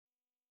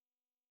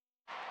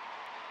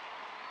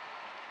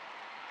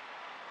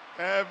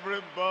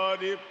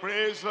Everybody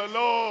praise the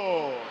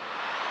Lord.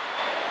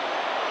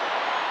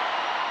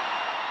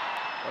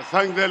 I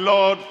thank the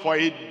Lord for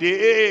a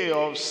day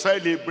of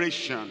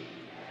celebration,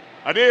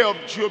 a day of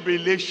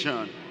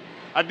jubilation,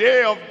 a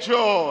day of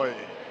joy,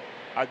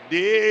 a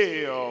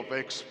day of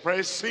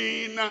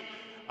expressing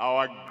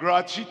our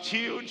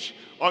gratitude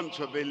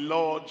unto the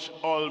Lord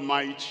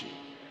Almighty.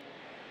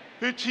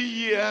 50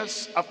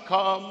 years have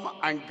come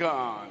and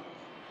gone,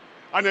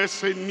 and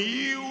it's a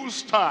new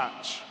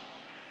start,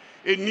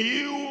 a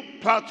new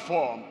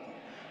platform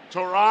to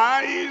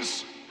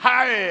rise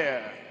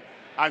higher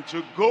and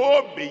to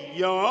go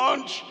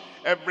beyond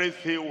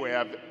everything we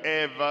have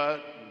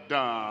ever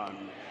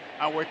done.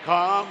 And we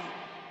come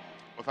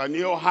with a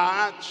new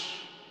heart,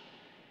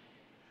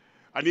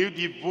 a new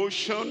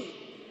devotion,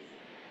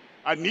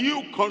 a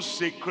new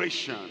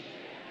consecration,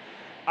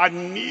 a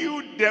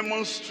new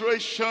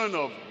demonstration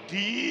of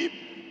deep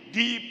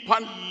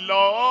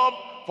love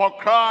for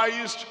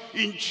Christ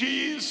in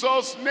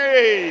Jesus'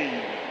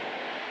 name.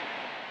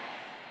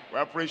 We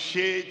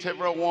appreciate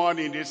everyone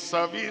in this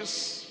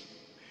service,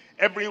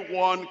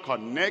 everyone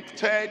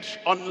connected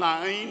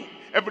online,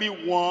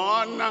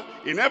 everyone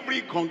in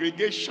every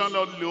congregation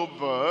all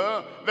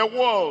over the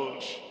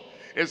world.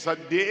 It's a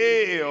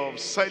day of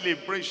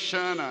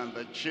celebration, and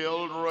the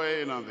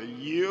children and the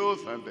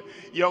youth and the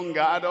young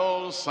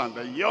adults and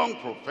the young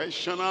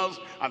professionals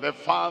and the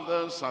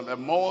fathers and the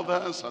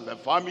mothers and the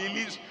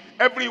families,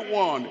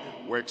 everyone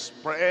will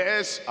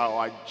express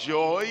our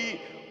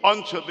joy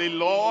unto the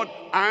Lord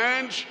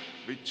and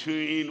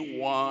between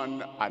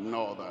one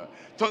another.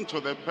 Turn to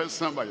the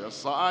person by your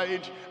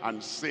side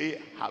and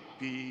say,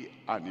 happy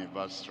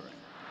anniversary.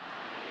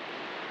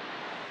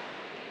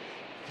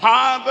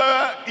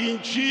 Father,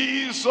 in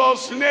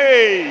Jesus'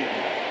 name,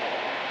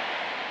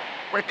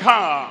 we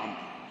come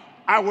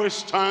and we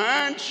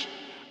stand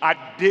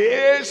at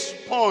this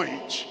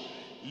point,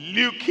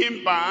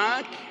 looking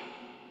back,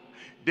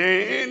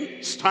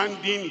 then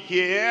standing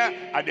here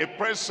at the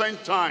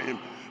present time,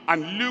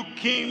 and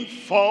looking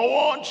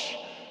forward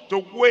to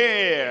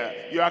where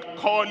you are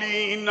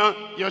calling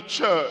your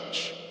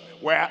church.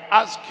 We're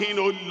asking,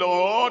 oh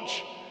Lord,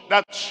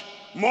 that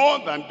more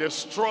than the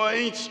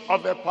strength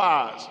of the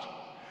past,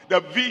 the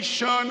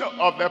vision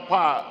of the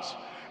past,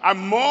 and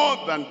more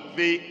than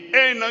the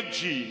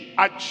energy,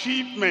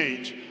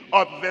 achievement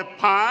of the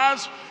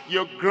past,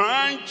 you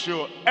grant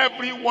to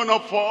every one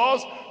of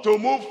us to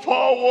move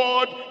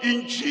forward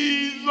in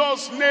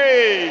Jesus'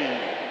 name.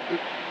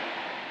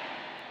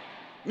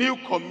 New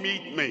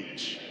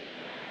commitment,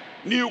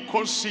 new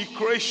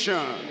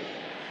consecration,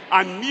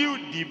 and new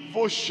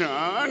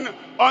devotion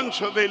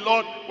unto the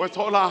Lord with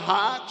all our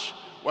heart,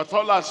 with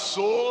all our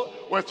soul,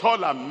 with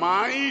all our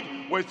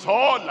mind, with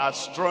all our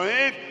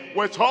strength,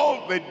 with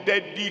all the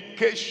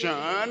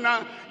dedication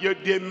you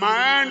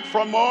demand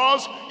from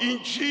us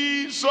in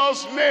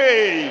Jesus'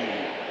 name.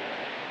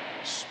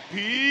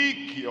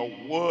 Speak your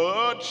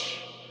word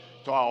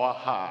to our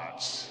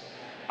hearts,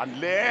 and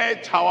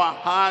let our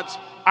hearts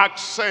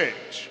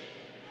accept,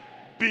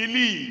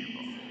 believe,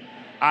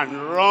 and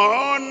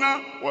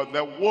run with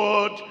the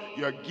word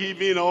you're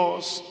giving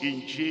us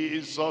in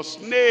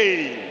Jesus'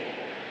 name.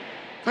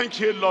 Thank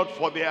you, Lord,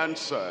 for the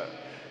answer.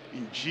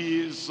 In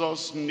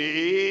Jesus'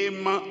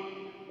 name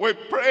we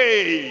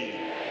pray.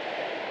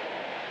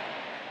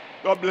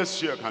 God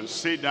bless you. You can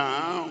sit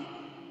down.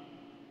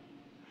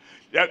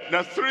 There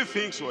are three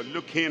things we're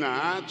looking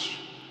at.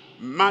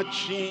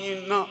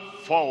 Marching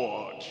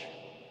forward.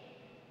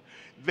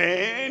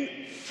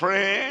 Then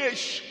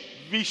fresh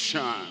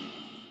vision.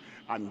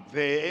 And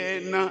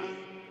then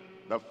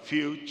the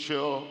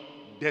future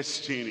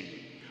destiny.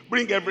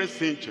 Bring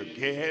everything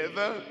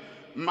together.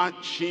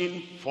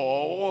 Marching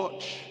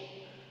forward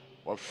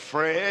with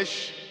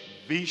fresh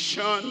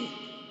vision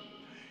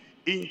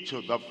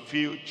into the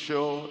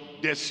future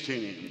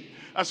destiny.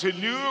 As we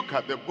look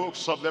at the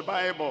books of the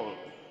Bible,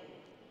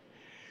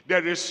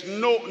 there is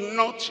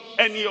not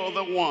any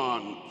other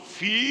one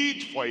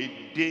fit for a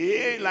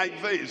day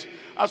like this.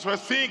 As we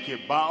think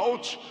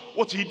about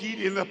what he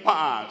did in the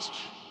past,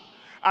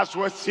 as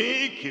we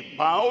think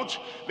about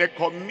the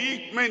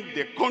commitment,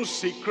 the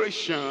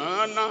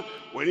consecration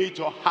we need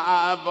to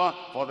have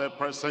for the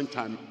present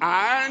time,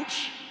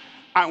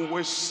 and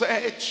we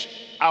set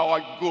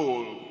our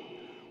goal,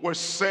 we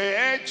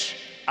set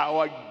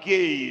our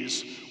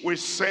gaze, we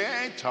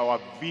set our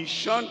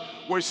vision,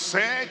 we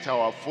set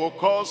our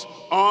focus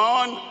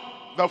on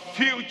the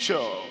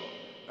future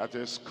that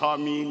is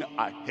coming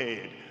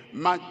ahead,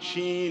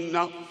 marching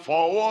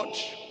forward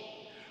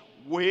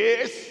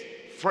with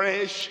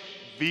fresh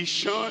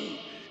vision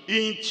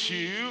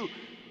into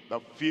the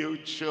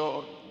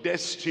future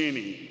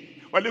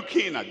destiny. We're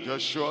looking at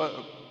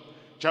Joshua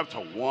chapter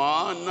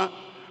 1,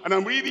 and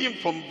I'm reading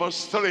from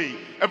verse 3.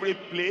 Every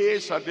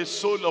place that the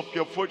sole of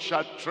your foot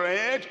shall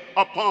tread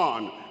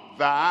upon,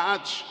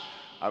 that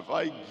have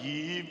I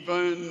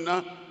given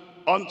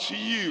unto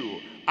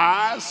you,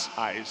 as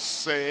I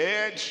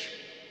said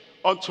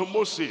unto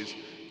Moses.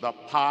 The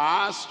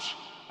past,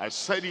 I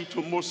said it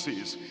to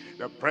Moses.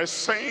 The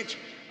present,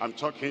 I'm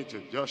talking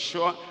to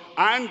Joshua,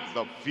 and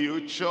the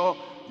future,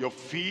 your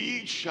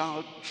feet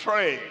shall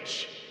tread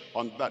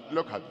on that.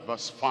 Look at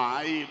verse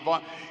 5.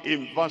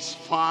 In verse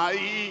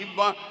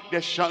 5,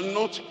 there shall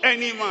not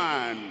any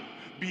man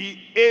be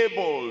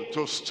able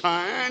to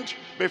stand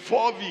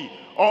before thee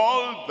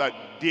all the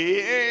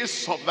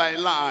days of thy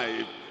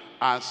life.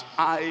 As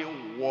I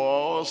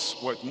was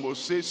with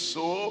Moses,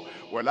 so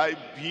will I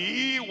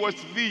be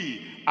with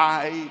thee.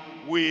 I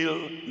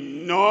will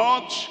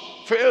not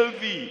fail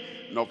thee,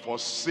 nor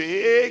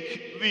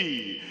forsake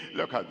thee.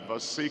 Look at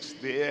verse 6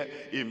 there.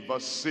 In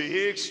verse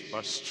 6,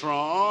 but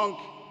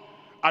strong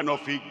and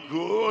of a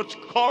good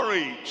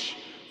courage,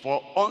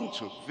 for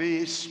unto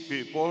these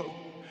people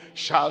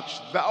shalt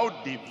thou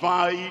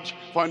divide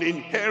for an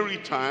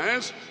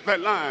inheritance the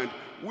land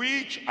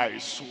which I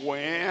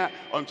swear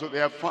unto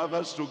their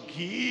fathers to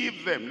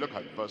give them. Look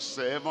at verse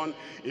 7.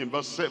 In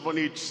verse 7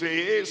 it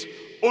says,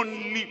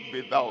 only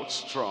be thou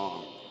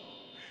strong.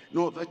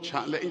 No other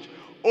challenge.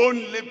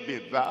 Only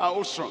be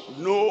thou strong.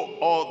 No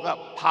other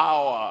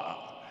power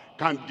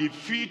can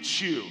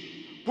defeat you.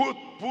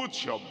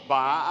 Put your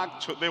back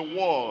to the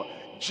wall.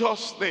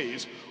 Just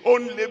this,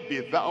 only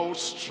be thou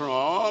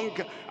strong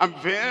and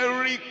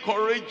very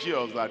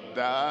courageous, that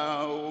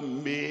thou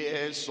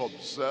mayest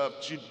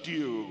observe to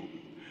do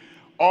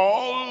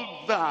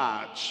all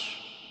that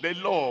the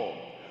law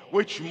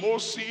which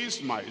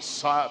Moses my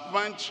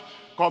servant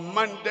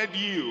commanded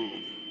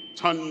you.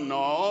 Turn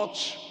not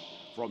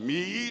from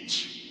it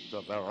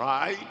to the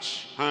right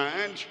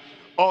hand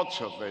or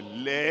to the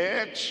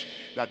left,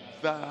 that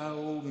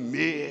thou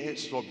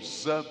mayest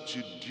observe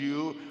to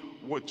do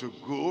what to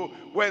go,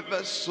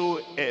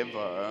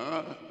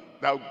 whithersoever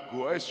thou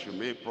goest, you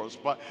may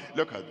prosper.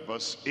 Look at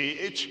verse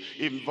 8.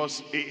 In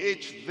verse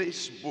 8,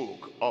 this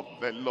book of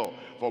the law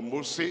for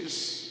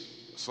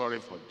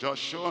for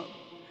Joshua,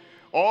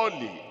 all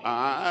he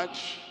had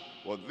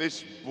was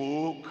this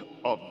book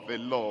of the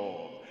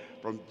law.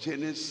 From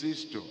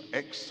Genesis to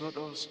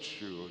Exodus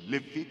to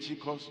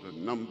Leviticus to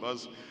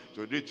Numbers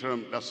to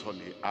Deuteronomy, that's all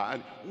he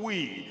had.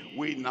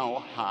 We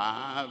now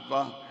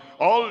have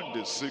all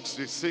the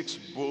 66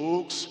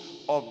 books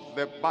of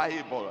the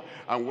Bible.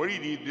 And we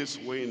read it this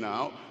way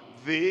now.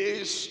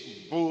 This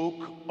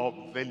book of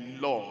the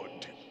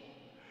Lord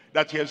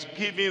that he has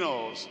given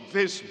us,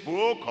 this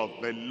book of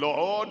the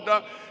Lord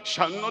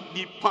shall not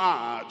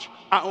depart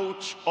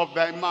out of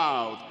thy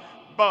mouth,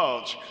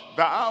 but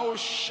thou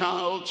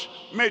shalt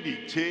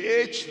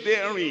meditate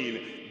therein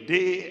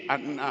day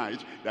and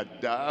night,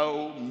 that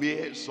thou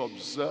mayest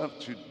observe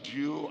to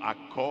do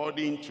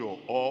according to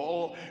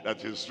all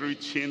that is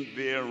written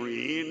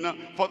therein.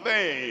 For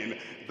then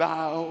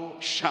thou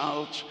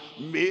shalt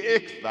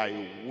make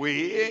thy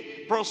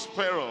way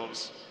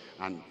prosperous,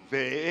 and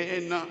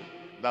then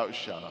thou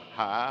shalt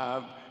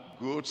have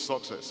good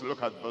success.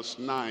 Look at verse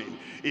 9.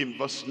 In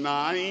verse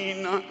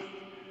 9,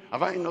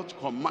 have I not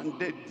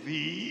commanded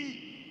thee?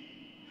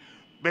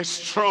 Be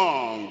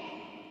strong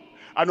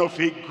and of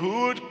a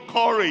good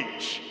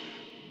courage.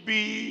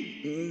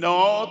 Be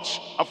not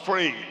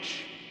afraid,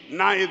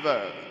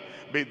 neither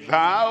be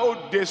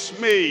thou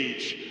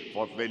dismayed,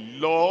 for the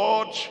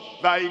Lord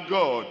thy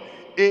God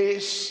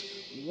is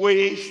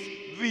with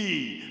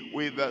thee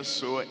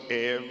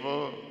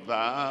whithersoever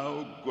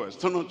thou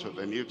goest. Turn on to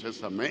the New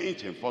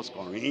Testament in 1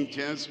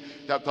 Corinthians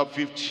chapter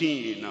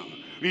 15.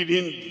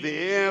 Reading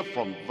there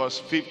from verse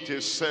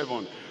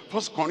 57.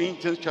 1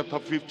 Corinthians chapter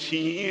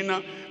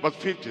 15, verse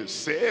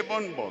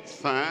 57, but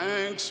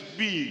thanks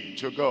be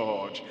to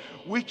God,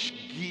 which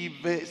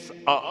giveth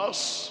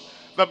us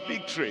the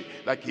victory,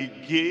 like he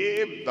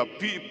gave the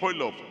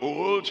people of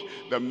old,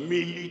 the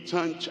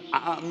militant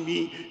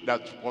army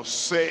that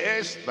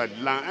possessed the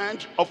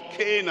land of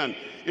Canaan.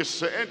 He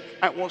said,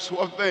 I was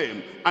with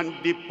them, and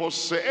they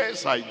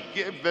possessed, I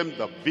gave them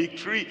the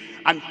victory.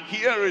 And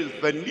here is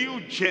the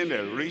new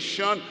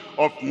generation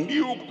of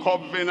new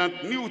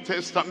covenant, New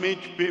Testament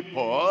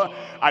people.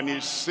 And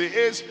he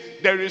says,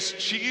 there is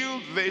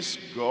still this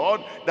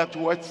God that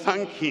we're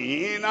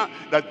thanking,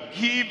 that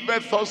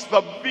giveth us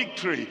the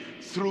victory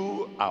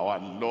through our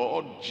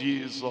Lord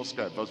Jesus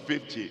Christ. Verse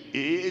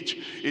 58,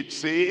 it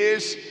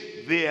says,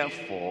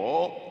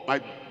 therefore,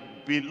 my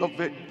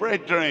beloved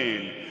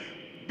brethren,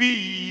 be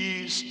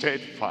ye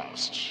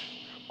steadfast,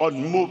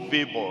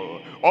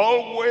 unmovable,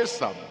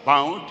 always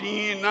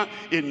abounding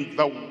in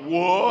the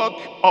work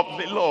of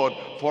the Lord,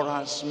 for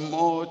as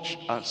much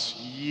as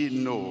ye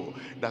know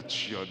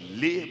that your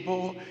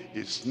labor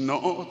is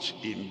not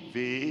in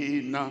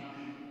vain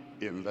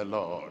in the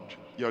Lord.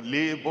 Your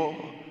labor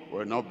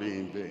will not be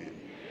in vain.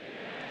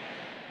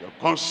 Your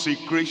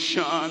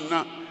consecration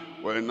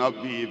will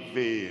not be in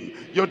vain.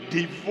 Your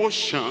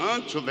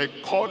devotion to the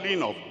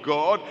calling of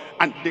God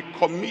and the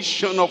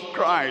commission of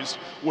Christ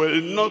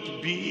will not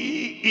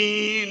be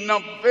in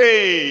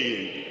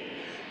vain.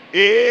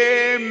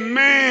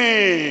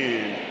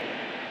 Amen.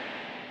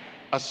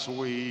 As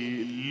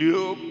we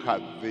look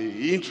at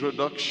the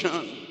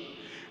introduction,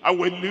 and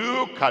we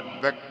look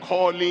at the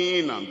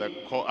calling and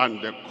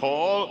the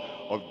call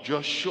of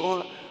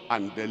Joshua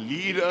and the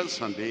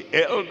leaders and the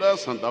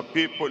elders and the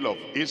people of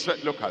Israel.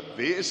 Look at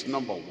this.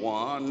 Number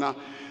one,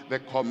 the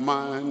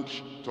command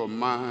to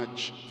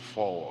march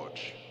forward.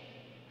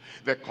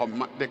 The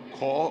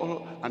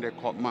call and the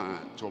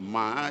command to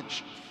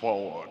march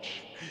forward.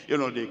 You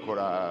know, they could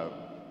have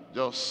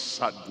just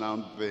sat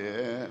down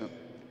there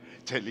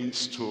telling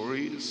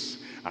stories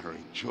and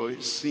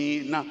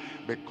rejoicing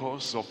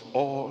because of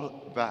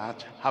all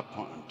that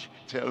happened.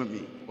 Tell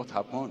me what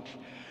happened.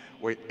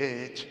 We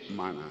ate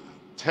manna.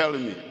 Tell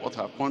me what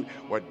happened.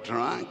 We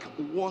drank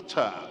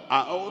water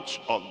out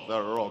of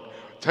the rock.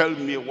 Tell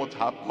me what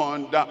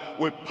happened.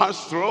 We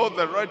passed through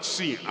the Red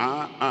Sea.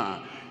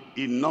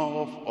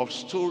 Enough of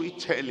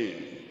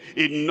storytelling.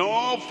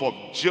 Enough of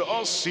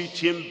just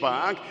sitting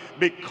back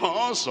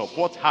because of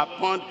what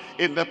happened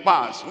in the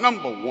past.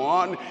 Number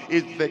one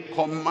is the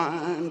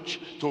command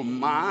to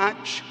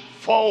march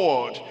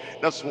forward.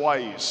 That's why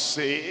it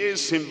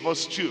says in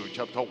verse 2,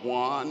 chapter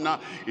 1,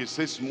 it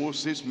says,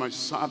 Moses, my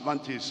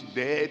servant, is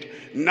dead.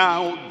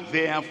 Now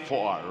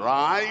therefore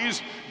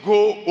arise,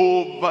 go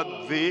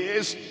over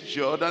this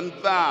Jordan,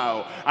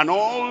 thou and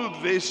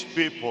all these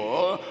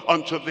people,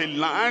 unto the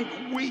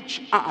land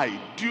which I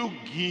do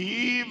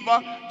give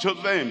to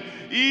them,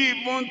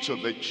 even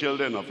to the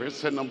children of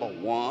Israel. Number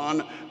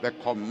one, the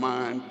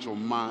command to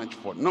march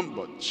forward.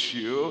 Number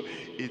two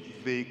is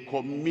the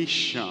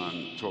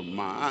commission to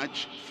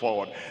march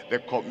forward. The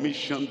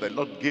commission the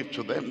Lord gave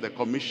to them, the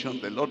commission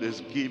the Lord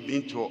is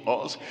giving to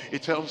us.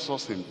 It tells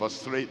us in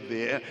verse 3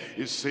 there,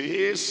 it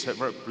says,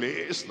 every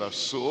place the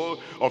sole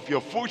of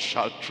your foot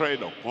shall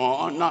tread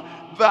upon,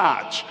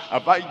 that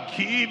have I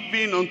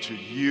given unto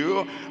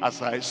you,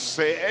 as I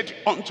said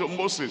unto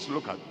Moses.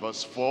 Look at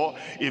verse 4.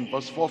 In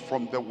verse 4,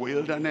 from the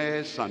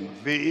wilderness and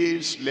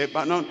this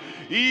Lebanon,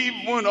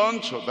 even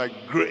unto the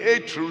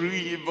great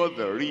river,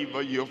 the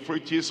river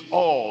Euphrates,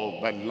 all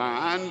the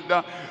land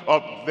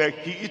of the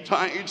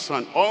Hittites,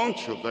 and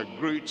unto the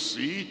great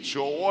sea,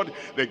 toward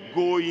the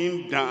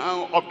going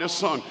down of the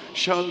sun,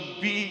 shall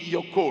be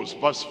your coast.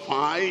 Verse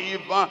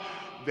 5,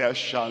 there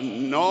shall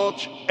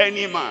not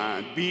any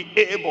man be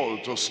able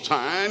to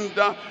stand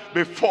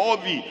before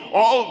thee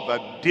all the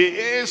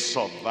days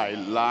of thy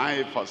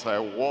life. As I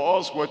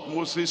was with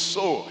Moses,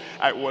 so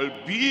I will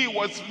be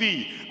with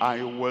thee.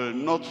 I will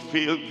not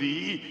fail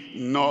thee,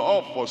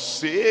 nor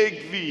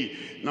forsake thee.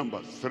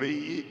 Number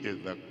 3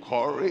 is the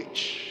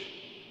courage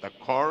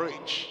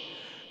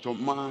to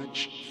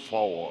march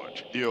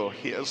forward. You'll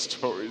hear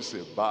stories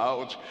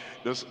about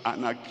those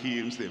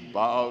Anakims,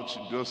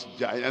 about those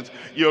giants.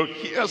 You'll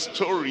hear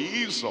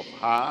stories of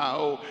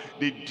how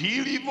they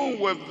deal even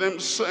with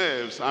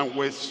themselves and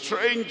with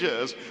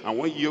strangers. And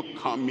when you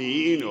come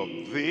in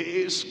of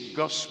this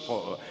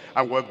gospel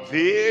and with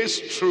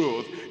this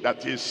truth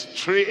that is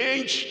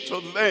strange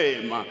to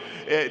them,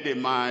 they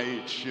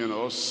might,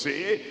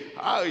 say,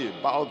 how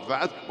about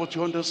that? But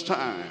you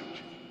understand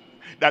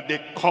that the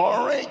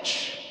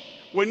courage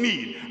we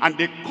need, and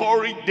the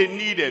courage they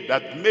needed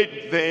that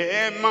made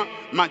them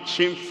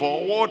marching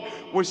forward,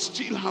 we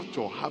still have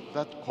to have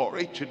that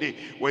courage today.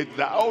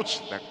 Without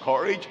the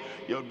courage,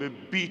 you'll be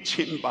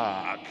beaten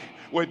back.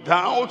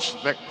 Without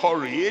the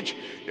courage,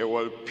 they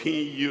will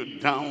pin you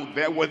down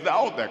there.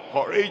 Without the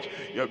courage,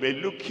 you'll be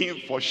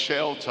looking for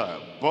shelter.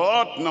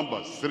 But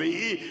number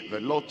 3,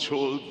 the Lord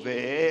told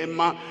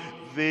them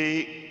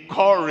the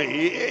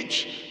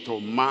courage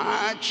to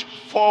march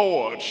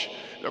forward.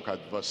 Look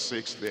at verse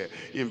 6 there.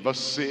 In verse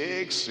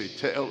 6, it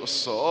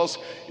tells us,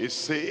 it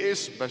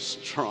says, be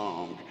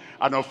strong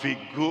and of a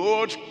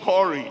good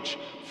courage,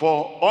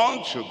 for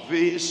unto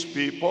these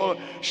people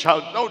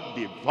shalt thou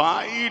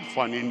divide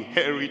for an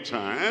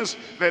inheritance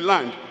the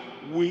land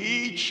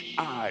which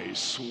I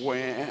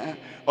swear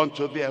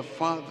unto their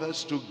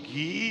fathers to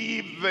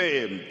give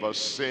them.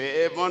 Verse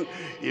 7,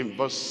 in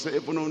verse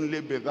 7 only,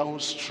 be thou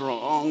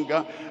strong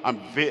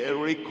and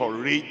very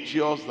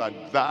courageous,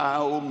 that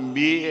thou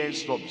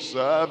mayest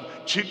observe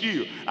to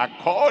do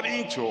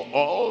according to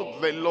all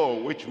the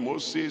law which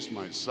Moses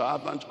my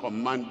servant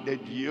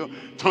commanded you.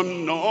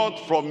 Turn not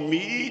from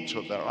me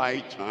to the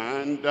right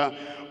hand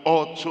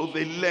or to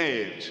the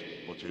left.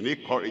 But you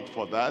need courage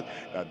for that,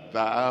 that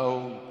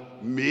thou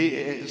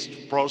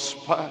mayest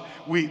prosper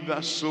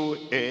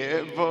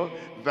whithersoever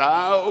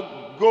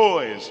thou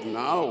goest.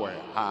 Now we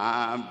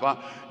have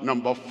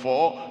number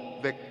 4,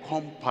 the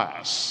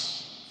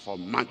compass for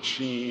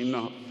marching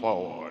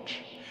forward.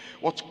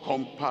 What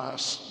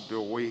compass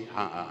do we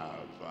have?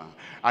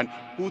 And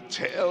who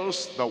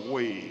tells the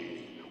way?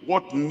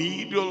 What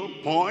needle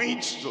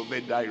points to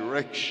the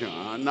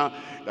direction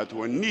that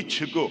we need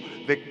to go?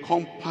 The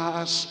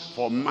compass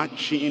for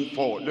marching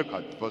forward. Look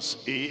at verse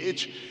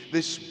 8.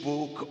 This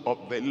book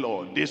of the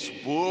Lord, this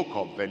book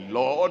of the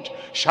Lord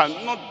shall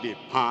not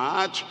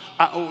depart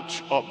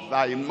out of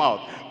thy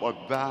mouth,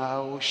 but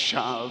thou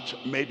shalt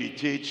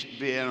meditate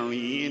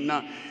therein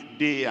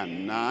day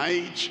and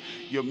night.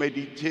 You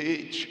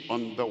meditate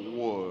on the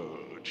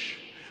word.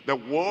 The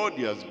word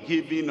he has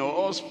given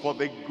us for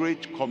the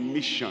Great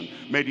Commission.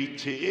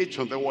 Meditate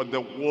on the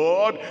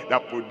word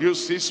that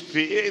produces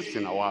faith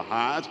in our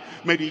heart.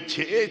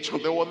 Meditate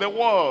on the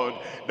word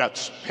that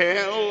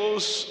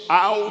spells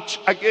out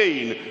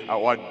again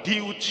our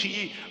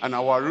duty and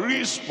our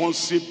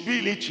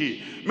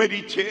responsibility.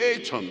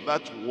 Meditate on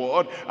that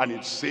word, and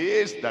it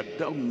says that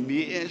thou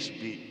mayest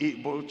be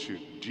able to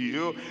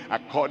do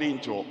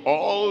according to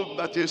all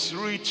that is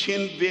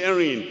written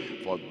therein.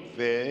 For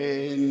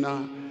then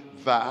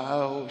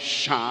thou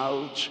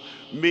shalt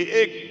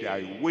make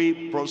thy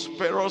way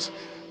prosperous,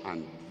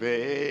 and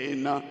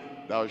then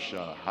thou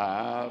shalt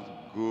have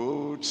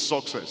good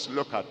success.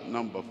 Look at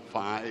number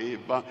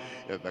 5,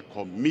 the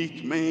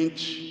commitment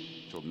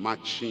to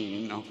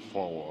marching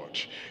forward.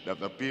 That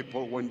the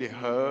people, when they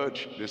heard,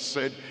 they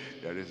said,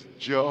 there is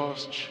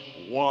just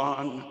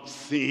one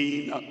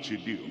thing to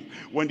do.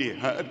 When they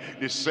heard,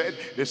 they said,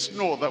 there's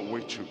no other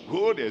way to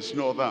go, there's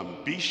no other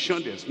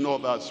ambition, there's no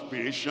other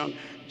aspiration,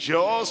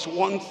 just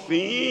one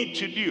thing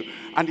to do,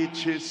 and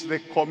it is the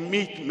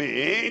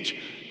commitment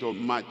to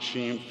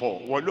marching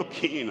forward. We're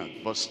looking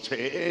at verse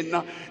 10.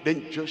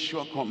 Then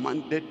Joshua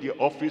commanded the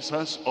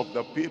officers of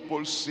the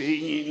people,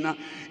 saying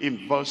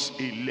in verse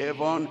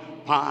 11,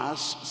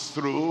 pass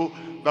through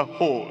the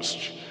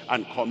host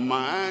and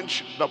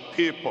command the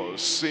people,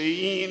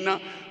 saying,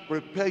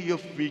 prepare your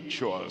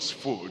victuals,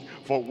 food,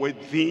 for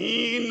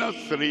within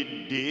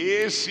 3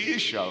 days ye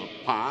shall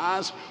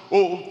pass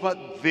over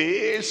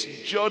this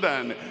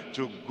Jordan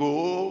to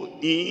go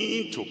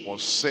in to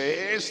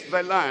possess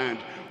the land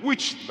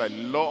which the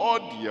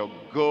Lord your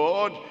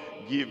God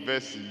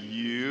giveth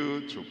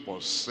you to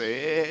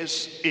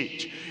possess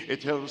it.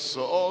 It tells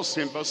us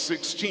in verse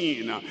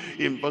 16, and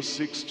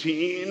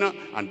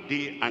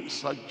they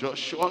answered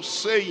Joshua,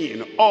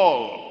 saying,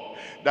 all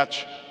that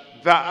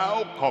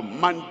thou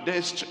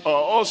commandest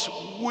us,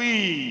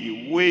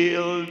 we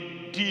will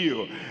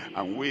do,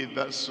 and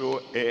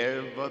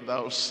whithersoever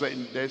thou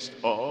sendest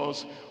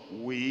us,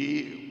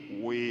 we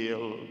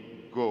will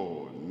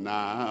go.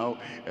 Now,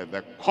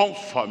 the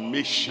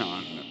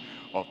confirmation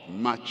of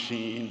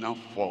marching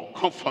for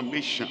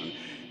confirmation.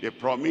 They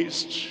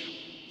promised,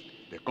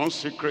 they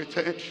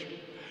consecrated,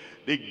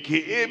 they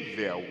gave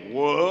their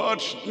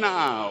word.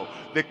 Now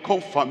the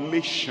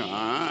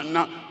confirmation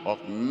of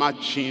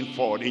marching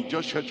forward. In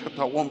Joshua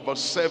chapter 1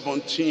 verse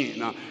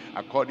 17,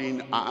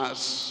 according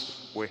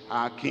as we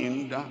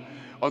hearkened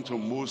unto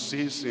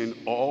Moses in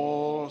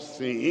all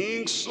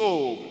things,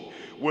 so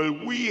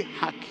will we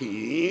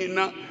hearken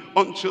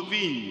unto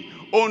thee.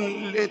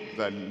 Only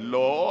the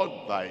Lord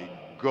thy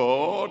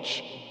God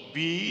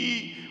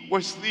be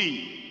with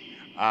thee,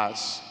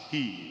 as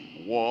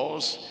he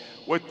was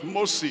with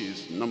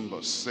Moses.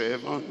 Number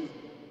 7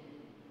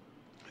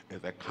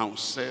 is the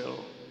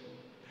counsel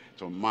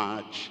to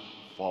march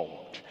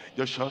forward.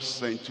 Joshua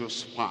sent 2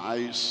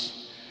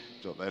 spies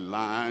to the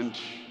land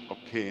of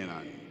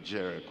Canaan,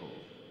 Jericho.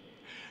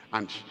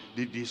 And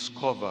they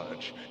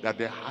discovered that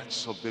the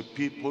hearts of the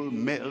people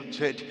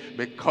melted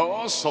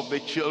because of the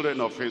children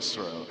of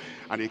Israel.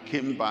 And he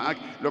came back.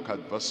 Look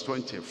at verse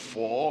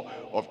 24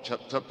 of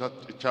chapter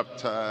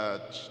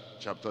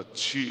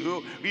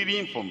 2,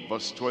 reading from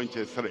verse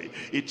 23.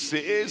 It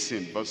says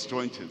in verse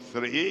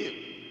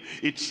 23,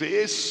 it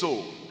says,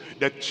 so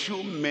the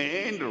 2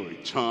 men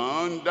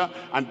returned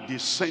and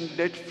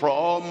descended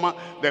from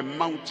the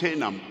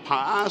mountain and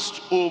passed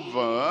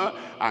over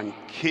and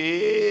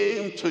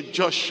came to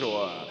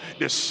Joshua,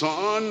 the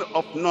son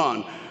of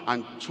Nun,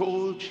 and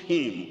told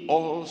him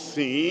all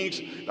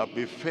things that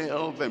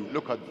befell them.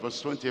 Look at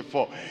verse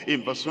 24.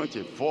 In verse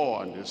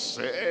 24, and they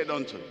said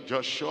unto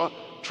Joshua,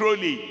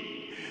 truly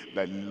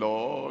the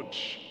Lord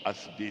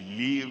has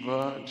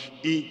delivered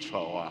into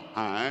our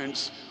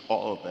hands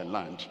all the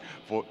land.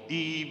 For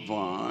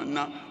even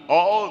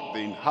all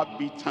the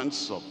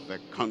inhabitants of the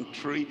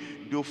country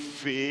do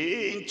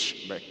faint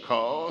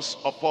because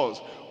of us.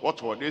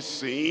 What were they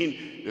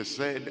saying? They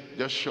said,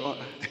 Joshua,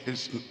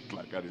 it's not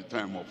like at the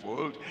time of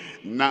old.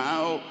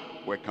 Now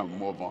we can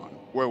move on.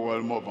 We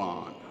will move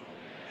on.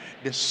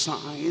 The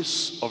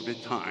signs of the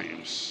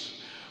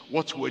times,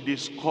 what were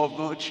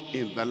discovered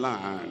in the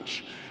land,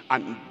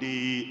 and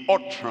the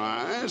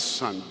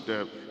utterance and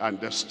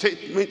the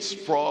statements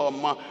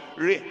from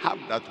Rahab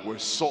that we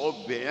saw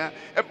there,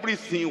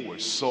 everything we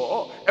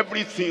saw,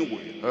 everything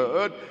we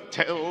heard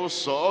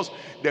tells us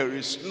there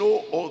is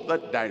no other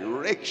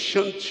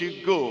direction to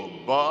go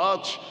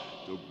but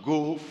to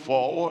go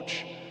forward,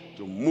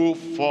 to move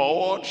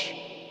forward,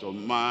 to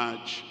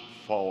march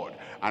forward.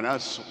 And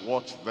that's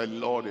what the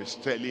Lord is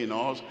telling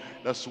us.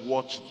 That's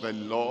what the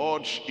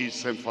Lord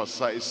is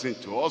emphasizing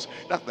to us.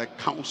 That's the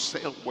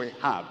counsel we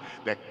have.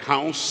 The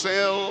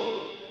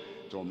counsel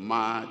to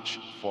march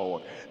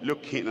forward.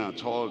 Looking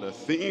at all the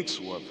things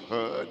we've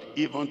heard,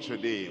 even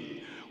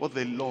today, what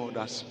the Lord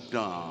has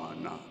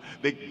done,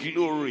 the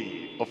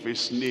glory of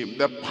his name,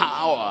 the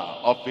power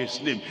of his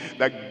name,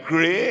 the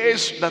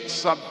grace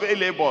that's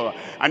available.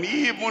 And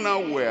even now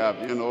we have,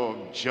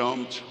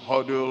 jumped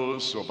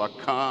hurdles,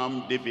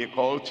 overcome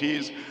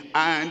difficulties,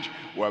 and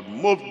we've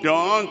moved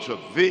on to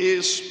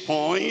this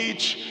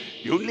point.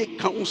 The only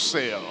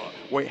counsel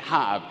we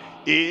have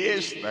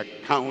is the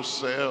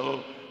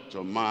counsel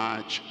to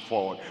march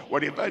forward. We're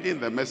dividing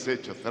the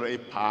message to 3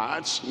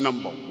 parts.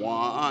 Number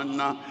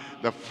 1,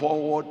 the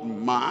forward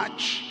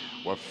march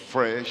with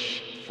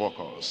fresh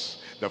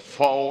focus. The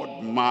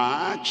forward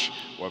march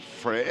with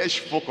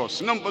fresh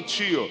focus. Number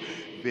 2,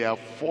 their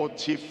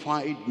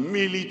fortified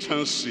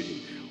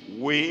militancy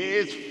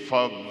with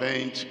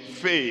fervent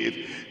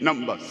faith.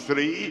 Number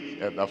 3,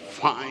 the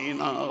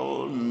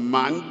final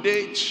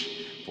mandate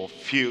for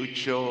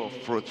future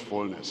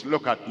fruitfulness.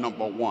 Look at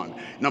number 1.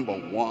 Number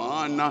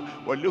 1,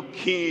 we're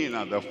looking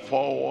at the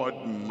forward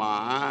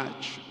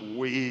march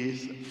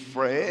with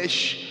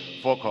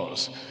fresh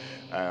focus.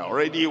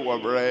 Already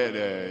we've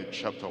read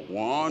chapter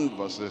 1,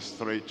 verses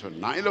 3 to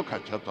 9. Look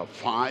at chapter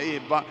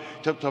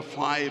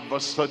 5,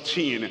 verse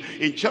 13.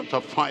 In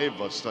chapter 5,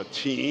 verse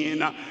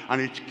 13,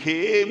 and it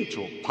came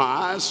to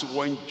pass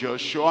when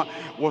Joshua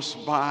was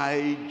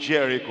by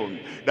Jericho,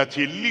 that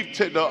he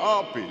lifted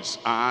up his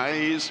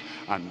eyes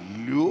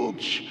and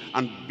looked,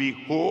 and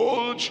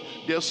behold,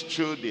 there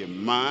stood a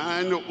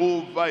man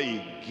over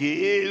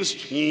against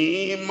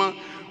him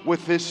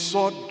with a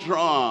sword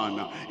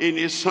drawn in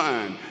his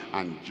hand.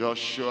 And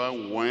Joshua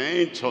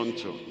went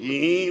unto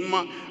him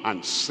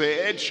and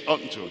said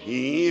unto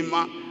him,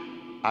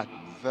 Art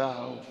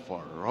thou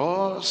for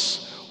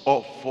us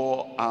or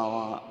for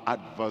our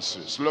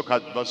adversaries? Look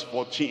at verse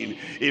 14.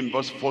 In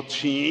verse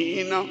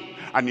 14,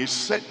 and he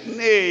said,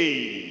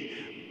 Nay,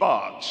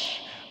 but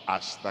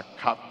as the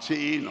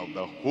captain of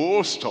the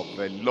host of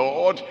the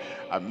Lord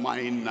am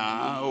I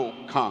now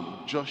come.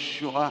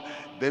 Joshua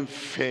then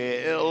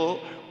fell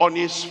on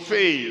his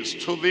face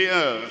to the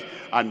earth,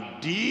 and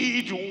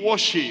did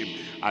worship,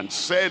 and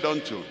said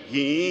unto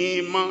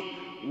him,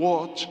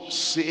 What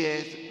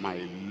saith my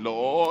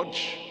Lord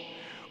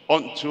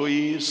unto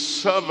his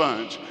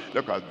servant?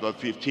 Look at verse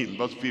 15.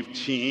 Verse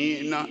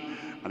 15, and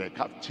the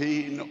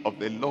captain of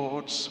the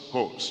Lord's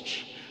host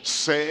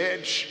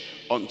said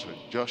unto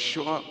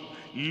Joshua,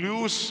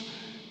 Loose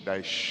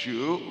thy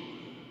shoe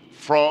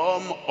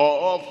from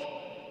off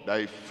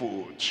thy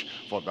foot,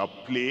 for the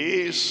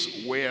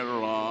place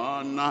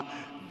whereon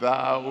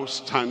thou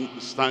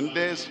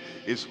standest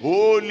is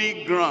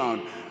holy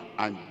ground.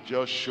 And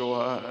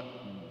Joshua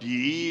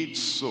did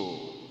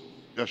so.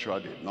 Joshua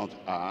did not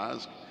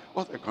ask,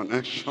 what's the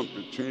connection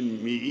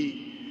between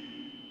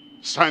me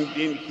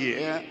standing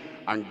here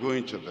and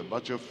going to the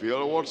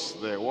battlefield? What's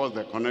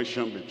the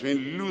connection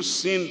between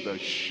loosing the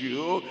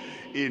shoe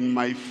in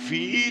my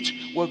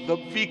feet with the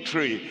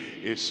victory?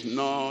 It's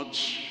not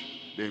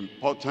the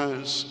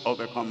importance of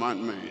the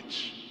commandment.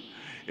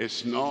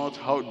 It's not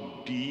how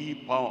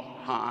deep, how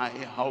high,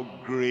 how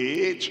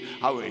great,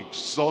 how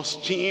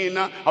exhausting,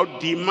 how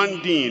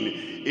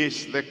demanding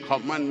is the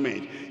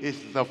commandment.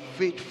 It's the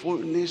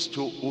faithfulness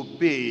to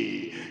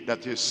obey,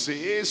 that it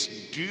says,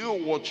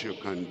 do what you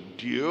can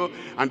do,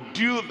 and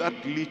do that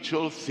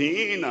little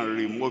thing, and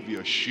remove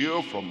your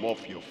shoe from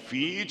off your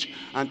feet,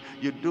 and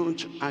you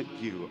don't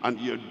argue, and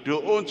you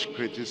don't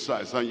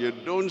criticize, and you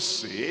don't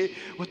say,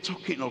 we're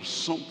talking of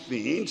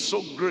something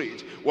so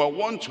great. We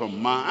want to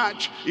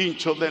march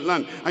into the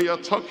land, and you're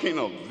talking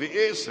of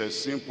this, a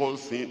simple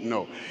thing.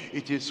 No,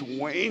 it is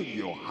when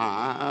you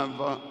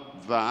have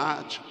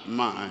that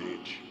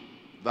mind,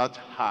 that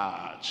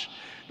heart,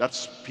 that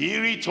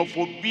spirit of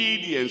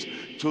obedience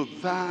to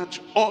that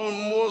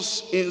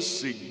almost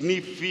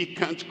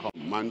insignificant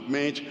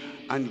commandment,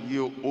 and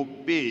you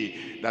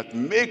obey, that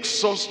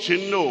makes us to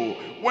know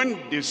when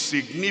the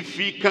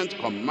significant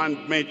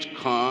commandment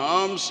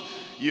comes,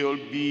 you'll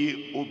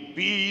be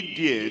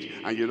obedient.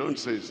 And you don't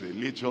say it's a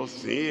little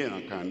thing,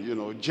 I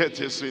can,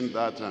 jettison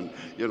that and,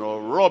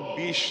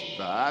 rubbish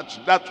that.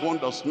 That one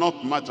does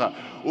not matter.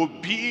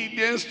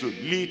 Obedience to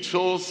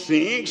little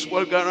things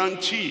will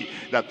guarantee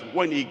that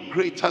when a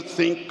greater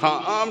thing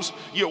comes,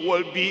 you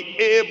will be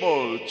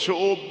able to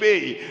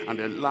obey. And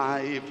the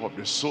life of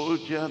the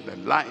soldier, the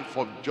life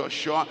of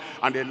Joshua,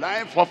 and the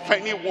life of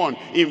anyone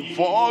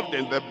involved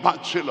in the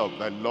battle of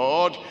the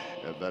Lord,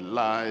 the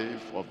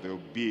life of the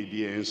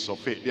obedience of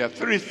faith. There are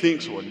 3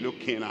 things we're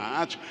looking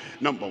at.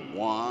 Number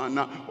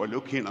 1, we're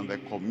looking at the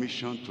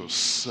commission to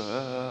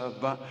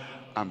serve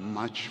and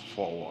march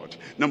forward.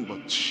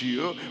 Number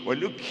 2, we're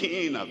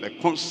looking at the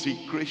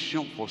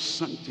consecration for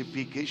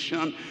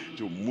sanctification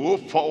to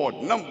move forward.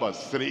 Number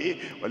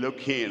 3, we're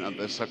looking at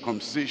the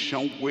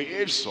circumcision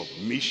with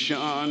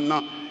submission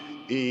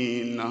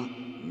in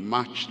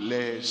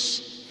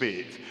matchless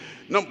faith.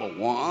 Number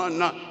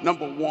one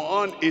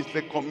is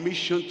the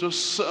commission to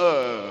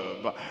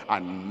serve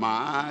and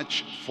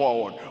march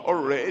forward.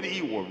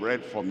 Already we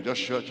read from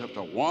Joshua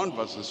chapter 1,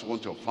 verses 1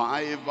 to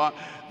 5,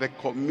 the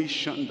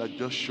commission that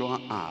Joshua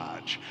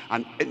had.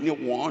 And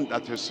anyone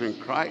that is in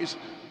Christ,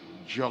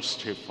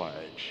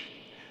 justified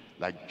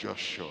like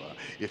Joshua.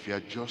 If you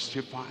are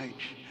justified,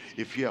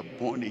 if you are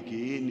born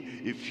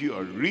again, if you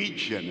are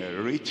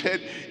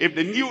regenerated, if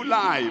the new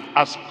life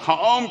has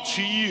come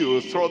to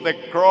you through the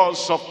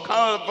cross of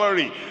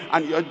Calvary,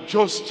 and you're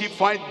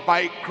justified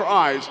by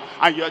Christ,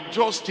 and you're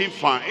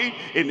justified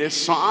in the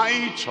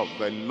sight of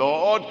the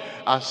Lord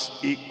as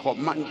he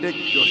commanded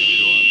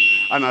Joshua.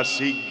 And as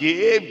he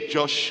gave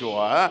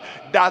Joshua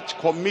that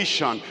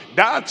commission,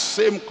 that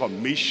same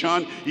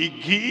commission he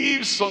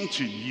gives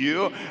unto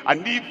you.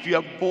 And if you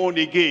are born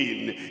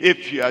again,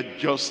 if you are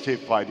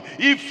justified,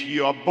 if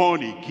you are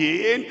born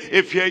again,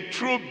 if you're a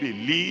true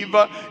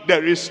believer,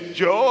 there is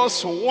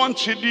just one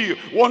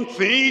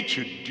thing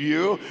to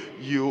do.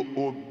 You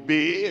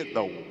obey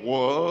the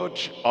word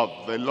of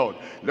the Lord.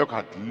 Look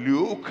at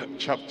Luke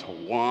chapter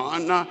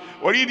 1.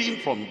 We're reading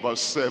from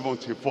verse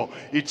 74.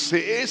 It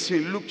says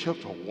in Luke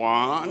chapter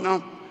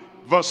 1,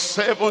 verse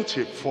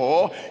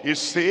 74, it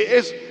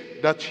says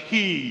that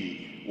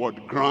he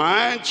would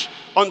grant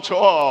unto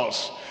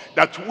us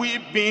that we,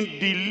 being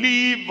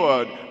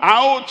delivered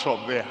out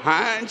of the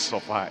hands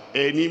of our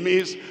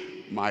enemies,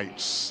 might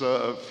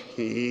serve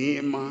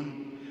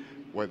him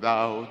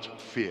without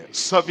fear.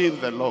 Serving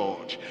the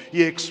Lord,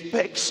 he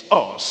expects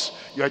us.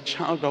 You're a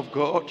child of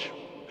God,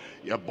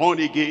 you're born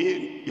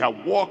again, you're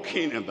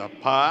walking in the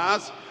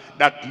path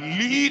that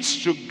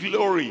leads to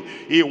glory.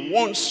 He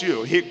wants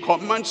you, he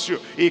commands you,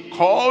 he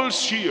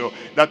calls you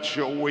that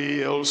you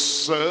will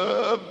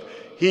serve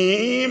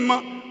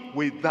him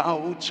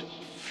without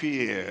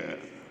fear.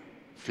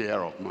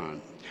 Fear of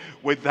man.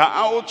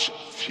 Without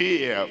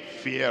fear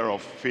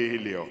of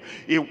failure.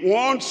 He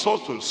wants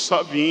us to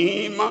serve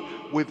him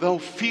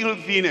without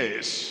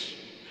filthiness.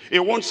 He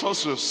wants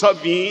us to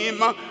serve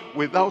him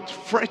without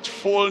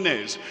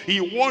fretfulness. He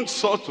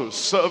wants us to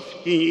serve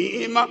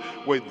him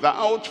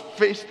without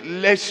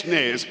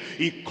faithlessness.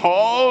 He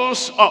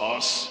calls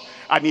us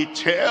and he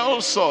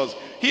tells us,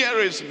 here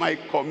is my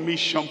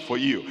commission for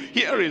you.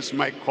 Here is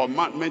my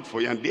commandment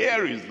for you. And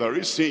there is the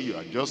reason you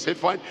are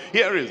justified.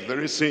 Here is the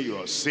reason you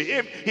are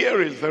saved.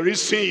 Here is the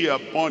reason you are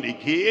born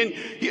again.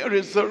 Here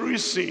is the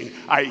reason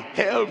I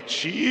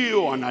helped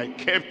you and I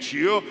kept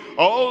you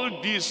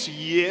all these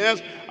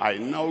years. I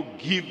now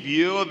give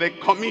you the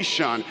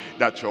commission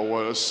that you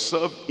will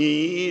serve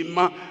him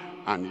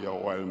and you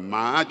will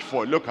march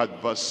for. Look at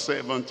verse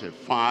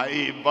 75.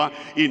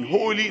 In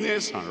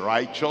holiness and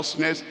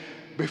righteousness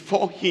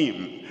before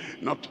him.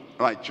 Not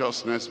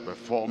righteousness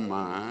before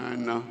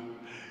man.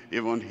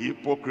 Even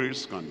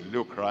hypocrites can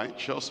look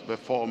righteous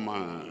before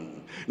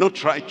man.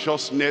 Not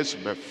righteousness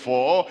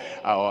before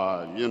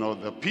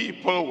the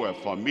people we're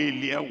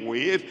familiar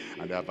with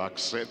and have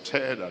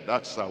accepted that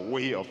that's our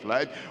way of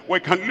life. We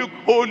can look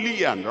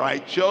holy and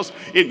righteous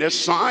in the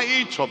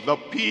sight of the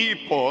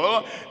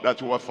people that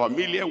we're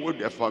familiar with.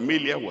 They're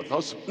familiar with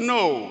us.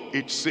 No,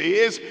 it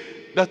says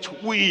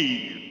that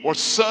we will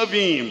serve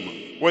him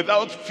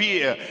without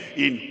fear,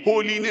 in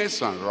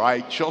holiness and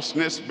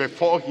righteousness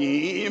before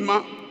him.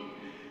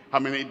 How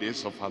many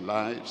days of our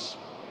lives?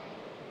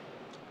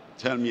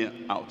 Tell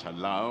me out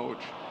aloud.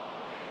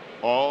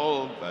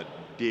 All the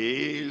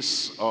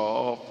days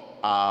of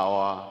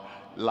our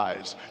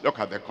lives. Look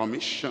at the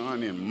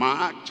commission in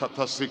Mark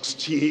chapter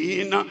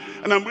 16,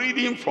 and I'm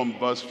reading from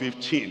verse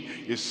 15.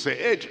 He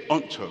said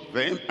unto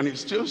them, and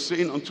he's still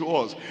saying unto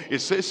us, it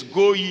says,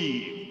 go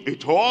ye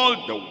into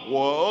all the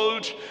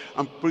world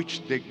and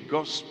preach the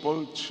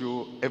gospel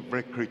to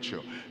every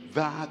creature.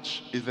 That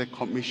is the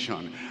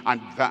commission, and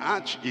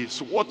that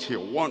is what he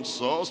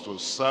wants us to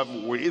serve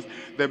with,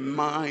 the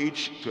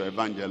might to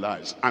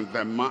evangelize and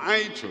the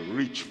might to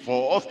reach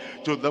forth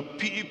to the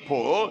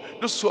people,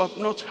 those who have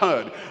not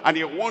heard. And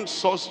he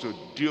wants us to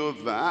do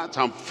that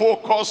and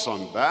focus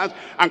on that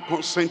and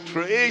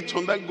concentrate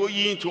on that, going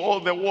into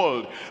all the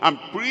world and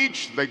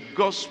preach the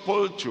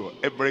gospel to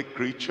every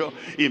creature.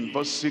 In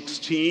verse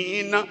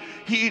 16,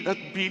 he that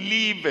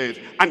believeth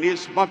and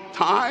is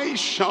baptized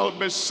shall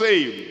be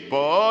saved,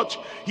 but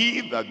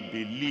he that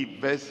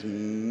believeth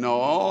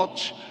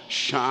not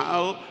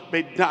shall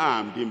be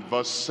damned. In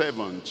verse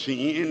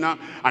 17,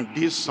 and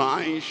these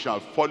signs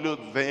shall follow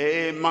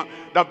them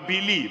that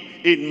believe.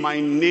 In my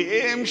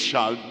name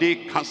shall they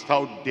cast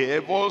out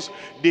devils,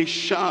 they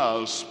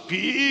shall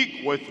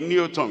speak with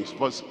new tongues.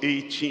 Verse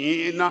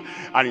 18,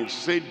 and it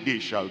said they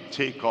shall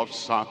take up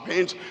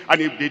serpents,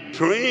 and if they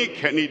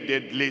drink any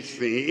deadly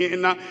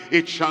thing,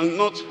 it shall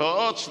not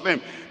hurt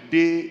them.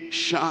 They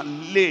shall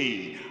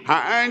lay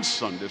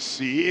hands on the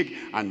sick,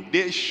 and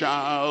they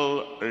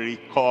shall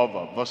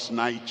recover. Verse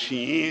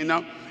 19,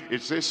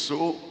 it says,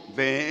 so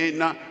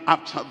then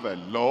after the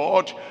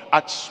Lord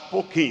had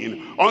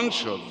spoken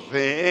unto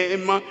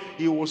them,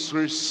 he was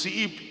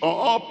received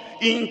up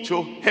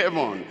into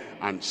heaven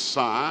and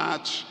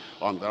sat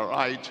on the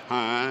right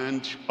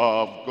hand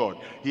of God.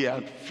 He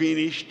had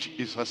finished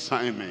his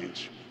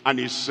assignment, and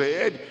he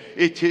said,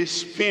 it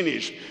is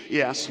finished. He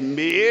has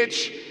made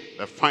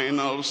the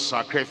final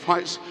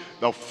sacrifice.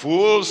 the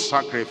full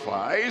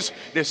sacrifice,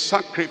 the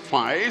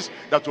sacrifice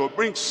that will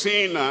bring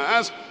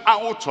sinners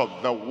out of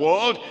the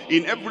world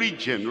in every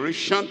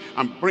generation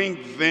and bring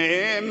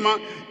them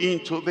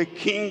into the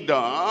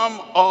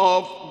kingdom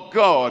of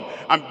God.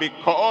 And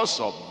because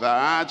of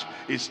that,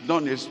 he's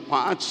done his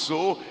part,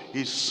 so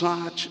he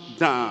sat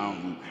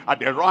down at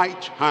the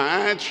right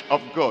hand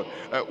of God.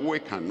 We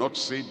cannot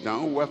sit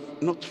down, we're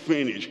not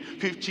finished.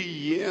 50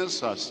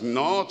 years has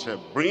not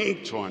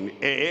bring to an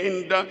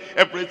end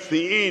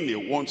everything he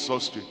wants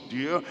us to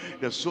do.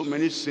 There's so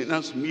many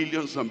sinners,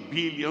 millions and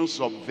billions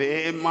of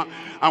them,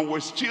 and we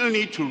still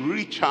need to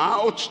reach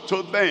out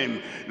to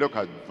them. Look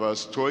at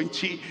verse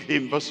 20.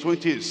 In verse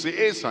 20 it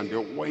says, and they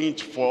went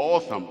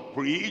forth and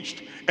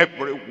preached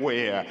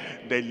everywhere,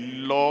 the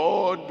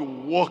Lord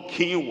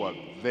walking with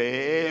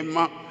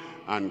them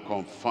and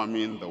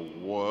confirming the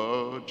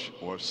word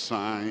with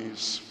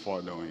signs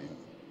following.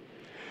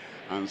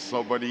 And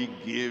somebody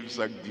gives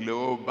a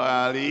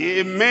global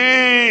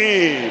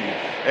amen.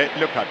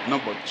 Look at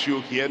number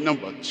 2 here.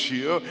 Number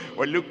 2,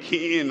 we're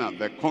looking at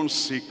the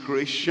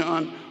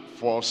consecration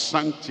for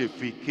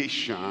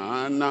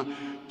sanctification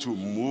to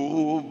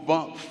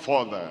move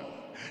further.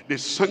 The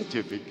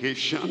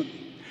sanctification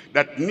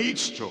that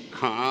needs to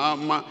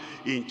come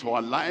into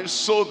our lives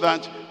so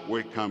that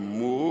we can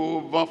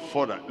move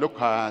further.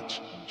 Look at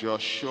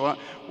Joshua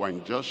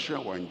chapter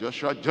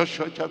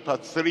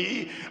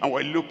 3, and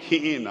we're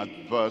looking at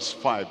verse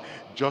 5.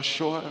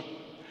 Joshua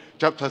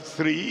chapter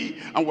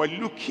 3, and we're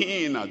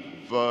looking at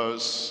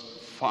verse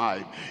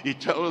 5.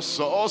 It tells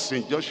us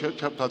in Joshua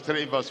chapter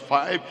 3 verse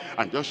 5,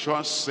 and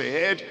Joshua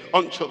said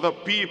unto the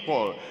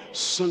people,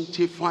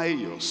 sanctify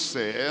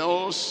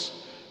yourselves,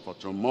 for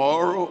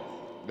tomorrow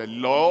the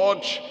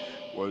Lord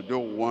will do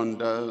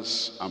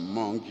wonders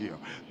among you.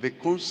 The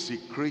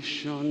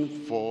consecration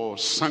for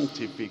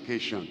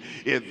sanctification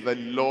is the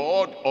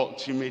Lord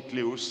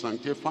ultimately who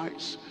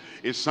sanctifies.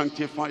 He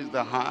sanctifies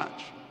the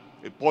heart.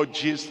 He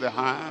purges the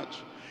heart.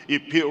 He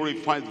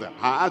purifies the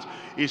heart.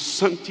 He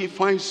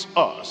sanctifies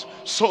us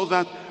so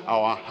that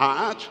our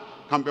heart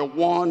can be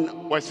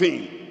one with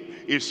him.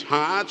 His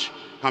heart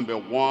can be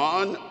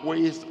one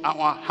with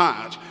our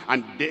heart.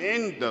 And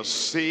then the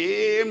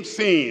same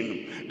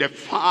thing the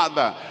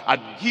Father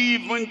had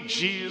given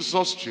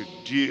Jesus to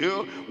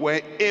do,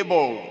 we're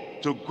able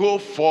to go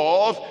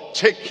forth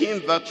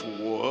taking that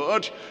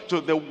word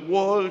to the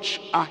world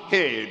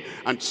ahead.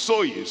 And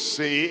so he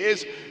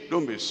says,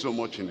 don't be so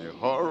much in a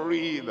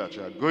hurry that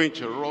you're going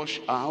to rush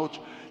out.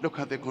 Look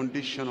at the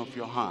condition of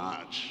your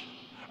heart.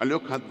 And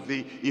look at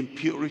the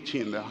impurity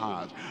in the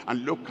heart.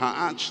 And look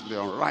at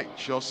the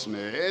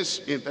unrighteousness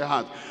in the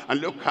heart.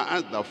 And look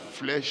at the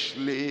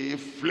fleshly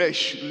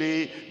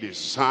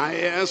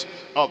desires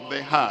of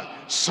the heart.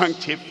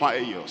 Sanctify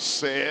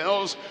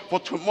yourselves, for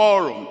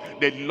tomorrow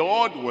the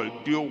Lord will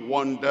do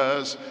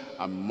wonders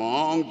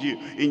among you.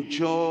 In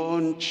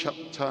John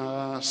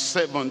chapter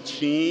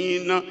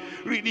 17,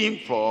 reading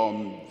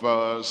from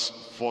verse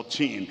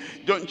 14.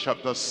 John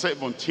chapter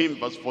 17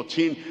 verse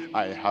 14,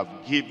 I have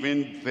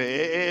given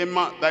them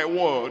thy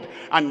word,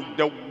 and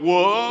the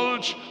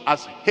world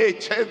has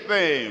hated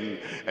them.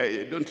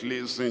 Don't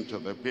listen to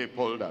the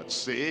people that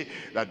say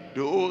that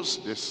those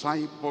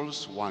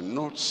disciples were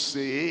not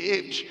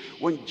saved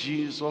when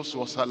Jesus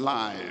was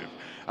alive.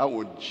 How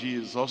would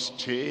Jesus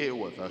stay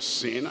with a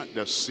sinner,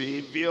 the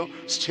Savior,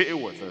 stay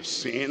with a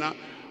sinner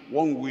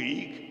 1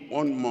 week,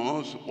 1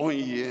 month, 1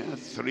 year,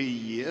 3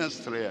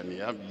 years,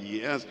 3.5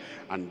 years,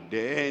 and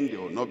then they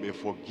will not be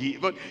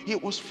forgiven? He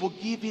was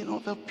forgiving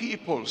other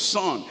people.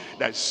 Son,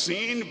 that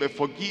sin be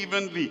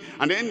forgiven thee.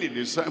 And then the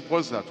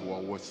disciples that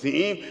were with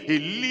him,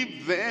 he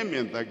left them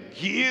in the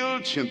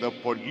guilt, in the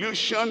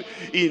pollution,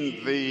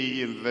 in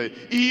the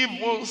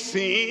evil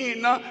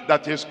sin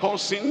that is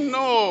causing.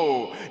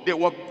 No, they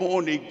were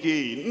born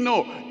again.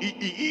 No,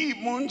 he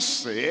even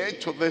said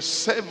to the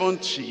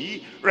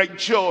 70,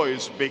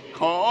 rejoice,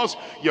 because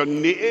your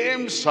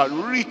names are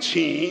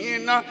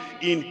written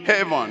in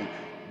heaven.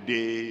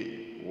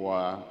 They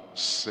were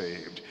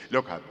saved.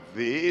 Look at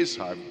this.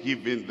 I've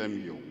given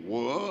them your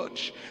word.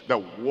 The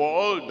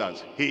world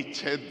has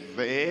hated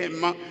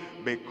them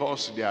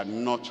because they are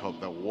not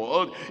of the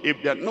world.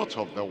 If they are not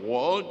of the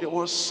world, they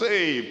were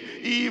saved,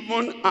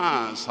 even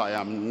as I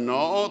am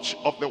not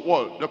of the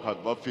world. Look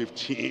at verse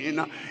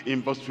 15.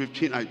 In verse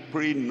 15, I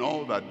pray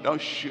now that thou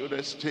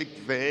shouldest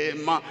take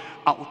them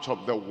out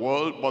of the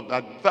world, but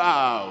that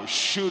thou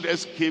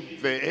shouldest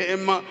keep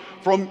them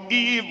from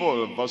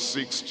evil. Verse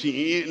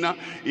 16.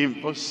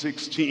 In verse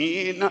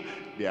 16,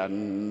 they are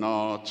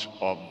not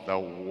of the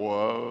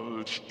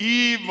world,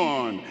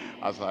 even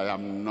as I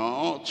am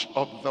not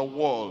of the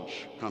world.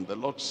 Can the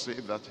Lord say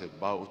that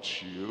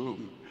about you?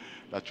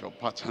 That your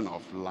pattern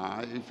of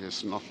life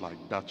is not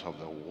like that of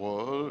the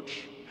world?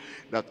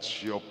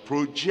 that your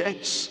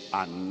projects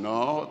are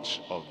not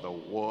of the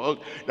world,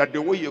 that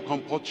the way you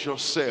comport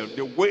yourself,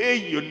 the way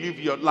you live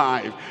your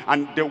life,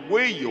 and the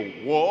way you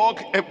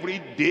walk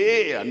every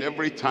day and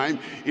every time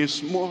in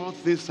small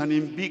things and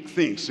in big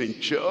things, in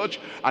church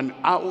and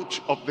out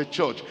of the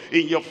church,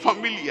 in your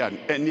family and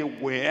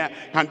anywhere.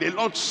 Can the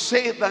Lord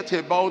say that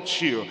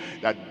about you,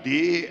 that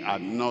they are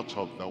not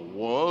of the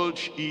world,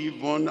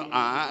 even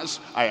as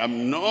I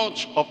am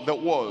not of the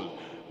world?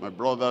 My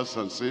brothers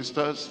and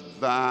sisters,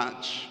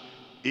 that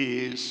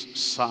is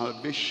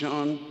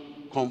salvation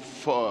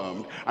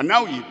confirmed. And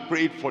now he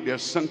prayed for their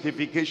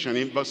sanctification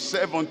in verse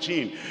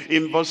 17.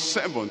 In verse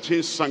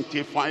 17,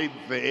 sanctify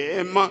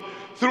them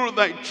through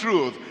thy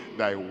truth.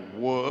 Thy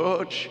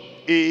word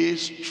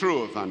is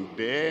truth. And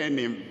then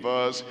in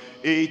verse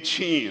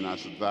 18,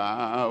 as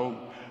thou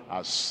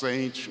hast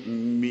sent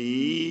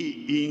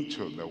me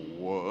into the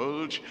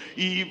world,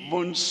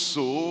 even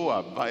so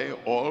have I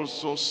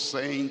also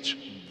sent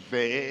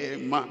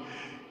them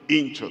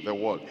into the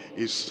world.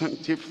 He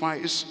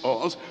sanctifies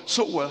us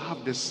so we'll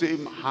have the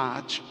same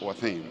heart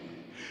with him,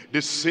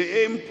 the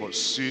same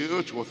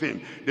pursuit with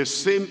him, the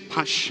same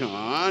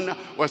passion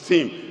with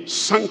him.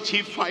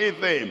 Sanctify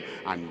them.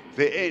 And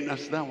then,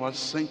 as thou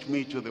hast sent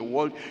me to the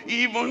world,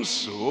 even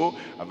so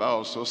have I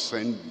also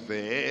sent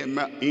them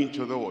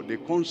into the world. The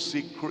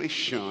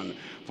consecration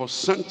for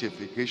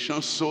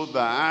sanctification, so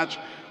that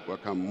we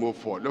can move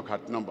forward. Look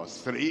at number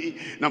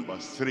 3. Number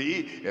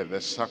 3 is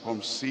the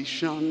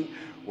circumcision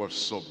with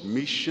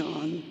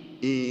submission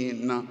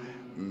in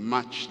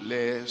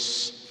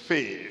matchless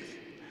faith.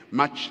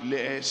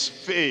 Matchless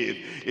faith.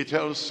 It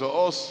tells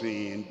us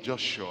in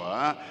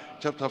Joshua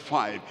chapter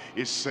 5,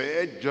 it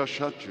said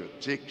Joshua to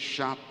take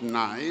sharp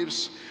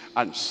knives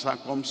and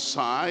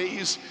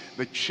circumcise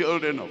the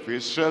children of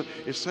Israel.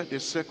 He said the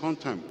second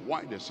time.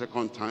 Why the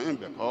second time?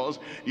 Because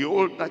the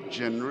older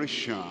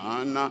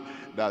generation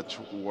that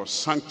was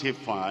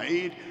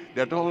sanctified,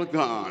 they're all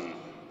gone.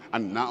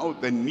 And now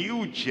the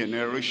new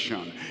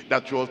generation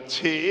that will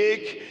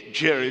take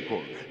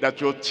Jericho,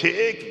 that will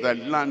take the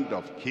land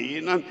of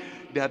Canaan,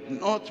 they had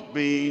not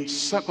been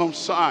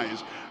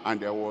circumcised, and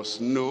there was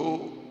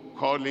no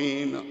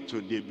calling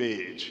to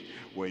debate.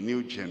 We're a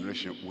new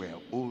generation. We're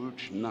old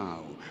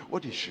now.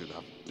 What they should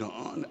have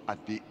done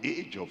at the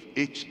age of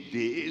 8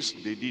 days,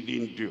 they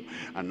didn't do.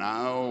 And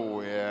now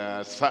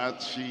we're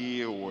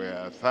 30,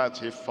 we're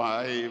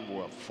 35,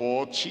 we're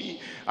 40,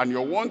 and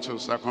you want to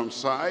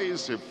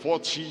circumcise a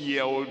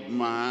 40-year-old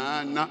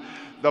man.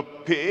 The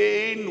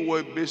pain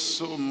will be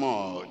so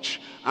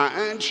much,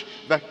 and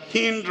the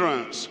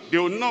hindrance, they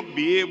will not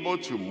be able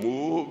to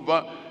move.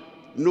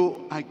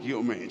 No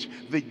argument.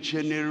 The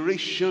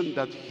generation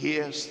that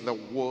hears the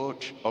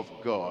word of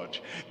God,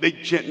 the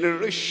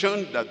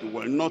generation that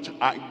will not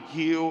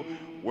argue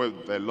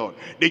with the Lord,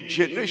 the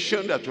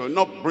generation that will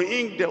not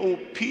bring their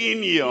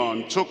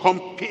opinion to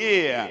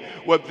compare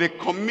with the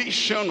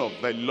commission of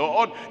the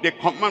Lord, the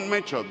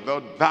commandment of the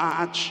Lord,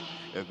 that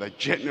is the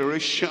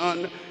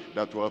generation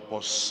that will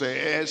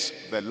possess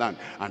the land.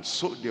 And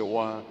so they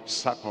were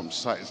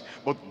circumcised.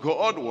 But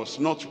God was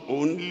not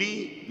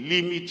only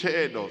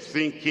limited or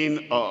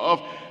thinking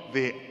of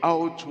the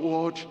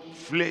outward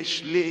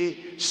fleshly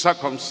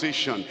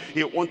circumcision.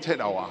 He wanted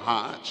our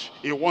heart.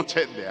 He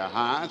wanted their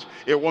heart.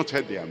 He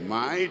wanted their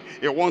mind.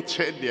 He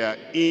wanted their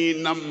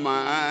inner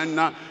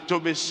man to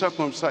be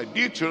circumcised.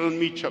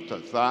 Deuteronomy chapter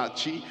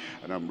 30,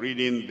 and I'm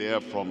reading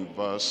there from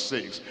verse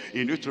 6.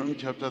 In Deuteronomy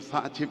chapter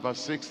 30,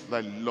 verse 6,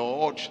 the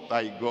Lord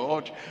thy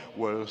God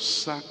will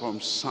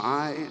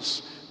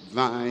circumcise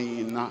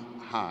thine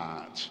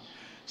heart.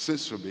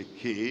 Since you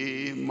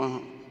became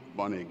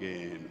born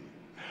again,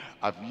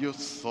 have you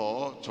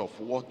thought of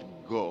what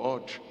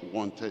God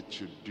wanted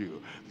to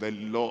do? The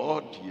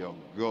Lord your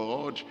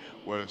God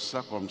will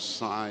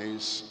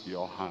circumcise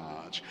your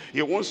heart.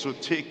 He wants to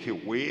take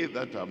away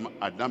that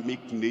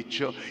Adamic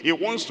nature. He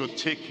wants to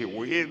take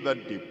away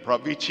that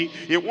depravity.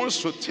 He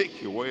wants to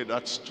take away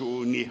that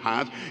stony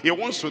heart. He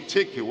wants to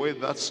take away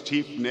that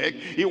stiff neck.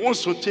 He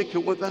wants to take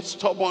away that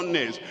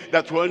stubbornness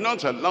that will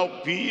not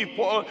allow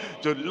people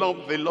to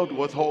love the Lord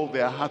with all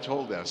their heart,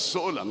 all their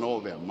soul, and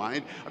all their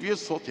mind. Have you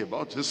thought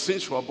about it?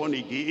 Since you are born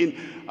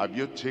again, have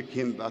you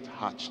taken that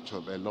heart to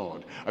the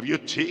Lord? Have you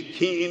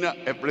taken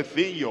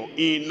everything, your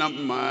inner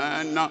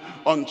man,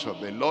 unto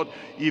the Lord?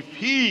 If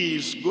he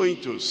is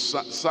going to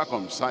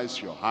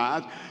circumcise your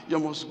heart, you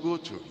must go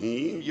to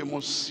him, you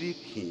must seek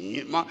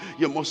him,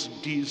 you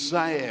must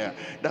desire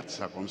that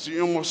circumcision,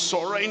 you must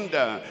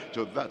surrender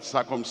to that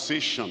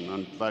circumcision,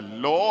 and the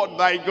Lord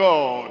thy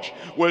God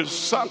will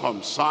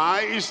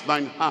circumcise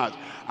thine heart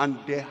and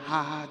the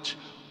heart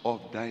of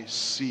thy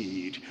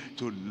seed,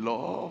 to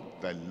love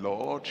the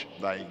Lord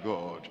thy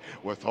God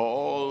with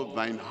all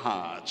thine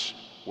heart.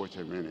 Wait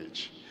a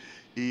minute.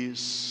 Is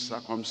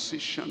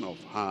circumcision of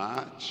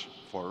heart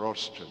for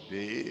us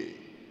today?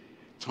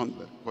 Turn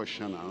the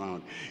question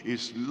around.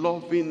 Is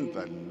loving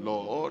the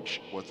Lord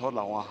with all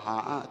our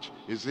heart,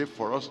 is it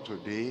for us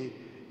today?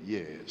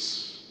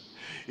 Yes.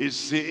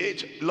 Is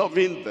it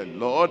loving the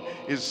Lord?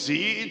 Is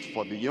it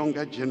for the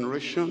younger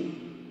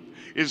generation?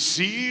 Is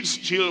it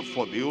still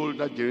for the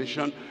older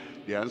generation?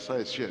 The answer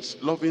is yes.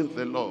 Loving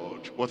the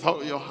Lord with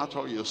all your heart,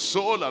 all your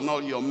soul, and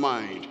all your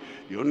mind.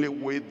 The only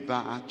way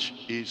that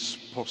is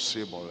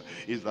possible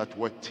is that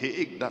we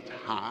take that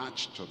heart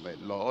to the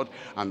Lord,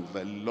 and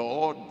the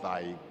Lord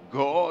thy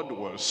God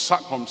will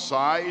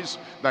circumcise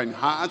thine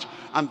heart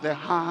and the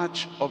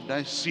heart of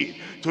thy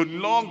seed, to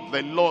love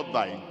the Lord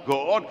thy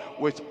God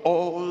with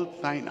all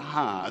thine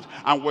heart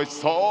and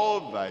with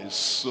all thy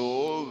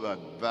soul, that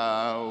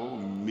thou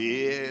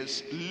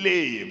mayest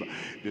live.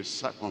 The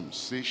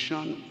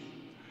circumcision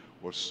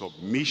was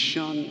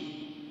submission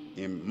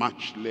in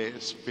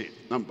matchless faith.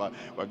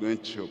 We're going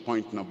to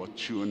point number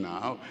 2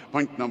 now.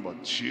 Point number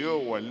 2,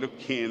 we're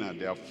looking at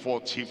their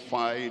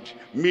fortified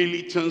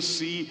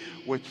militancy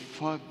with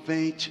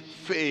fervent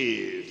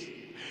faith.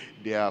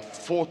 Their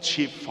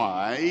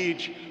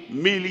fortified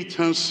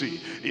militancy.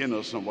 You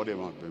know, somebody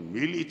might be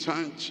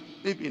militant,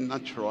 maybe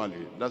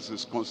naturally, that's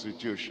his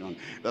constitution,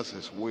 that's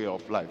his way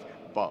of life.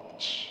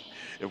 But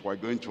if we're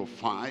going to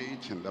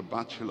fight in the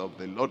battle of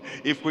the Lord,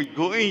 if we're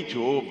going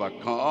to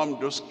overcome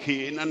those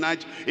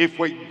Canaanites, if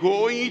we're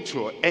going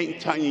to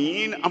enter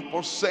in and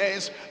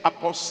possess a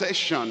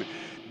possession,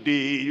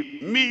 the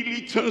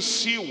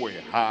militancy we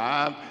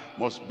have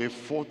must be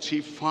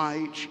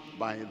fortified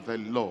by the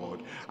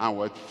Lord and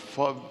with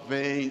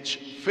fervent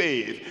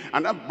faith.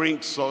 And that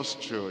brings us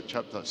to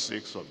chapter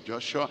 6 of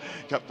Joshua.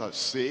 Chapter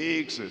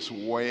 6 is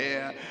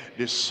where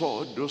they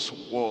saw those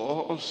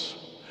walls.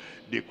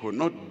 They could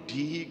not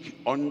dig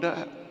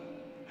under.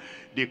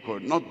 They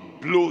could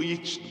not blow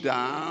it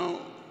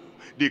down.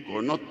 They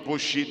could not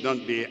push it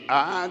down. They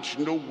had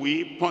no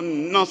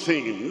weapon,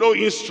 nothing, no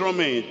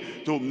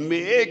instrument to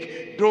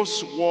make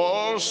those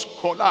walls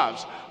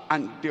collapse.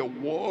 And the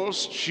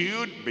walls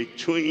stood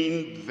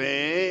between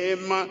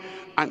them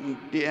and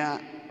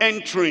their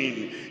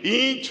entering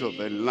into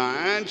the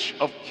land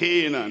of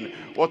Canaan.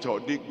 What are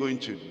they going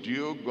to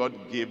do? God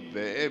gave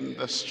them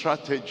the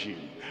strategy.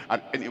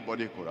 And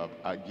anybody could have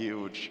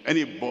argued,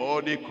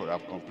 anybody could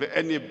have complained,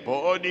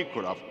 anybody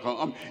could have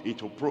come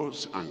into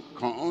pros and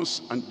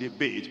cons and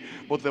debate.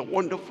 But the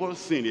wonderful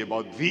thing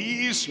about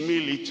these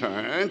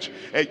militant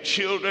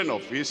children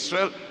of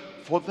Israel,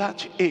 for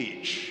that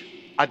age,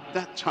 at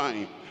that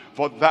time,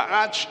 for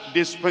that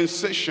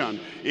dispensation,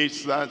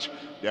 is that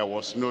there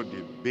was no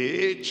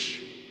debate,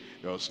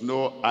 there was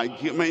no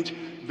argument.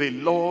 The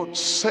Lord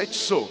said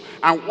so.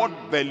 And what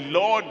the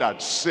Lord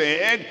had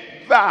said,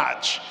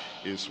 that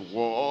is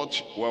what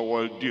we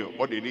will do.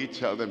 What did he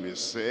tell them? He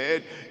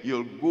said,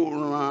 you'll go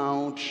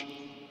around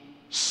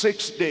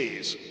 6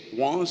 days,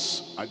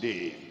 once a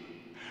day,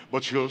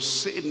 but you'll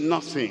say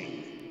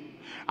nothing.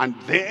 And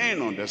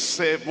then on the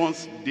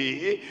 7th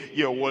day,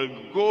 you will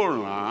go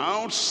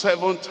around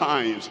 7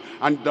 times,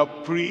 and the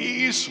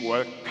priest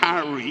will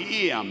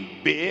carry and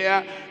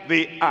bear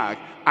the ark.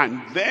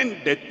 And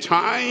then the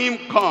time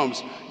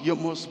comes, you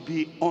must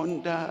be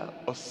under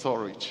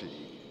authority.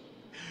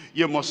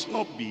 You must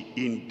not be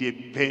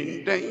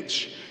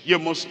independent. You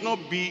must not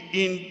be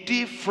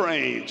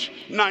indifferent.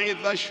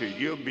 Neither should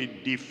you be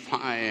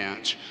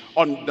defiant.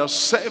 On the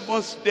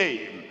 7th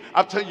day,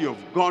 after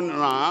you've gone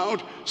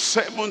around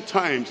 7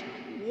 times,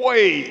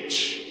 wait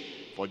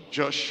for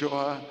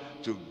Joshua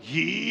to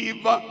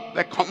give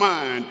the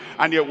command.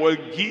 And he will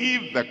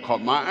give the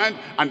command,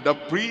 and the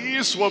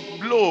priests will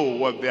blow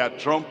with their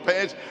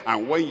trumpets.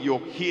 And when you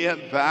hear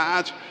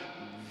that,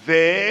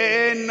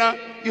 then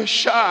you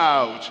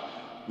shout.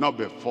 Not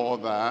before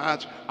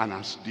that. And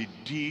as they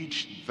did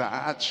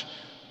that,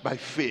 by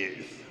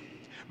faith,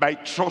 by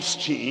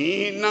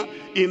trusting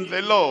in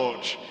the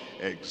Lord,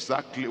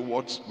 exactly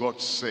what God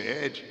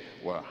said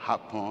will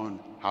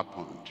happen,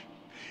 happened.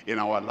 In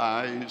our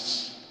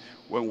lives,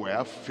 when we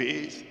have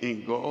faith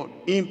in God,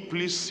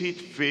 implicit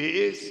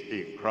faith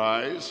in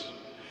Christ,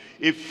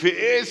 a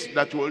faith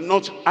that will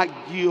not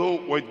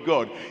argue with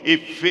God, a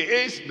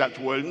faith that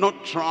will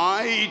not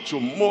try to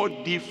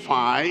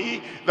modify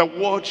the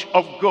word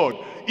of God.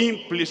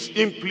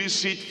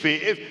 Implicit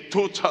faith,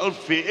 total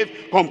faith,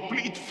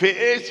 complete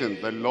faith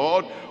in the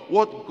Lord.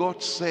 What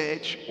God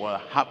said will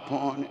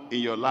happen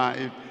in your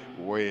life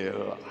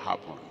will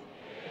happen.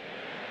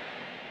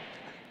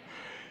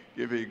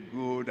 Give a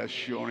good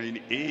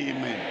assuring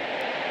amen.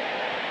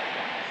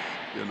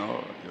 You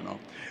know,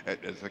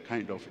 there's a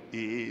kind of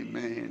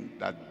amen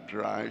that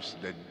drives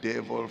the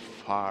devil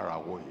far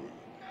away.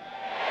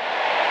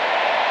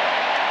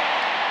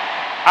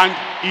 And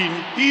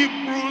in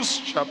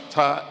Hebrews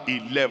chapter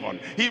 11,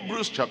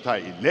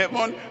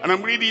 and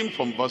I'm reading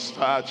from verse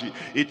 30,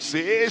 it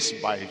says,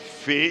 by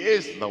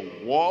faith the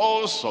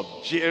walls of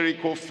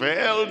Jericho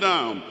fell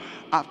down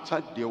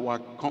after they were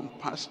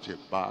compassed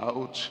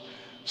about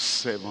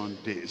 7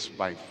 days.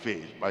 By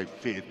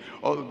faith,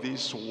 all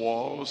these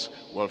walls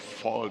will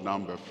fall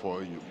down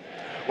before you.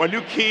 We're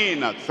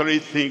looking at 3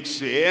 things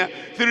here.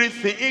 3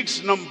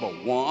 things. Number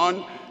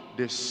 1,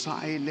 the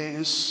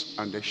silence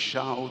and the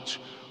shout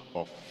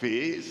of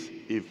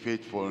faith in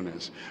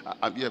faithfulness.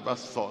 Have you ever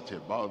thought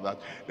about that?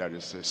 There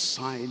is a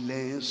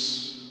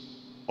silence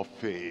of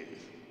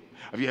faith.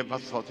 Have you ever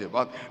thought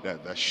about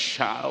the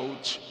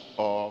shout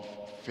of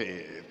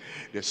faith?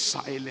 The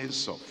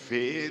silence of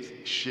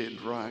faith.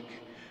 Shadrach,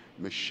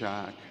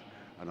 Meshach,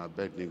 and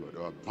Abednego, they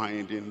were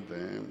binding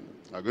them.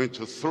 They are going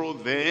to throw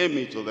them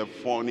into the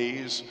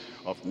furnace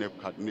of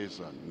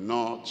Nebuchadnezzar.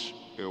 Not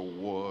a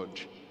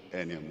word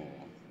anymore.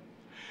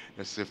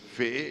 There's a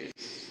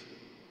faith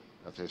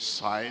that is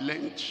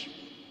silent,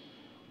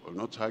 will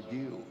not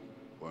argue,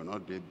 will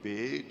not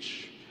debate,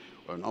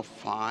 will not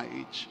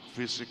fight,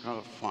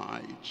 physical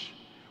fight,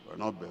 will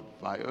not be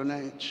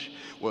violent,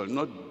 will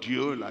not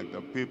do like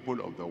the people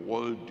of the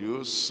world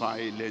do,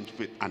 silent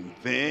faith. And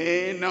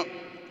then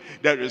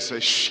there is a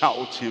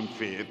shouting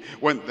faith.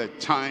 When the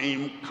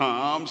time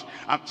comes,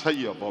 after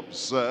you have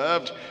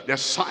observed the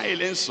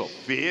silence of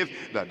faith,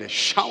 that the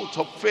shout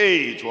of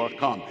faith will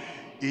come.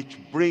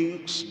 It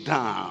brings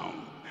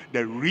down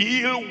the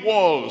real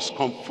walls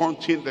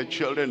confronting the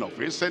children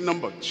of Israel.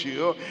 Number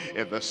two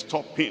is the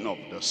stopping of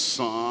the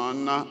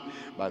sun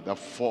by the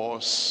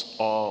force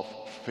of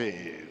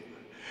faith.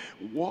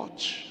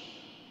 What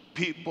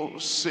people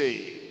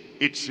say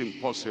it's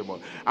impossible,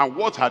 and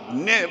what had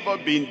never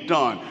been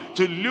done,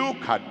 to look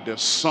at the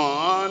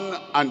sun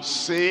and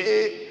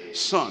say,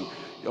 son,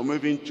 you're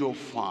moving too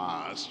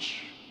fast,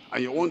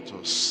 and you want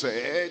to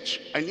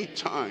search any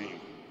time,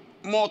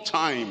 more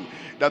time,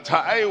 that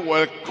I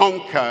will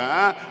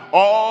conquer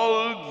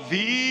all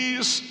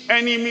these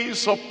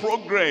enemies of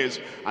progress.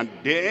 And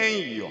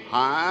then you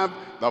have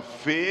the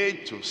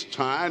faith to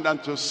stand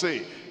and to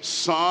say,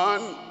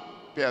 son,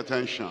 pay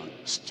attention,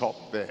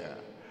 stop there.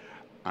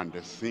 And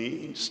the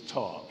thing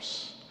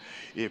stops.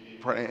 If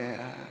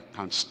prayer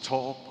can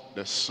stop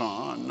the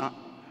sun,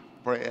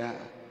 prayer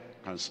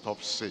can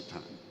stop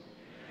Satan.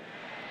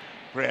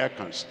 Prayer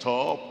can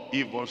stop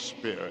evil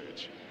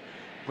spirit.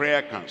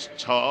 Prayer can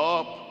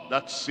stop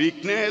that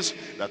sickness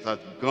that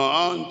had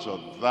gone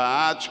to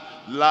that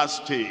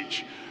last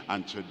stage.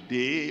 And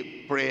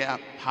today, prayer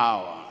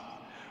power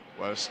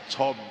will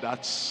stop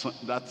that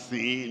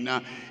thing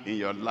in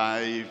your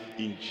life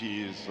in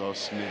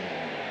Jesus'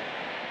 name.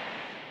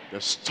 The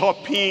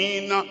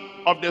stopping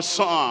of the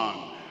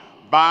sun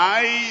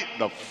by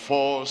the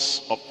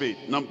force of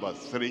faith. Number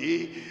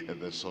three,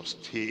 the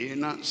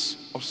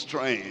sustenance of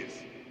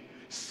strength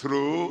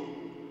through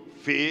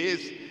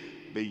faith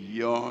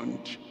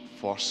beyond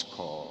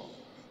fourscore.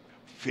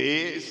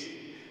 Faith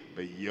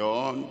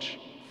beyond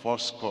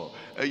fourscore.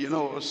 You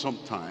know,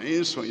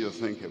 sometimes when you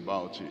think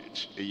about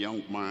it, a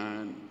young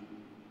man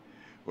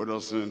who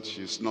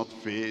is not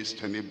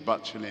faced any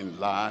battle in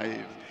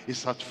life,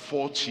 is at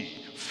 40,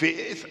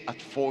 faith at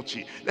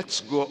 40.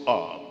 Let's go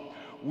up.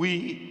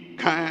 We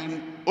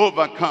can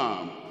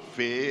overcome.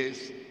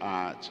 Faith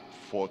at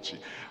 40.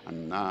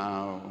 And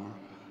now,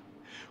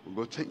 we'll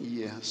go 10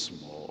 years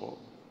more,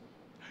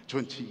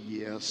 20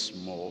 years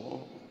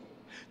more,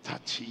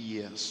 30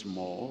 years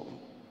more,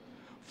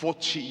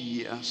 40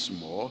 years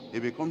more.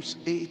 It becomes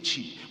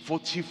 80,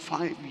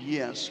 45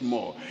 years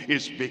more.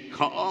 It's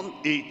become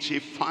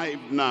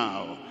 85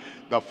 now.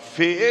 The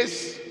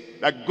faith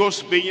that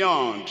goes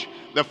beyond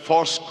the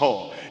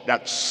fourscore,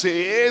 that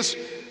says,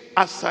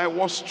 as I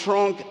was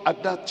strong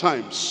at that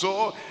time,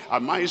 so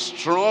am I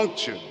strong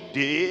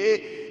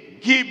today.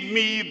 Give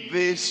me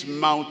this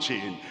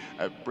mountain.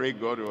 I pray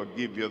God will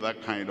give you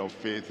that kind of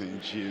faith in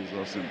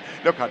Jesus' name.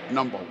 Look at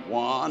number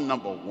one,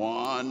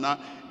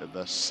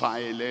 the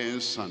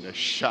silence and the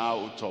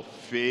shout of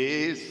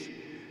faith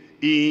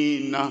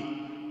in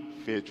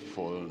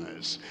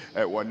faithfulness.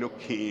 We're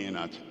looking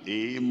at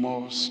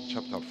Amos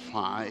chapter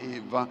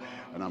 5,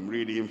 and I'm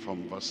reading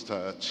from verse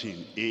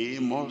 13.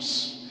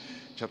 Amos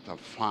chapter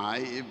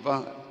 5,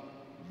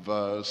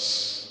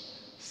 verse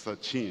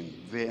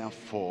 13.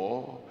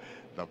 Therefore,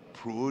 the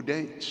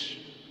prudent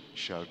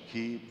shall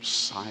keep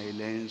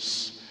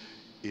silence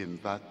in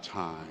that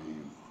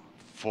time,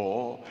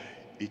 for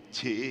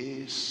it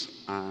is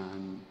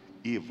an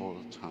evil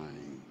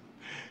time.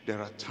 There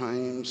are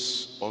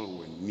times all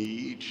we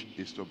need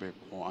is to be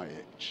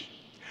quiet.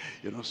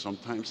 You know,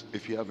 sometimes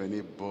if you have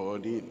any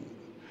burden,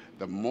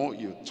 the more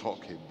you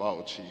talk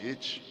about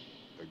it,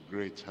 the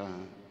greater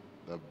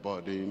the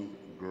burden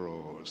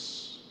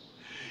grows.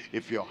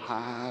 If you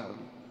have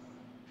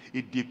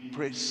a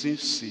depressing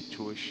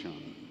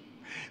situation,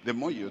 the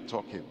more you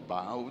talk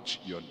about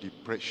your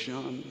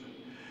depression,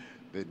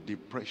 the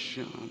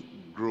depression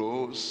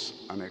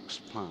grows and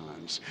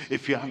expands.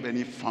 If you have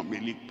any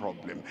family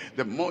problem,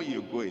 the more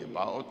you go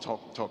about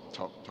talk,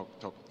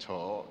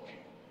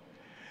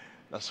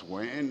 that's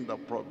when the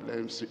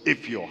problems.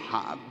 If you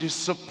have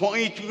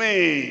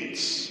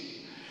disappointments,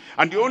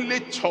 and the only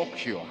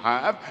talk you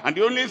have, and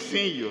the only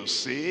thing you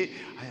say,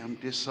 I am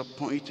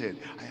disappointed,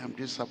 I am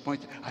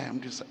disappointed, I am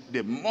disappointed.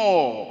 The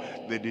more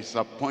the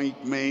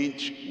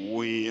disappointment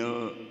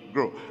will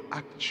grow.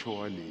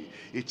 Actually,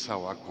 it's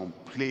our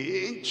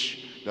complaint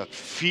that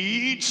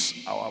feeds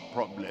our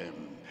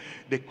problem.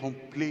 The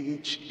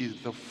complaint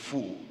is the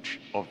food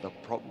of the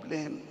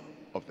problem.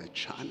 of the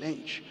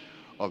challenge,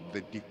 of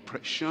the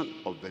depression,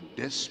 of the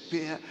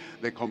despair.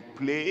 The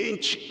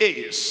complaint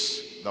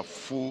is the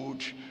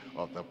food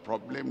of the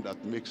problem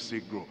that makes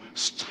it grow.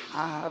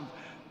 Starve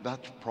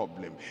that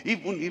problem.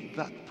 Even if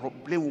that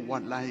problem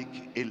were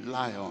like a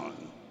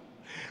lion,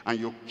 and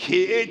you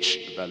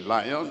cage the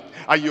lion,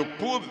 and you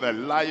put the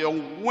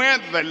lion where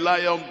the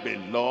lion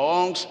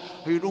belongs,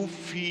 you don't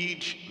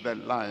feed the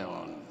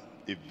lion,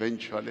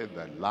 eventually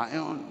the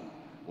lion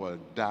will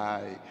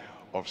die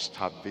of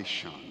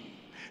starvation.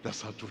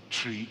 That's how to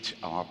treat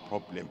our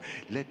problem.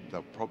 Let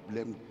the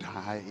problem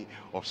die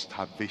of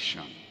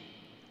starvation.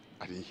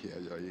 I didn't hear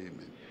your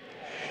amen.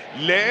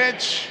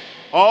 Let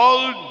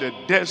all the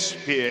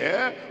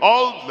despair,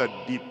 all the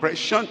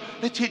depression,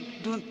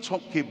 don't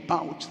talk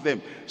about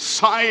them.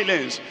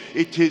 Silence.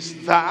 It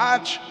is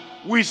that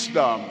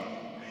wisdom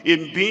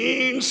in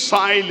being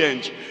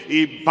silent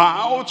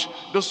about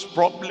those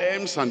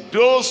problems and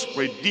those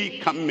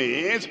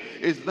predicaments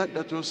is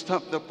that will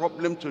stop the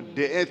problem to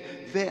death.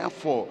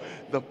 Therefore,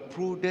 the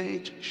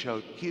prudent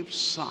shall keep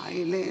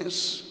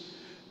silence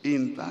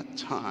in that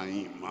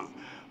time,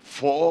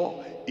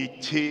 for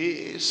it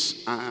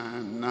is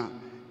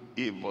an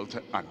evil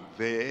time. And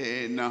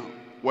then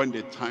when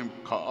the time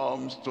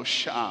comes to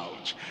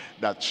shout,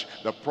 that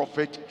the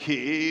prophet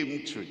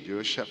came to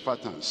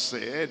Jehoshaphat and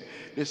said,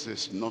 this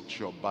is not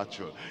your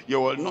battle.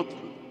 You will not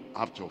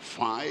have to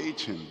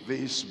fight in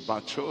this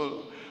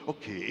battle.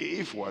 Okay,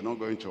 if we're not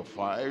going to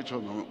fight,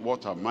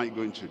 what am I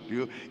going to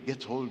do?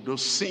 Get all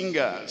those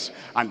singers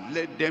and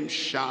let them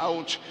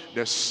shout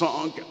the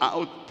song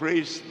out,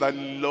 praise the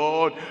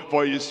Lord,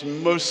 for his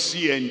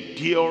mercy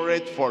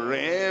endureth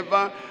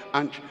forever.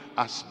 And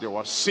as they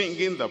were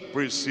singing the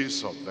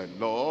praises of the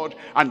Lord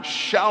and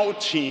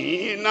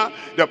shouting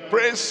the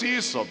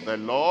praises of the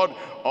Lord,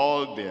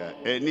 all their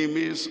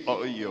enemies,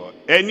 all your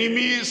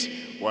enemies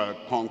will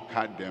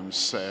conquer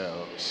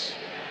themselves.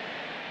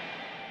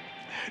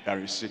 There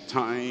is a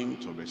time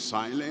to be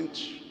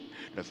silent.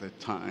 There's a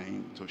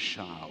time to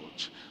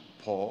shout.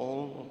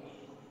 Paul,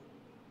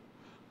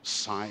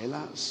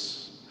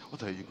 Silas,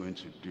 what are you going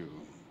to do?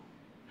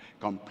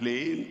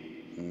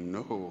 Complain?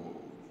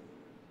 No.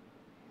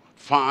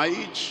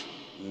 Fight?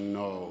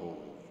 No.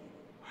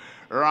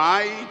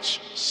 Write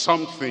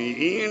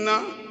something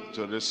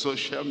to the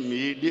social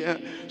media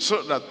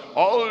so that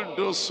all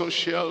those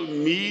social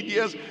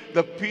medias,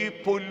 the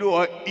people who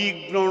are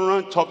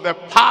ignorant of the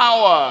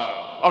power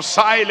of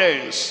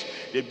silence,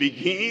 they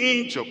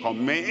begin to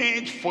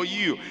comment for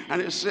you.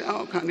 And they say,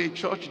 how can a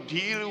church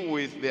deal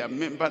with their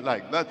member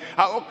like that?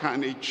 How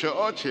can a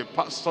church, a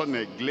pastor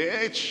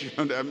neglect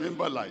their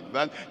member like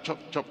that? Chop,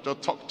 chop,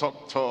 chop, talk,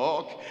 talk,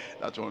 talk.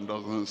 That one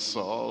doesn't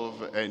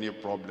solve any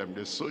problem.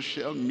 The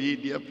social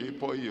media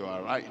people you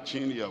are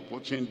writing, you are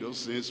putting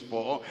those things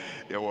for,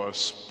 they will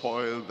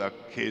spoil the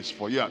case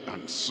for you.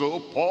 And so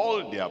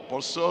Paul the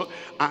apostle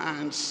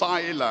and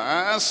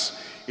Silas,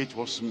 it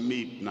was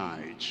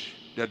midnight.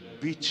 They'd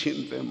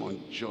beaten them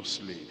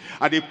unjustly,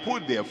 and they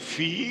put their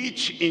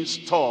feet in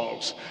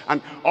stocks,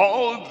 and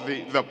all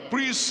the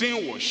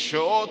prison was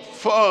shut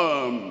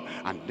firm.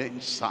 And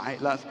then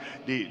Silas,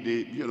 they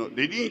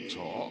didn't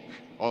talk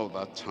all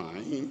that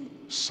time.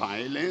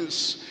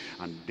 Silence.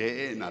 And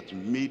then at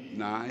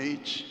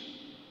midnight,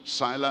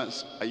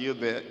 Silas, are you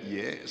there?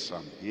 Yes,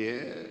 I'm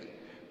here.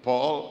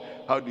 Paul,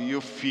 how do you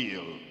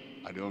feel?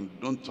 I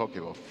don't talk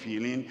about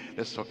feeling.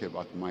 Let's talk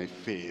about my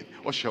faith.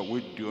 What shall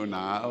we do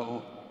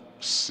now?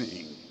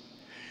 Sing.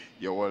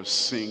 You will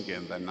sing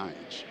in the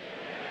night.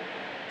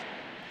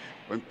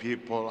 When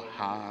people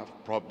have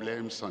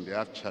problems and they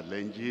have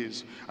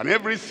challenges, and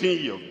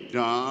everything you've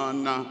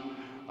done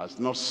has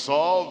not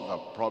solved the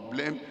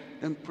problem,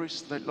 then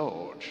praise the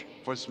Lord,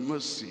 for his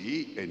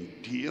mercy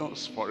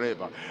endures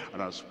forever.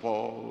 And as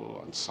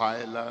Paul and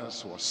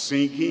Silas were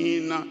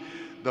singing,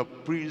 the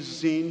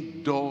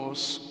prison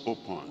doors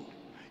opened.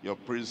 Your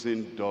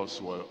prison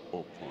doors were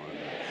open.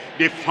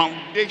 The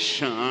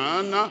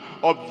foundation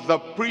of the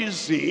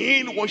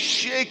prison was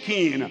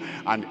shaking,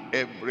 and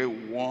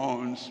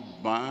everyone's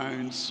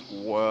bands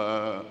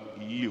were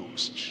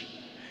loosed.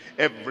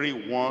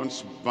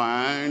 Everyone's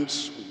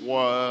bands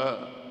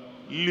were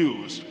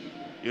loosed.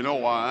 You know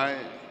why?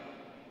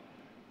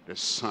 They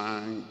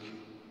sang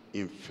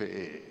in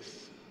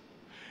faith.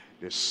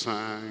 They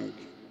sang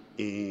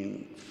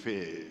in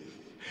faith.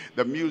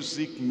 The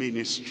music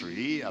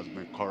ministry has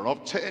been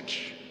corrupted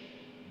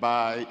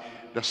by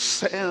the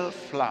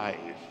self-life,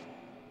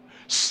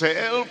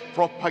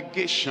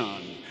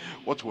 self-propagation.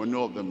 What we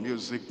know of the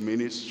music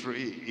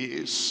ministry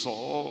is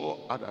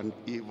Saul had an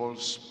evil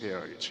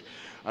spirit,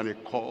 and he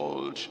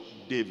called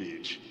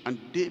David. And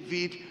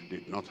David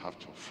did not have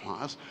to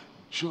fast,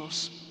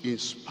 just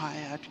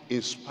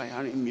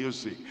inspiring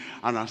music.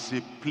 And as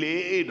he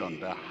played on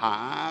the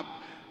harp,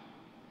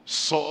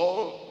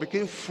 Saul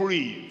became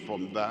free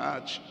from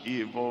that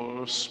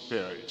evil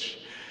spirit.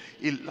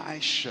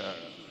 Elisha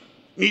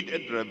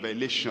needed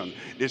revelation.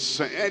 They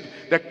said,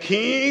 the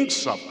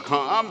kings have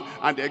come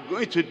and they're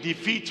going to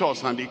defeat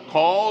us. And they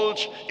called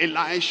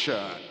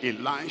Elisha.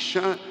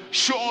 Elisha,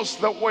 show us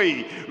the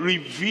way.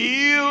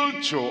 Reveal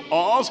to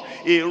us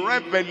a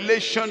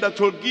revelation that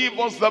will give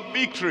us the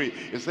victory.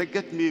 He said,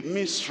 get me a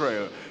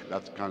minstrel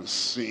that can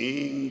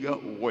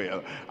sing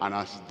well. And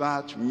as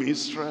that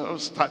minstrel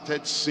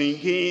started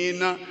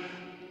singing,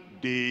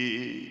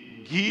 the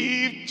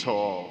gift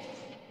of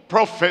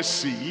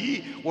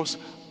prophecy was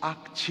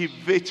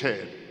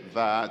activated.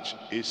 That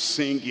is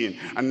singing.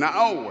 And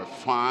now we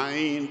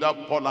find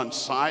Paul and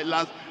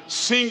Silas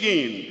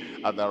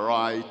singing at the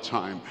right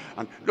time.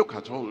 And look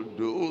at all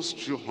those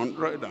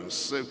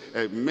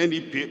 207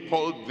 many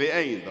people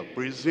there in the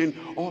prison.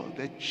 All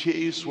the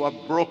chains were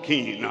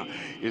broken.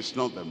 It's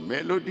not the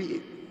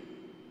melody,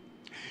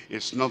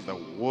 it's not the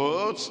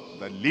words,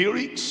 the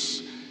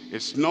lyrics,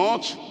 it's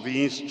not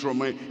the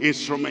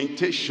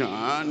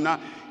instrumentation.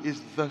 It's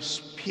the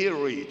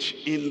spirit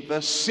in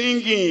the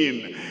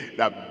singing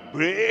that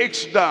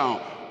breaks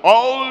down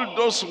all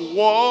those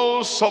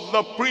walls of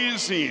the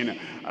prison.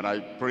 And I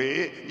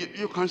pray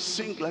you can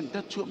sing like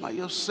that too by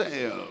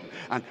yourself.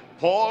 And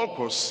Paul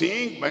could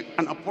sing, but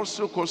an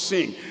apostle could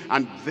sing.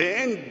 And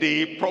then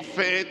the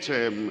prophet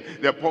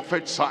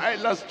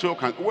Silas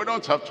took, and we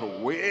don't have to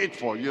wait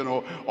for,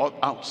 all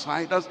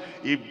outsiders.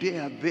 If they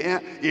are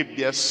there, if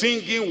their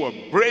singing will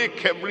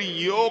break every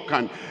yoke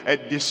and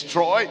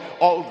destroy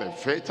all the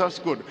fetters,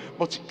 good.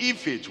 But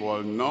if it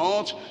will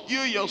not,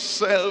 you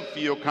yourself,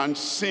 you can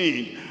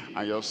sing.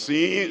 And your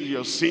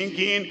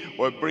singing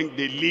will bring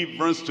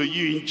deliverance to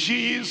you in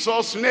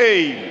Jesus'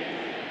 name.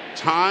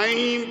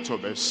 Time to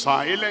be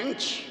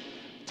silent,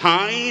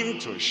 time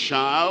to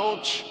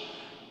shout,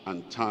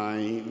 and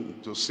time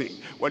to sing.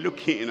 We're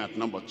looking at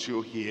number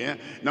 2 here.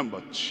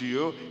 Number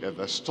 2 is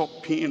the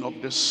stopping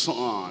of the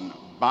sun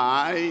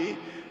by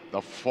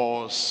the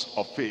force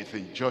of faith.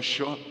 In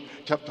Joshua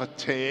chapter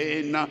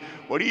 10,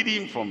 we're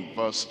reading from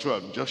verse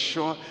 12.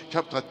 Joshua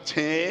chapter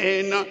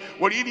 10,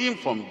 we're reading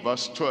from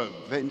verse 12.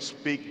 Then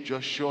spake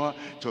Joshua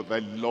to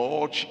the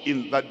Lord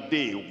in that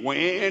day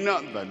when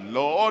the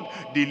Lord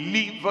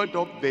delivered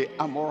up the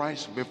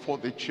Amorites before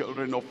the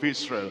children of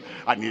Israel.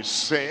 And he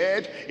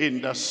said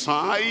in the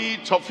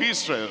sight of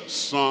Israel,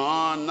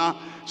 Sun,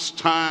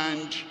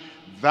 stand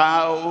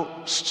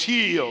thou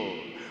still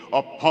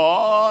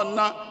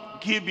upon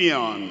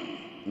Gibeon.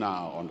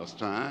 Now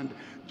understand,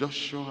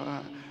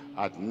 Joshua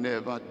had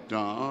never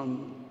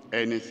done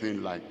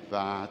anything like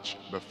that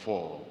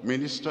before.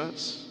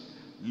 Ministers,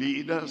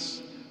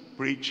 leaders,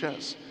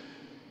 preachers,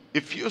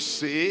 if you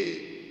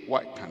say,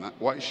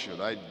 why should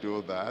I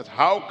do that?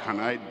 How can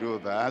I do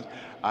that?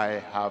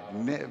 I have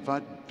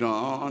never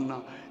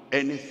done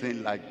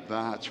anything like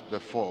that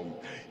before.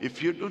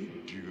 If you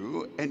don't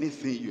do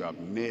anything you have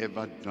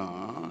never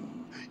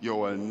done, you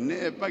will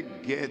never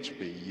get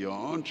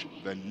beyond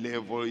the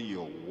level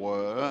you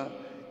were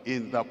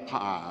in the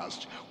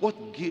past.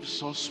 What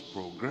gives us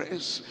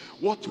progress,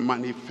 what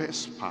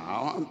manifests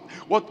power,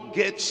 what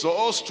gets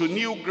us to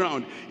new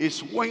ground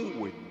is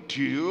when we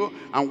do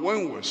and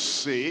when we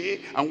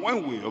say and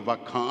when we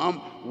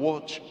overcome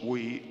what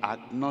we had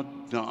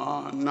not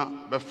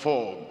done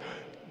before.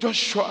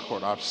 Joshua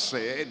could have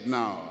said,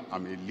 now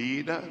I'm a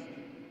leader,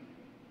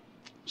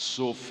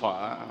 so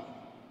far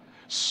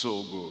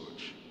so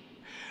good.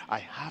 I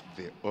have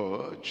the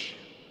urge,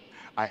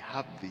 I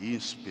have the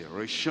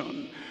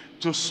inspiration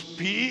to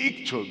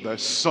speak to the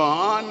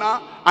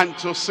sun and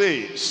to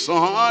say,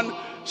 sun,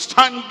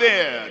 stand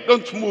there,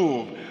 don't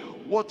move.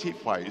 What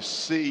if I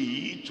say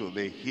it to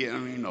the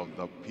hearing of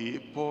the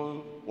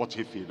people? What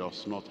if it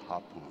does not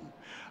happen?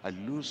 I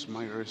lose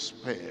my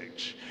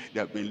respect.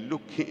 They have been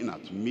looking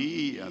at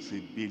me as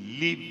a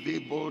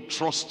believable,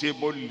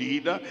 trustable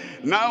leader.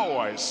 Now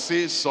I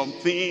say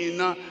something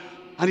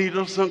and it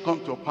doesn't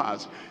come to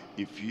pass.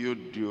 If you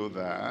do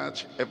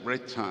that every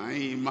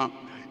time, a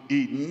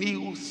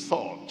new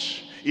thought,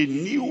 a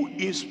new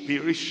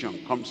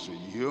inspiration comes to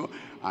you,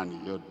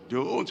 and you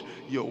don't,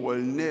 you will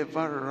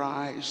never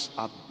rise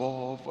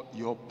above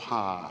your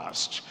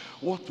past.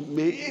 What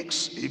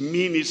makes a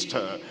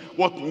minister,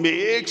 what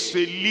makes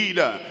a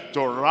leader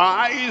to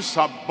rise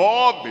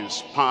above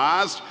his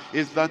past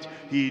is that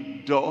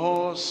he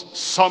does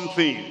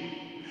something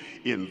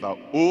in the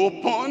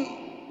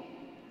open,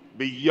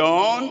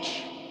 beyond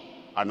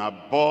and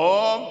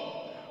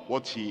above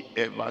what he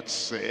ever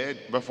said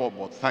before.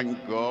 But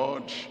thank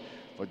God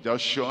for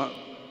Joshua.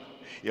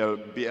 He'll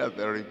bear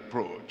the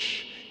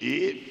reproach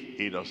if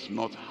it does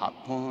not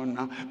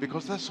happen,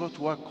 because that's what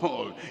we're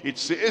called. It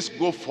says,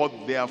 go forth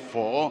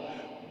therefore,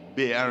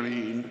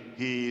 bearing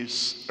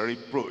his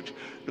reproach.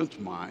 Don't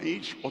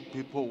mind what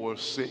people will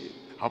say,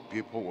 how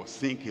people will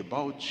think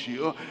about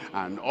you,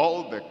 and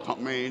all the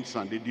comments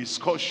and the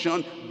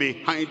discussion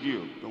behind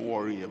you. Don't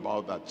worry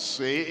about that.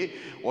 Say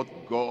what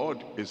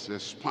God is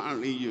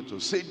inspiring you to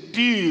say.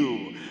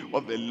 Do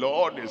what the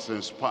Lord is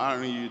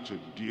inspiring you to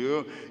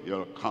do.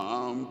 You'll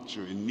come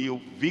to a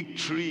new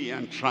victory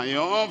and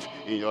triumph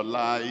in your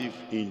life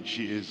in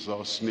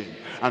Jesus' name.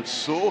 And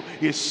so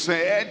he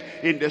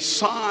said in the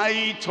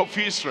sight of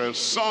Israel,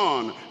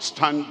 son,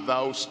 stand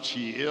thou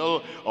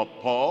still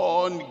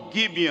upon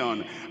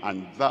Gibeon,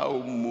 and thou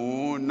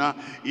moon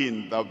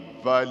in the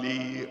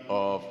valley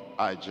of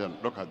Ajalon.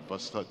 Look at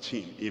verse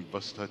 13. In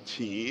verse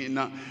 13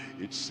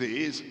 it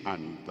says,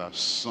 and the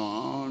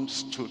sun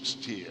stood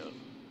still.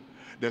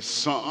 The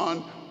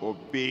sun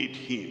obeyed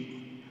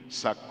him.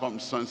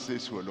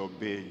 Circumstances will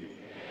obey you.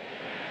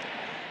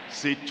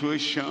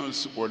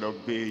 Situations will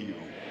obey you.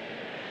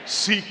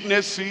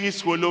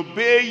 Sicknesses will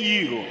obey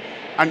you.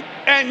 And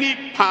any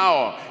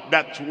power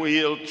that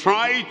will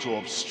try to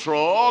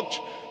obstruct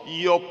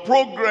your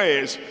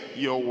progress,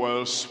 you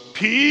will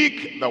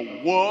speak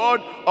the word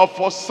of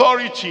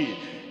authority.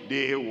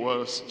 They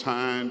will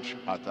stand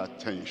at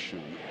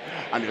attention.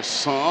 And the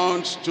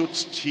sun stood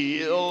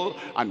still,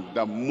 and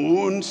the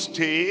moon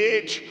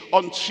stayed,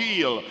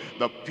 until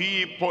the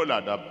people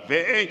had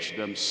avenged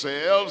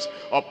themselves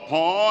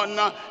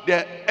upon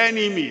their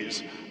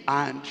enemies.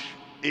 And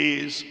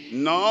is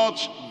not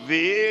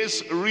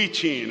this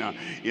written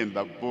in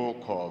the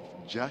book of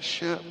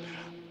Joshua?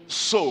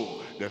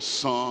 So the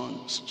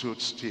sun stood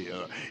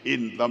still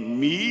in the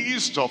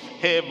midst of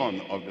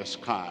heaven of the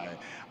sky,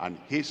 and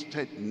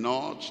hasted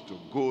not to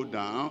go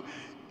down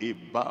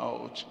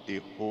about a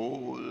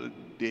whole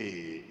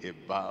day.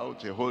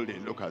 About a whole day.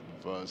 Look at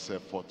verse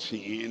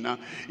 14.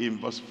 In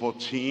verse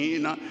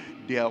 14,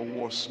 there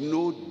was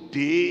no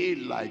day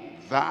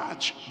like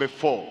that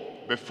before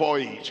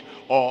it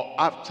or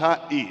after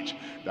it,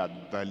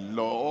 that the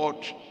Lord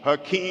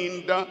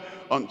hearkened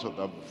unto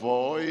the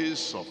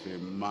voice of a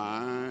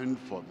man,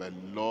 for the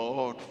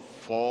Lord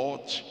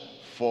fought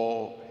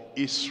for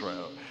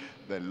Israel.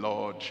 The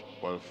Lord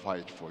will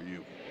fight for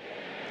you.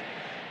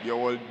 You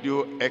will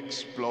do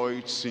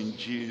exploits in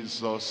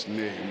Jesus'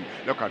 name.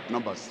 Look at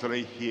number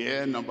 3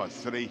 here. Number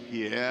 3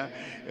 here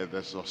is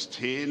the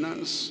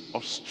sustenance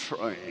of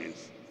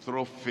strength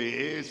through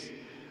faith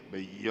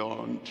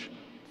beyond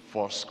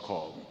first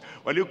call.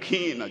 We're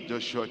looking at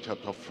Joshua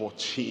chapter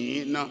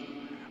 14,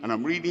 and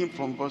I'm reading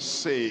from verse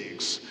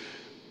 6.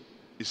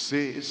 It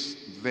says,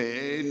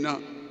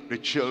 then the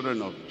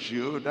children of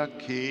Judah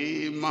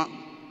came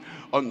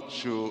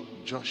unto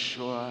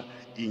Joshua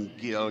in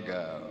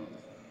Gilgal,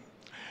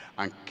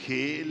 and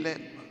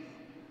Caleb,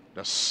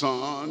 the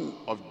son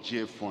of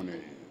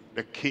Jephunneh,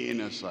 the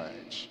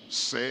Kenizzite,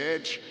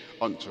 said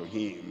unto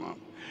him,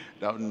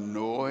 thou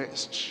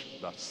knowest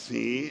the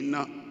thing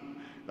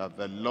that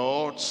the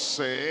Lord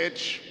said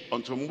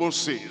unto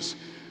Moses,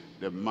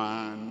 the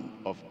man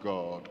of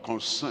God,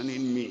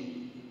 concerning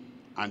me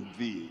and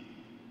thee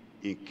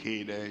in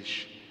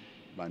Kadesh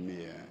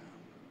Barnea.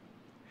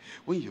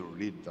 When you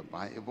read the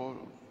Bible,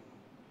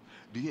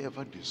 do you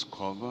ever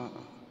discover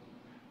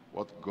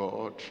what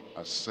God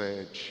has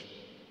said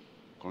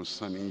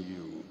concerning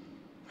you?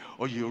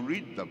 Or you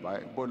read the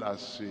Bible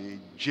as a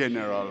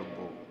general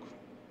book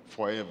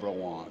for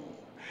everyone,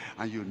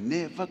 and you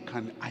never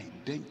can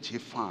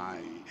identify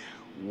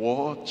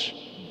what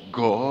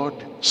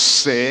God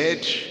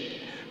said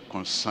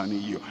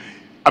concerning you.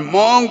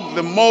 Among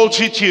the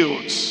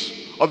multitudes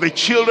of the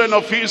children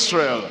of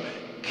Israel,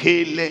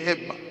 Caleb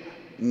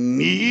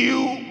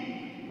knew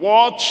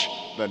what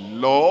the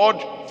Lord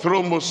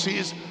through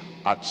Moses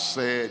had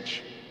said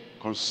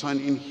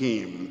concerning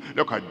him.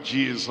 Look at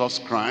Jesus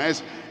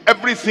Christ.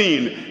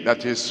 Everything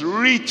that is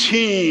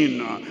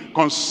written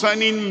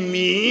concerning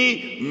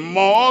me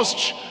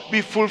must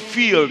be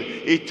fulfilled.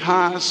 It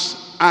has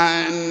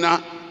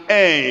an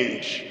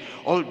end.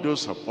 All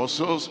those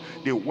apostles,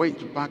 they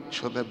went back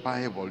to the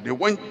Bible. They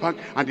went back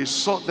and they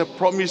saw the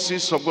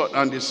promises of God,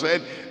 and they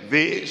said,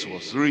 this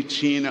was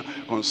written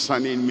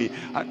concerning me.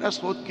 And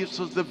that's what gives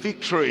us the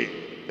victory.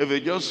 If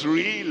you just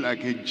read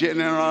like a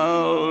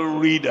general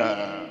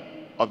reader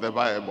of the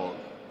Bible,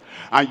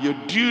 and you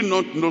do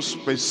not know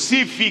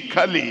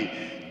specifically,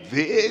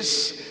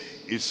 this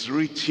is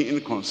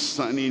written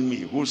concerning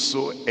me,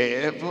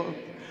 whosoever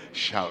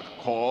shall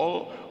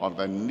call on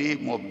the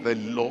name of the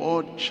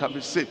Lord shall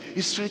be saved.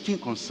 It's written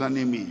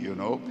concerning me, you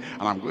know,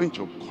 and I'm going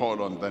to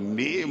call on the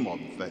name of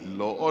the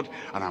Lord,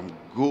 and I'm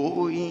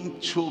going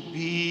to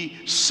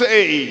be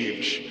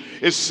saved.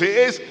 It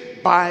says,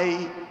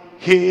 by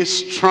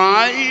his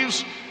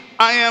stripes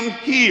I am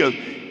healed.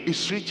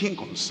 It's written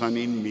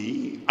concerning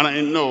me, and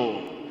I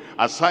know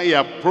as I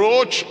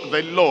approach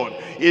the Lord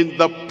in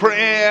the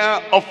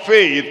prayer of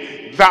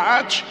faith,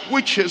 that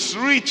which is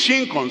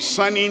written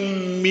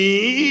concerning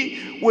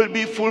me will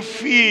be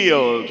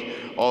fulfilled.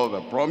 All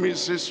the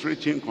promises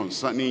written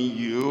concerning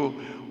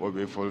you will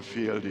be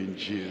fulfilled in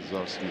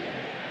Jesus' name.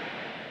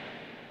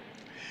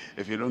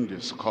 If you don't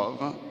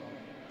discover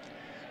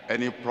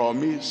any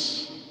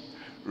promise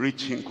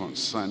written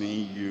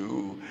concerning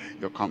you.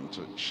 You come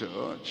to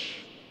church,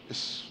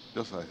 it's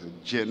just as a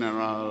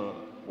general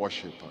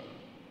worshiper.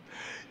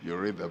 You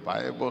read the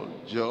Bible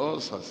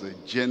just as a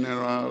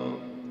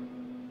general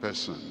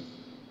person,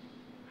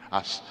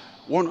 as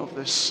one of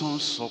the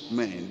sons of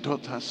men,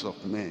 daughters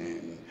of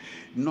men.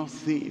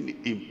 Nothing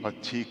in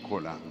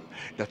particular,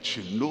 that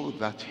you know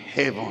that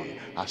heaven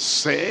has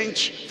sent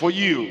for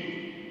you.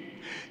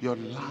 Your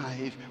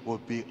life will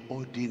be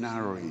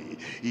ordinary.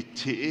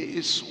 It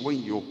is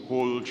when you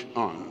hold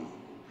on.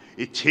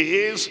 It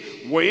is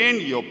when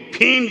you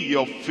pin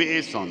your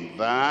faith on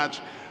that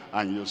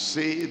and you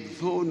say,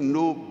 though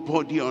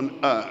nobody on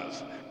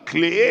earth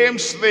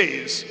claims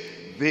this,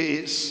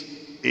 this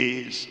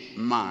is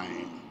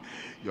mine.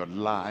 Your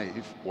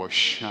life will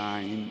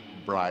shine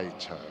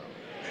brighter.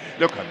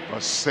 Look at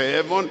verse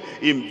 7.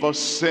 In verse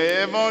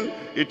 7,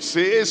 it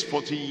says,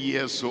 40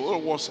 years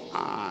old was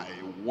I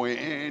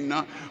when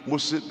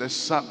Moses, the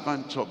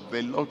servant of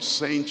the Lord,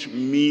 sent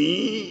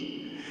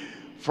me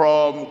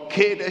from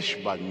Kadesh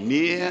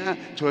Barnea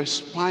to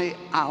spy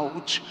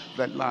out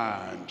the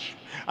land,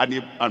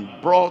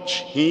 and brought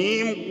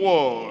him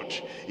word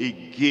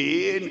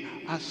again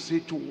as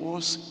it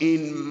was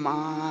in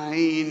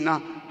mine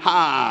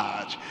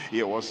heart.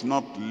 He was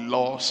not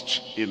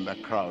lost in the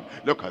crowd.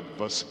 Look at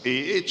verse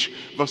 8.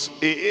 Verse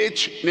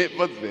 8,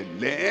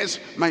 nevertheless,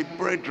 my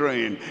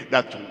brethren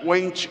that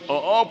went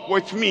up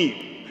with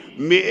me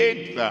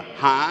made the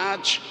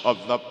heart of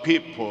the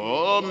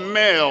people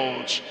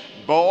melt.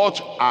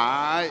 But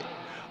I,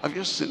 have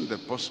you seen the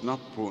personal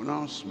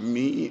pronouns?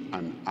 Me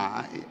and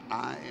I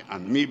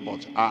and me,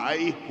 but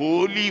I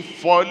wholly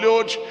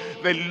followed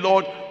the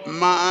Lord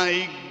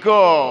my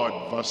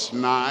God. Verse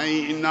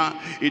 9,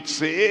 it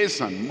says,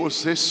 and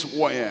Moses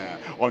swore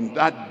on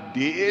that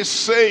day,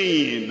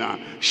 saying,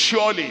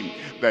 surely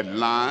the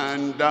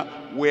land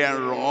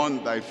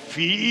whereon thy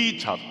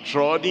feet have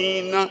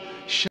trodden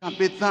shall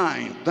be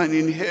thine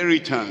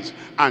inheritance,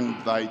 and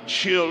thy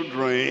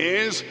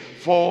children's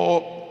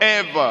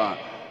forever,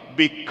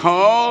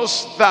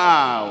 because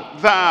thou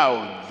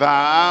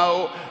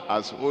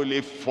hast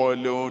wholly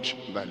followed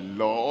the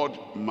Lord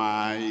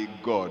my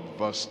God.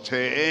 Verse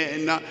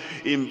 10,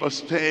 in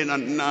verse 10,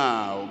 and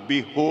now,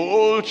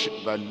 behold,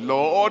 the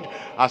Lord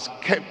has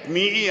kept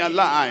me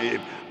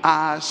alive,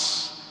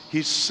 as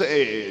he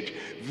said,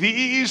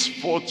 these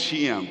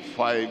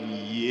 45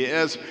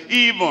 years,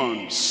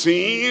 even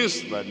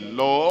since the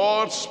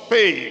Lord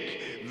spake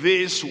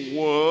this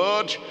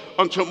word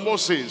unto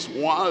Moses,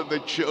 while the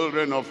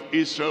children of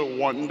Israel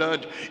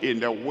wandered in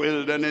the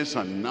wilderness.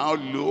 And now,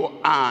 lo,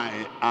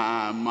 I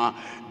am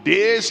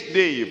this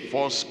day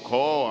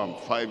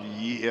 85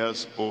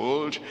 years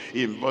old.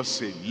 In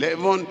verse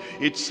 11,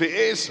 it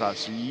says,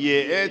 as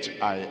yet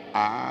I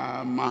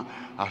am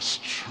as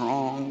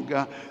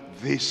strong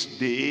this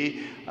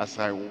day as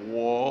I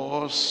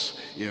was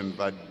in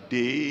the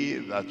day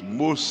that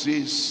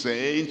Moses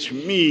sent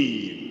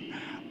me,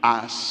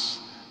 as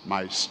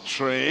my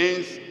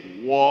strength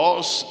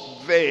was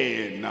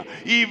then,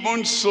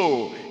 even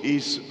so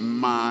is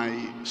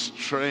my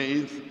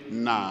strength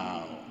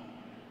now.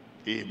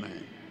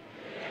 Amen.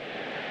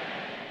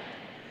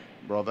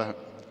 Brother,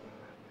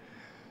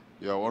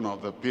 you're one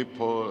of the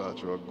people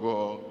that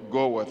will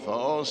go with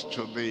us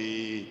to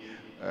the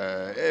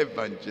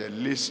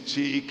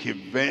evangelistic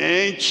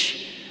event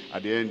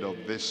at the end of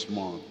this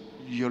month.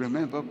 You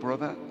remember,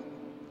 brother,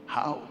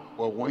 how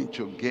we went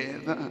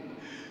together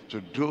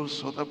to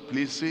those other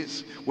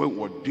places when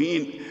we're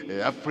doing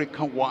an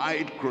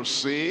African-wide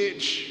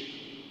crusade?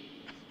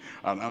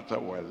 And after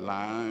we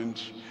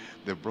land,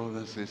 the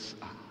brother says,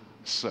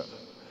 sir,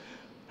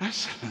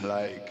 that's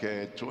like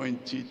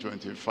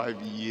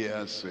 25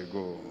 years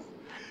ago.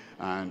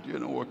 And you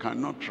know, we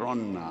cannot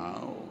run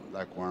now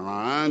like we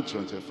ran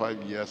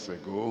 25 years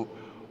ago.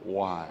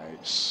 Why,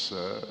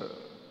 sir?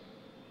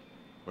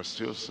 We're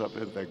still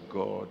serving the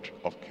God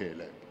of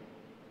Caleb.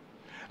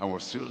 And we're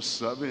still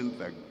serving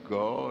the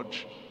God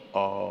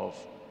of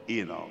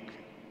Enoch.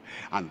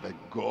 And the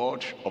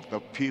God of the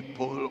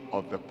people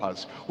of the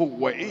past, who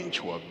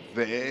went with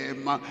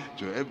them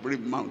to every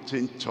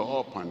mountain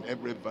top and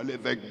every valley.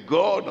 The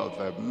God of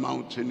the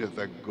mountain is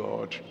the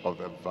God of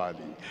the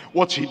valley.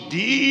 What he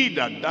did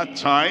at that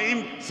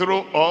time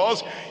through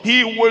us,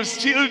 he will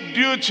still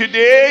do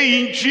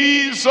today in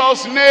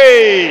Jesus'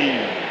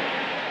 name.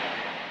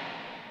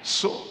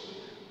 So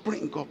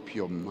bring up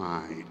your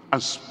mind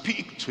and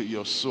speak to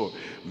your soul.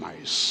 My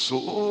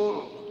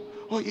soul,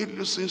 are you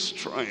losing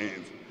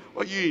strength?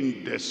 Are you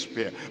in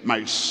despair?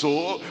 My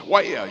soul,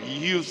 why are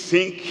you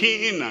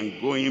thinking and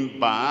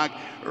going back?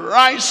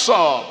 Rise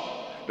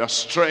up. The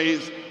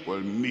strength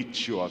will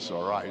meet you as you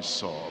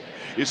rise up.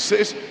 It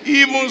says,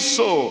 even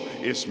so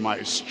is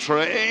my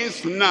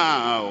strength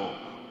now,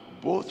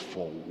 both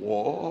for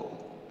war,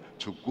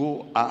 to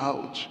go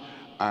out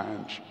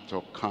and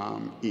to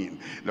come in.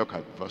 Look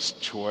at verse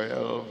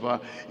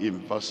 12. In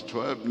verse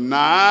 12,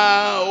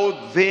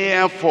 now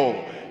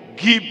therefore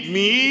give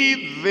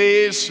me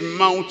this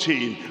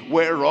mountain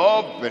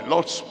whereof the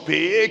Lord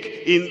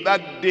spake in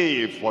that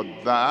day, for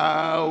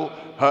thou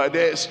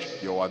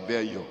heardest, you are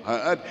there, you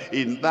heard,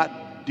 in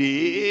that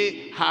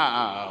day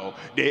how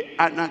the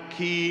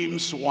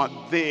Anakims were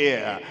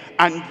there,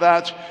 and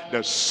that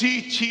the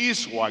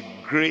cities were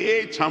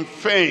great and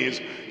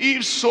fenced.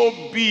 If so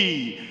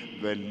be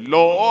the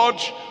Lord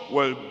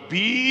will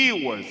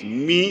be with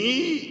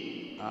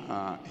me,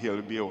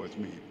 he'll be with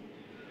me.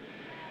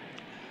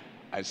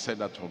 I said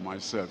that to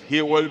myself.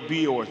 He will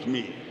be with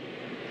me.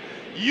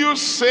 You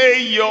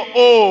say your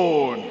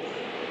own.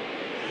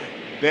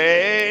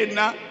 Then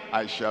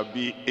I shall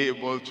be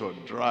able to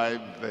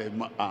drive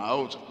them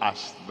out,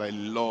 as the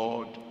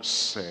Lord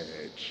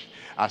said.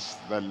 As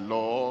the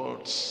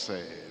Lord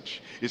said.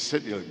 He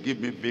said he'll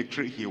give me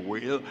victory. He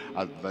will,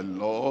 as the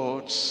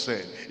Lord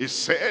said. He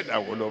said I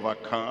will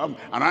overcome,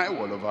 and I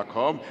will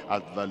overcome,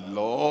 as the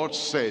Lord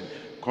said.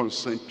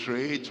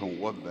 Concentrate on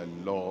what the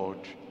Lord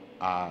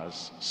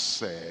has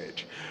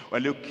said. We're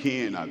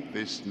looking at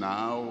this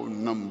now.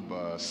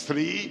 Number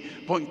 3.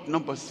 Point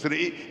number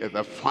 3 is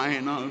the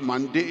final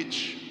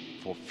mandate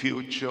for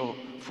future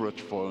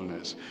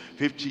fruitfulness.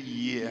 50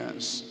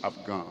 years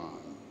have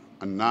gone,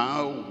 and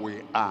now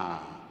we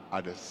are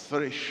at the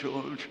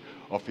threshold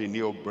of a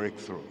new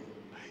breakthrough.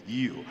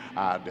 You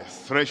are at the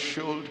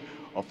threshold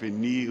of a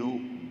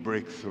new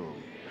breakthrough,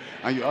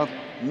 and you have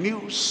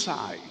new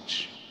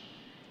sight,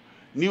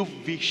 new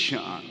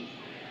vision,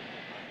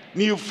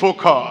 new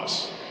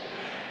focus,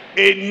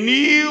 a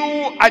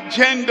new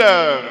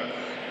agenda.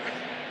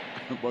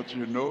 But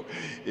you know,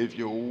 if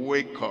you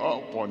wake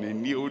up on a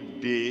new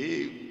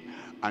day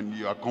and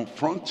you are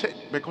confronted,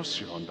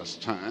 because you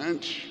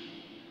understand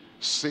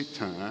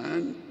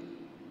Satan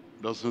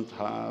doesn't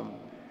have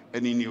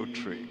any new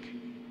trick.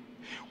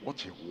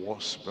 What he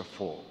was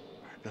before,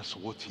 that's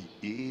what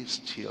he is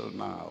till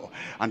now.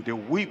 And the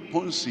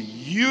weapons he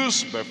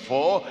used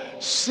before,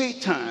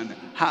 Satan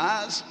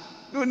has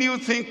no new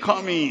thing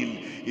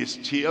coming. It's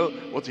still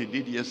what he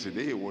did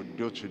yesterday, he will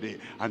do today.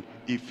 And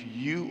if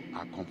you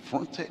are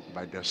confronted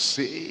by the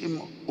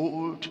same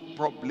old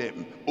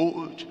problem,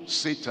 old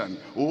Satan,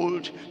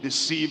 old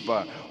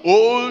deceiver,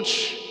 old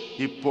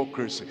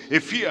hypocrisy,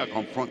 if you are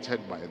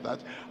confronted by that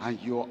and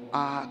you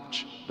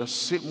act the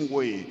same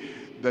way,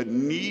 the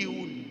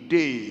new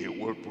day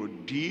will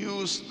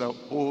produce the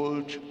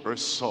old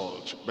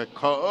result,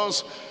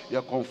 because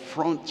you're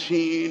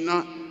confronting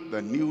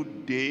the new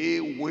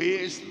day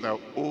with the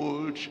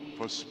old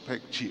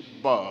perspective.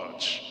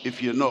 But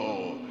if you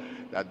know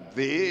that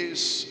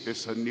this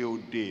is a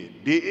new day,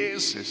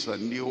 this is a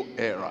new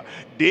era,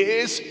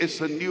 this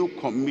is a new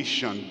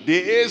commission,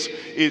 this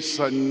is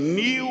a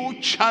new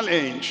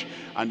challenge,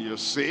 and you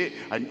say,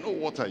 I know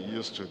what I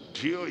used to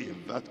do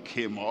if that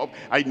came up.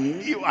 I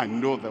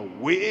know the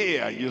way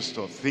I used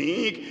to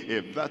think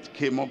if that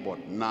came up,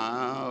 but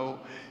now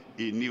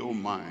a new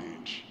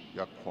mind,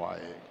 you're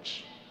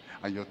quiet.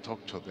 And you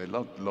talk to the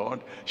Lord,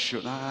 Lord,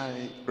 should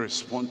I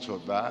respond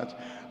to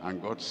that?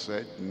 And God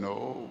said,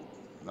 no,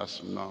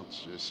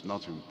 it's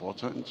not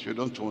important. You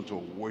don't want to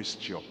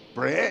waste your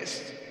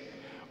breath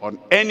on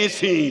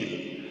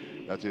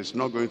anything that is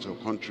not going to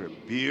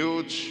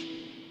contribute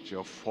to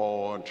your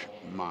forward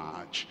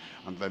march.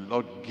 And the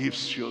Lord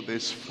gives you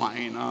this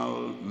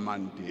final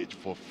mandate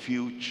for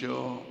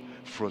future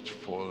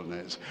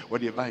fruitfulness. We're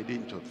divided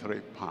into 3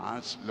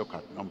 parts. Look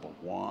at number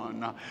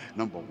 1.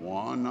 Number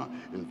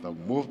 1 is the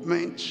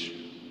movement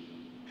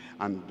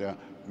and the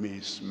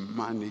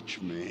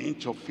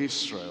mismanagement of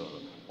Israel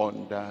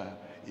under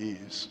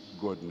his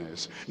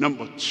goodness.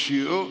 Number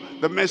 2,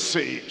 the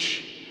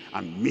message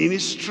and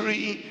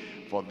ministry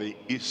for the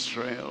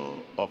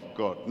Israel of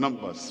God.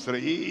 Number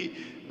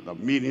 3, the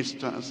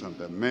ministers and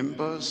the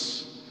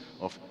members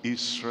of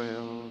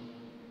Israel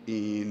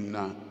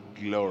in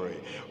glory.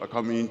 We're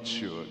coming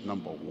to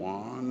number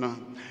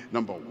 1.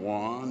 Number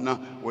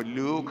 1, we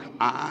look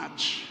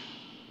at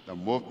the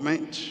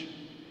movement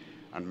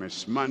and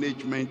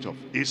mismanagement of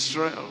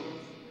Israel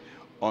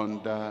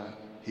under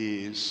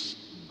his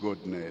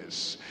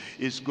goodness.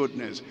 His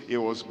goodness, it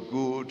was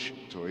good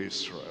to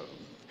Israel,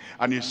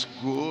 and it's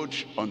good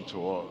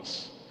unto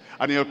us,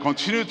 and he'll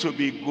continue to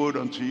be good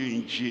unto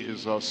you in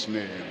Jesus'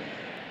 name.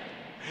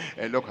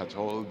 And look at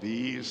all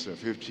these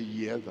 50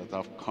 years that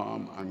have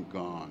come and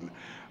gone.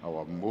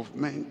 Our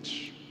movement,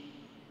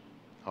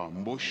 our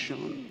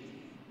motion,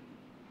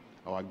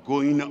 our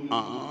going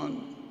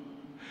on.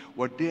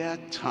 Were there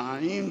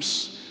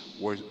times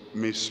we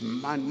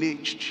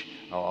mismanaged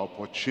our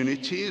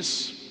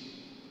opportunities?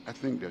 I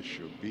think there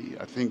should be.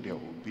 I think there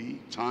will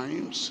be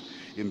times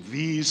in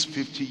these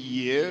 50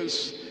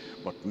 years.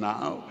 But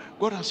now,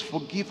 God has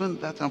forgiven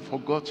that and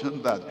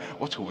forgotten that.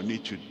 What we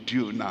need to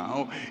do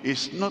now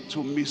is not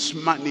to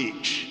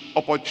mismanage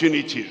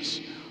opportunities,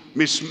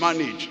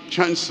 mismanage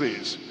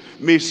chances,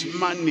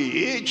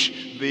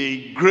 mismanage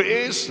the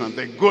grace and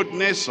the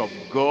goodness of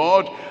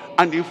God.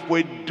 And if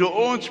we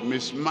don't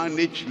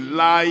mismanage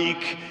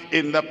like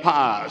in the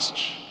past,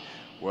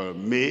 we'll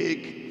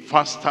make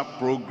faster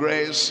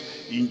progress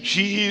in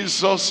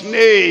Jesus'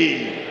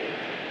 name.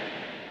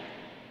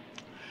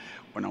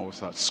 When I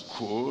was at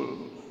school,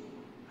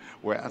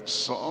 we had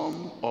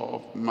some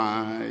of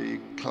my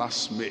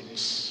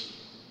classmates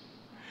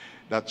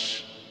that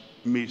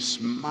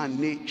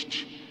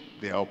mismanaged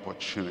their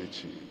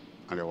opportunity,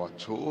 and they were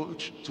told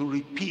to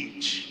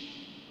repeat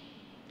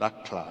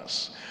that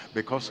class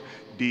because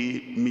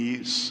they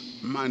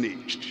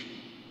mismanaged.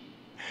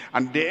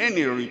 And then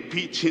in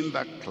repeating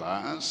that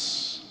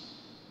class,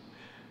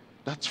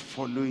 that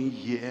following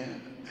year,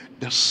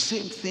 the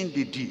same thing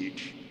they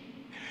did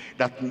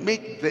that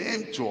made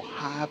them to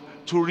have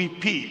to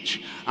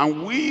repeat.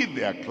 And we,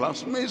 their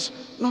classmates,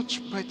 not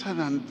better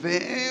than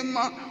them,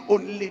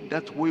 only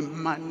that we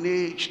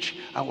managed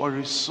our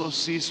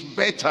resources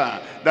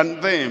better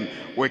than them.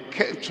 We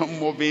kept on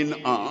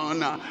moving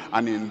on,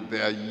 and in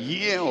their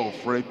year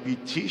of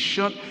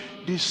repetition,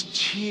 they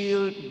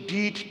still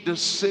did the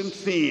same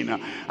thing,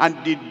 and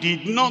they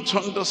did not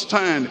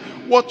understand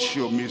what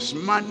you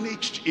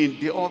mismanaged in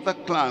the other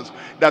class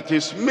that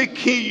is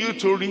making you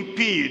to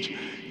repeat.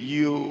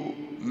 You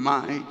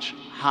might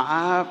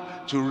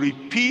have to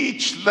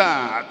repeat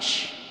that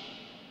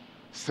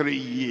 3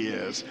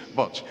 years.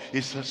 But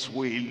it's as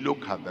we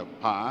look at the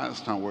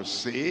past and we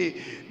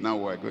say, now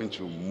we're going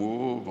to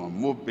move and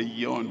move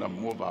beyond and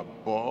move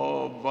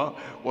above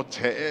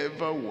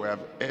whatever we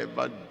have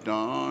ever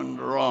done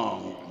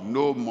wrong.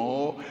 No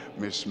more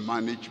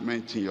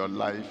mismanagement in your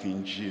life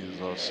in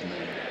Jesus'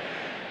 name.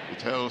 It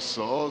tells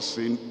us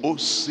in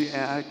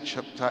Hosea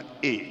chapter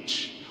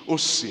 8.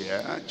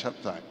 Hosea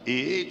chapter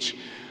 8,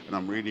 and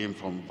I'm reading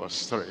from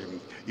verse 3.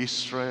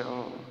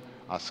 Israel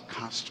has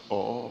cast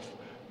off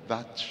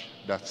that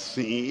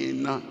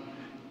sin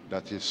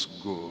that is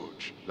good.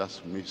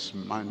 That's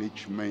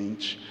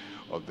mismanagement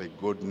of the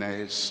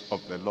goodness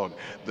of the Lord.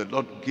 The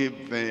Lord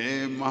gave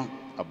them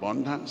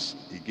abundance.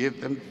 He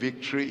gave them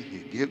victory. He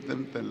gave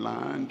them the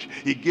land.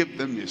 He gave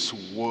them his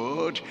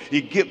word.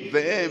 He gave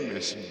them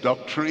his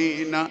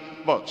doctrine.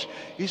 But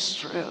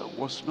Israel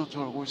was not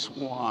always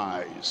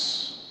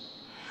wise.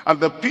 And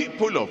the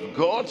people of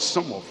God,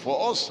 some of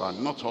us are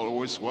not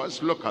always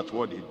wise. Look at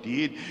what he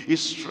did.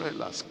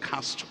 Israel has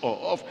cast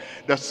off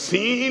the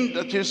sin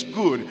that is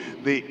good.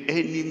 The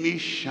enemy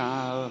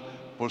shall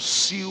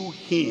pursue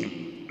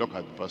him. Look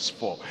at verse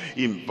 4.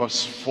 In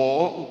verse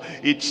 4,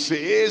 it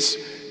says,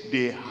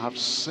 they have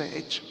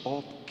set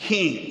up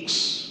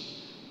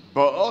kings,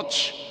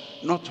 but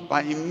not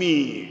by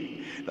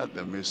me. That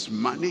the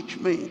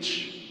mismanagement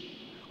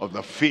of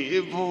the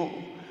favor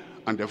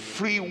and the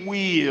free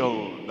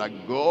will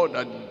that God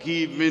had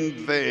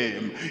given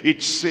them.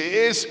 It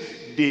says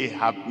they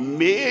have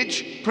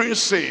made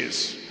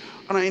princes,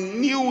 and I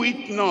knew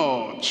it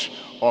not.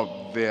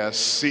 Of their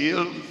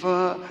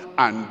silver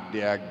and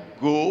their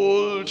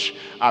gold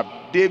have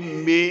they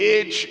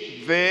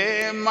made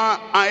them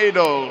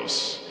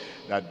idols,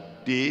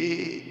 that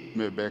they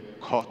may be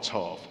cut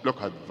off.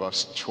 Look at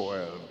verse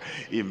 12.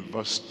 In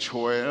verse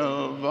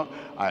 12,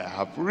 I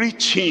have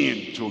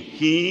written to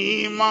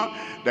him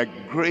the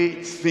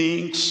great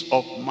things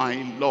of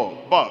my Lord,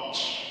 but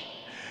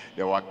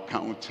they were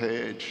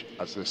counted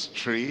as a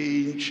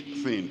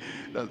strange thing.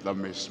 That's the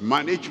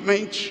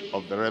mismanagement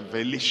of the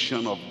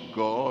revelation of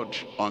God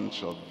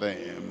unto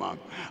them.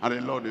 And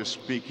the Lord is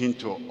speaking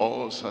to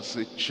us as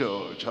a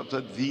church.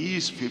 After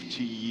these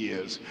 50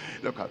 years,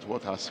 look at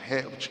what has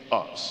helped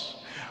us,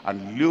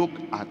 and look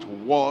at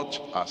what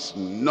has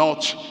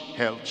not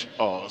helped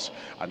us,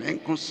 and then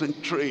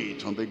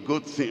concentrate on the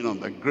good thing, on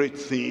the great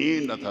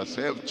thing that has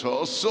helped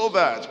us, so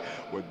that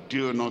we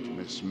do not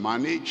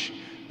mismanage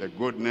the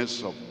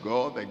goodness of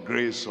God, the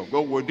grace of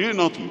God. We do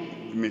not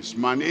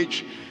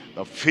mismanage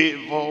the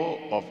favor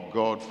of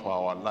God for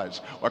our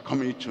lives. We're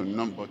coming to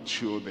number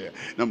 2 there.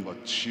 Number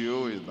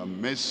 2 is the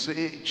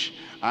message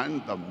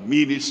and the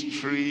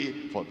ministry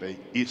for the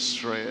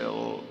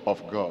Israel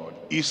of God.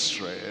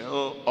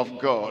 Israel of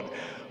God.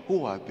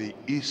 Who are the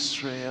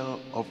Israel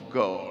of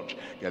God?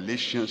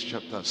 Galatians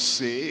chapter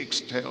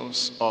 6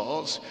 tells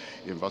us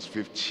in verse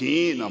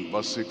 15 and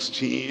verse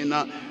 16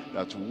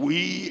 that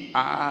we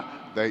are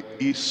the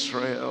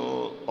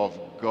Israel of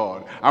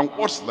God. And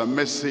what's the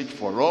message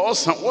for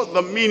us? And what's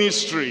the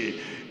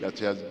ministry that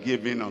he has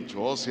given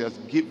unto us? He has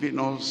given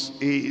us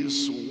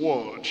his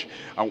word.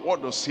 And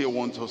what does he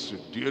want us to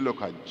do?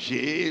 Look at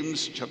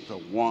James chapter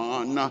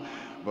 1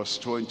 verse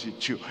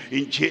 22.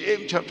 In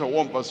James chapter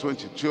 1 verse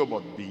 22,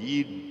 but be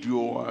ye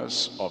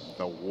doers of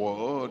the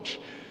word,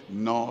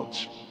 not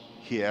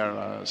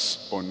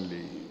hearers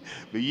only.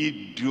 Be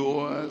ye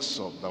doers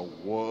of the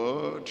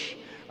word,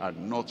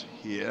 and not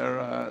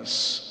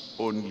hearers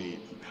only.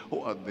 Who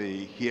are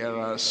the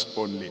hearers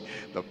only?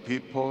 The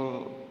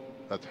people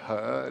that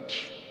heard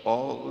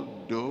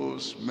all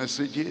those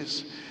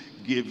messages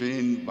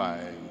given by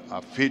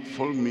our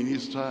faithful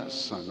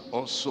ministers, and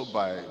also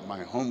by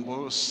my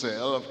humble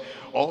self,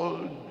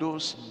 all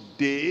those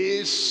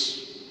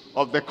days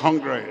of the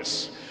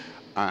Congress.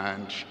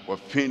 And we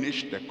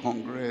finished the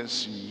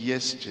Congress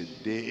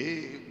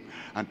yesterday,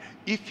 and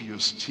if you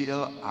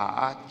still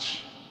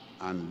act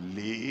and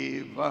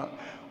live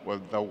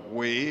with the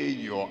way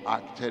you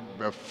acted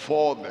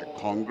before the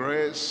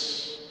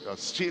Congress, you're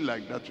still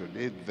like that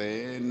today,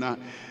 then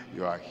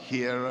you are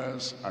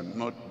hearers and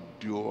not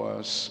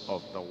doers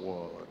of the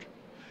word.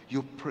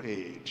 You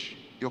prayed,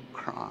 you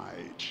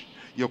cried,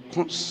 you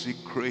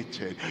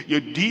consecrated, you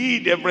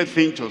did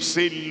everything to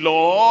say,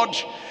 Lord,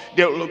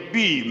 there will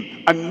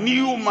be a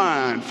new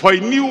man for a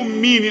new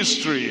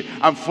ministry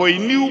and for a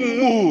new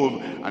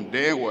move, and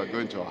then we're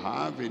going to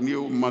have a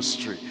new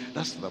mastery.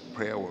 That's the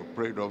prayer we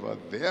prayed over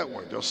there.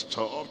 We just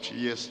stopped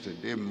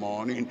yesterday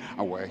morning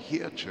and we're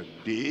here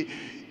today.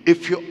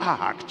 If you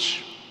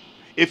act,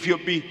 if you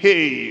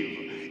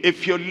behave,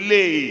 if you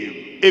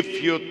live,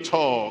 if you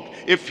talk,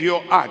 if you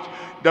act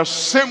the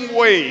same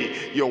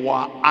way you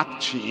were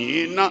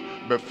acting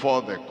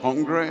before the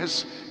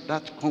Congress,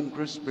 that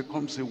Congress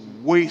becomes a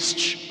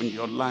waste in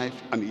your life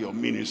and your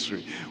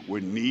ministry.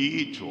 We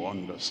need to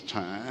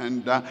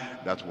understand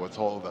that with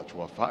all that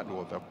we've had,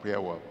 with the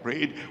prayer we've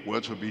prayed, we're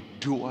to be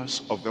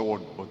doers of the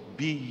word. But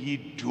be ye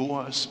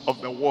doers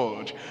of the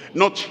word,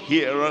 not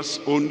hearers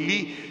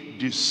only,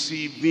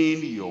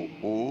 deceiving your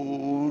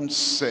own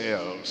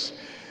selves.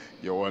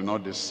 You will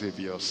not deceive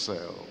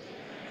yourself.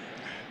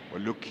 We're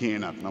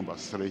looking at number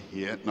 3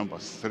 here. Number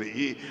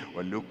 3,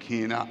 we're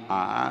looking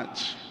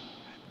at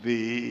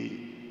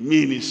the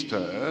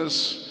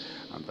ministers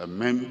and the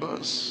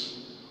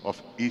members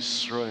of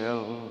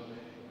Israel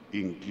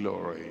in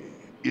glory.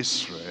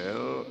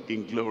 Israel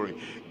in glory.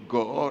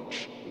 God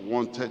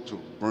wanted to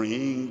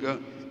bring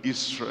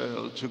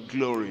Israel to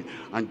glory,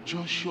 and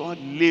Joshua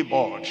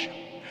labored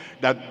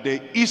that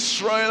the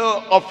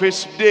Israel of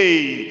his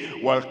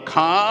day will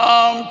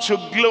come to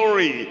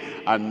glory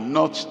and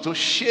not to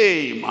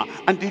shame.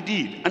 And they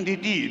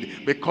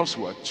did, because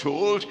we're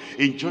told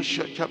in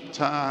Joshua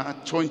chapter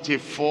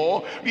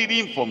 24,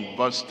 reading from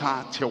verse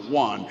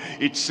 31,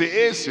 it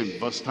says in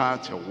verse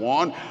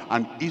 31,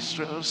 and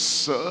Israel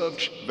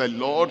served the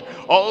Lord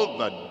all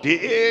the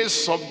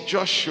days of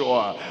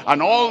Joshua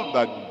and all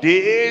the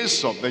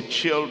days of the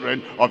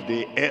children of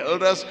the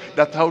elders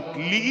that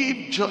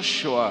outlived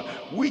Joshua,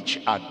 which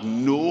had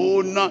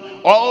known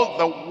all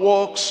the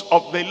works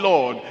of the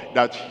Lord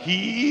that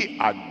he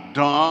had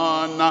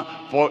done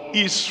for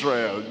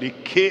Israel. They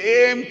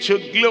came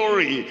to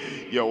glory.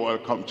 You're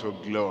welcome to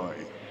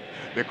glory.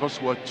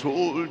 Because we're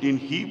told in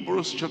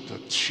Hebrews chapter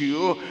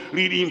 2,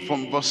 reading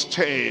from verse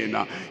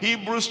 10.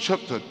 Hebrews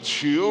chapter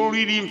 2,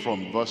 reading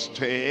from verse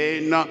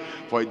 10.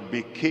 For it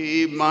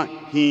became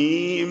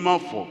him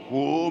for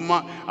whom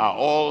are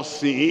all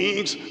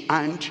things,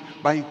 and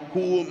by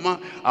whom are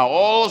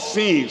all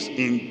things,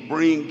 in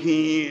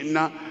bringing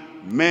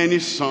many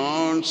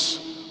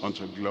sons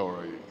unto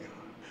glory.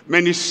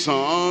 Many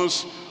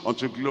sons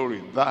unto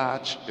glory.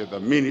 That is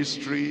the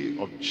ministry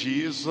of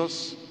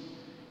Jesus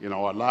in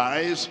our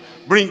lives,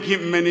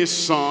 bringing many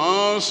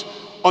sons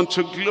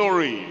unto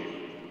glory.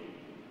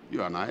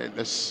 You and I,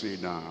 let's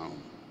sit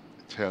down.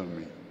 Tell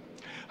me,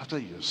 after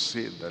you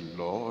say the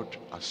Lord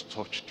has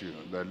touched you,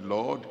 the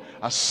Lord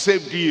has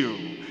saved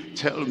you,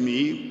 tell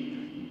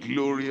me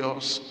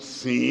glorious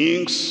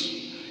things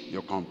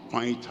you can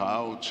point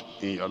out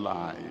in your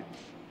life,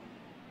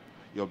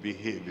 your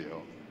behavior,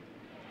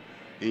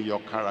 in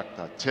your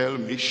character. Tell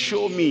me,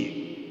 show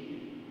me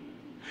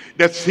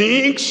the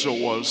things you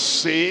will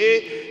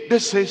say,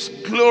 this is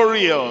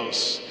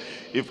glorious.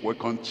 If we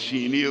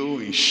continue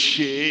in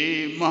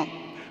shame,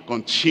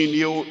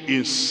 continue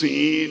in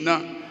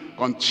sin,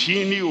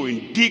 continue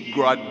in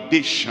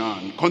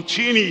degradation,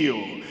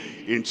 continue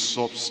in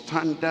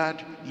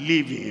substandard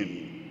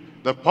living,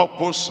 the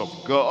purpose of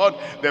God,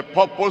 the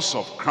purpose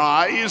of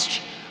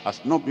Christ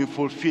has not been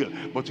fulfilled.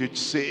 But it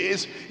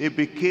says it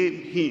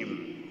became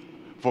him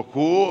for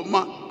whom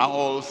are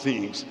all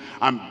things,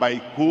 and by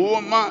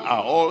whom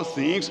are all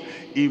things,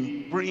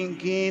 in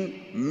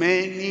bringing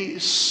many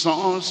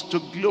sons to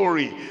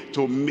glory,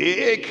 to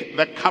make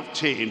the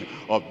captain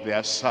of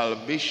their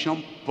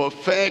salvation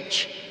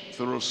perfect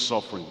through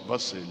suffering.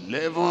 Verse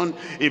 11,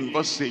 in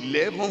verse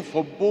 11,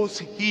 for both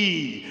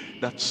he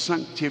that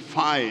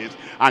sanctifieth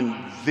and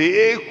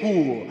they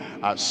who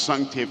are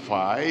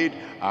sanctified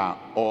are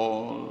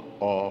all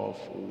of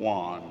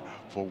one,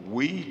 for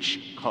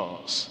which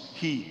cause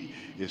he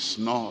is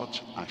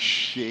not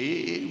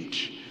ashamed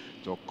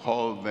to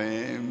call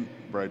them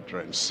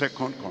brethren. 2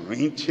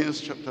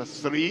 Corinthians chapter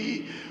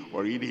 3,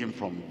 we're reading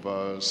from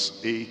verse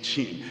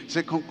 18.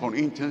 2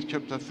 Corinthians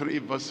chapter 3,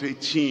 verse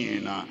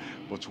 18.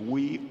 But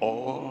we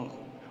all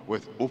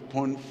with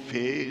open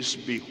face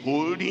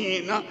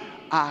beholding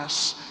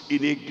as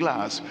in a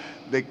glass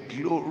the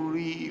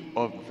glory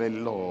of the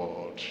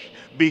Lord,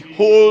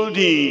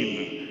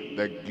 beholding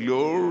the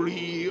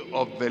glory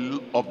of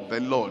the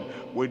Lord.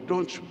 We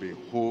don't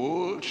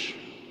behold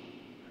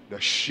the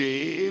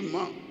shame,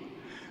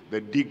 the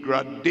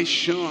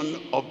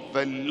degradation of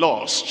the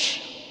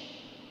lost.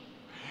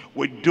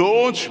 We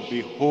don't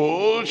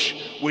behold,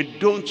 we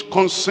don't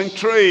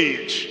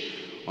concentrate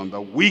on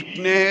the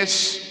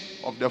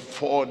weakness of the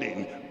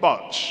fallen.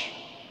 But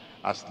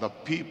as the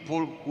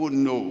people who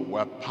know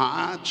we're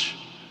part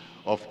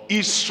of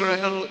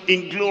Israel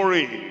in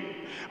glory,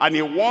 And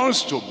he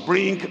wants to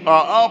bring her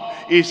up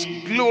his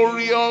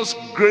glorious,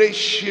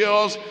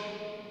 gracious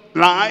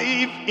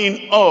life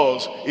in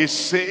us. It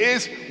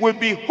says, we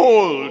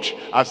behold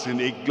as in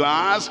a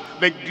glass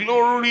the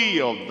glory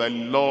of the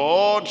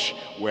Lord.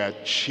 We are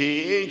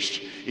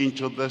changed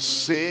into the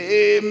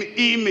same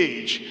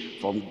image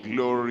from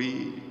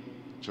glory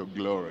to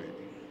glory.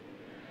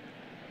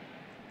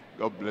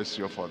 God bless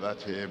you for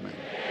that. Amen.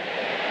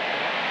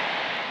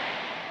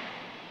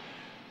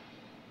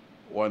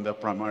 We're in the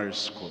primary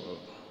school.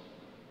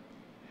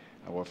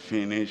 I was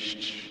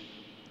finished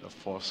the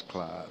first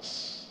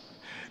class.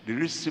 The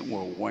reason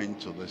we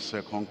went to the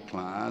second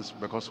class,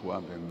 because we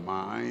have a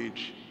mind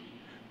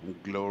from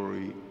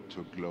glory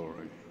to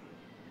glory.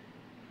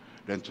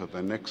 Then to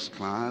the next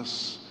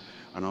class,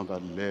 another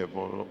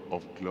level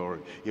of glory.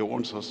 He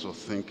wants us to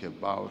think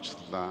about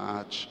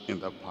that in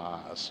the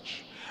past,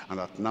 and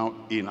that now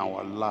in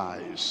our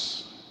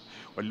lives.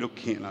 We're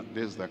looking at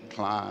this, the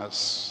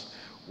class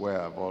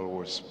where I've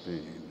always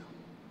been.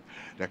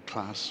 The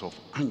class of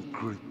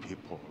angry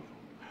people.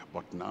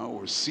 But now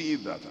we see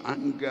that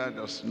anger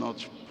does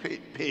not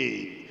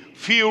pay.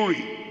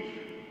 Fury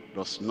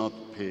does not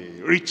pay.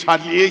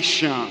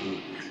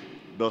 Retaliation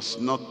does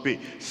not pay.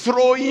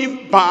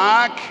 Throwing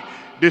back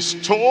the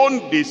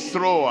stone they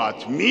throw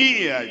at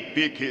me, I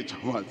pick it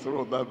up and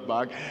throw that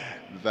back.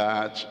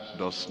 That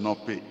does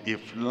not pay.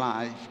 If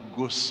life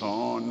goes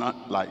on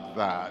like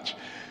that,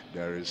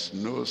 there is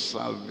no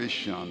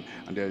salvation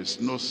and there is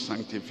no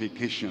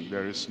sanctification.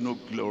 There is no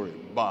glory,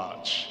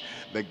 but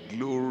the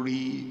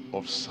glory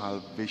of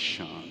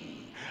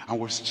salvation. And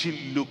we're still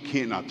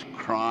looking at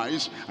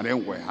Christ, and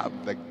then we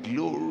have the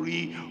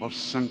glory of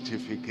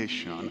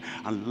sanctification,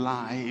 and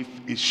life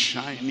is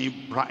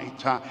shining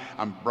brighter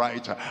and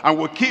brighter, and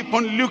we keep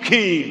on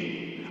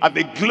looking at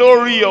the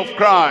glory of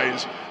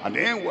Christ, and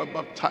then we're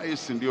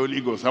baptized in the Holy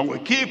Ghost, and we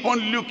keep on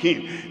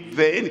looking.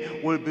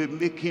 Then we'll be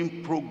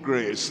making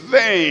progress.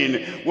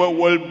 Then we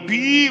will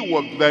be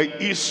with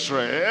the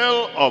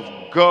Israel of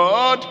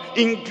God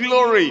in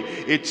glory.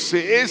 It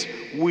says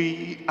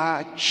we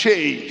are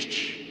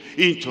changed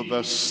into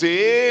the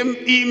same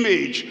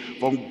image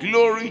from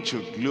glory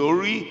to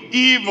glory,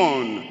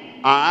 even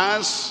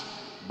as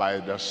by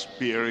the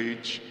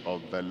Spirit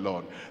of the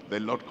Lord. The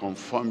Lord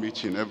confirm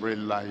it in every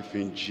life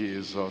in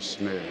Jesus'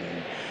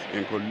 name.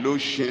 In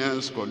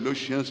Colossians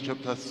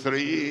chapter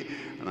 3,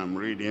 and I'm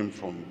reading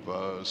from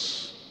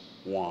verse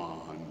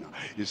 1.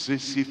 It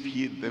says, if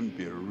ye then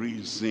be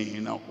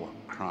risen with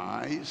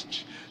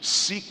Christ,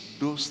 seek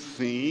those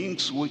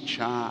things which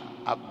are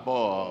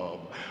above,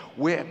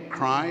 where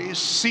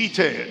Christ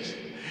seated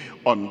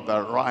on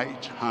the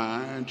right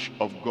hand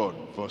of God.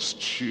 Verse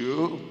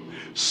 2,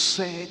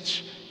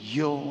 set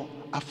your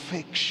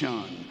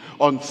affection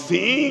on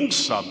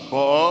things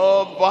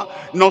above,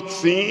 not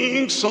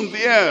things on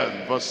the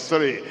earth. Verse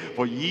 3,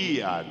 for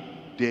ye are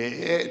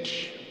dead.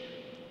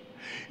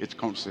 It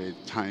comes to a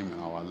time in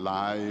our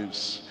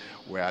lives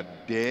we are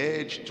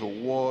dead to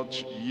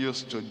what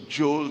used to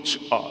jolt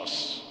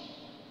us,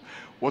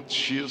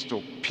 what used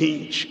to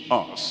pinch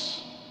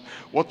us,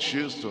 what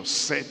used to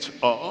set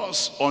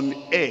us on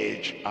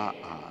edge.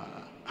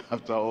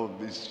 After all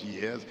these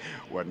years,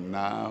 we're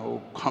now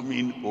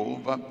coming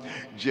over.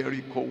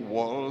 Jericho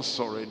walls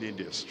already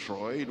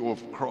destroyed.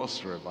 We've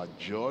crossed River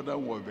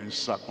Jordan. We've been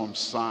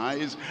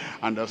circumcised.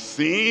 And the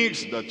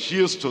things that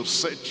used to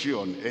set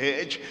you on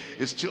edge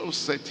is still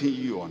setting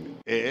you on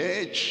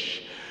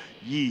edge.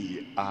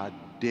 Ye are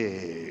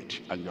dead,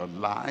 and your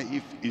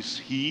life is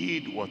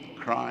hid with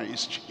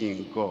Christ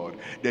in God.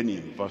 Then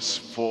in verse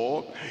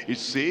 4, it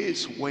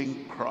says,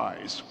 when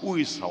Christ, who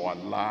is our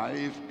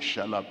life,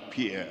 shall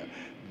appear,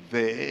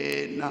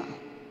 then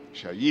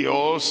shall ye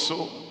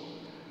also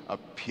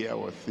appear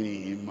with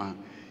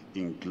him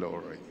in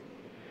glory.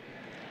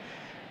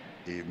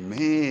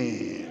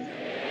 Amen.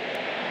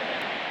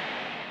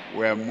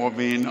 We're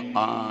moving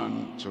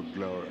on to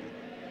glory.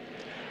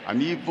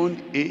 And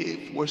even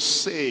if we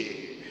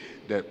say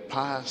the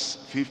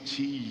past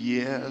 50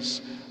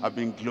 years have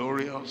been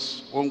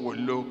glorious, when we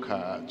look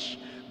at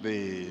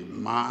the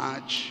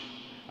march,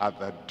 at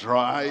the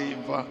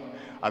drive,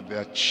 at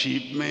the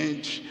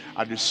achievement,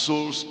 at the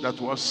souls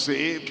that were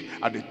saved,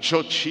 at the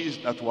churches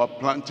that were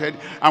planted,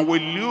 and we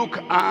look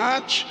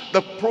at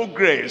the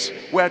progress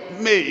we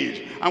had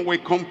made, and we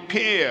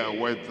compare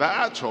with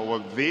that or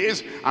with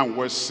this, and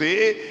we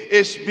say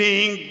it's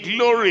being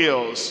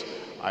glorious.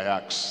 I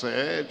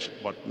accept,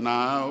 but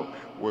now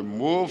we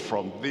move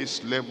from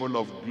this level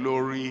of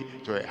glory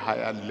to a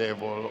higher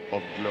level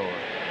of glory.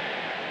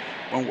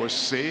 When we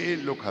say,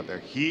 look at the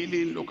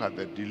healing, look at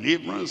the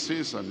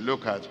deliverances, and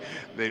look at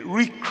the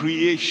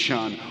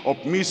recreation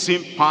of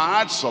missing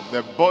parts of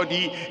the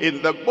body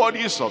in the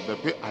bodies of the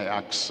people, I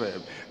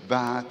accept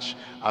that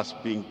as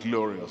being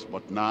glorious.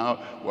 But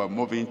now we're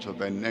moving to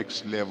the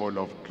next level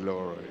of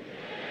glory.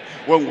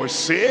 When we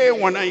say,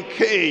 when I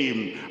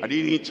came, I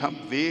didn't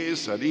have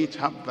this, I didn't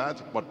have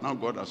that, but now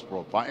God has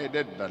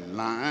provided the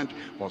land,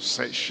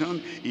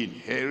 possession,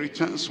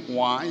 inheritance,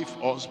 wife,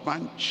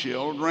 husband,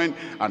 children,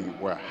 and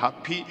we're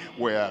happy,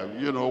 we're,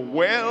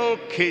 well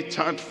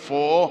catered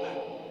for,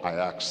 I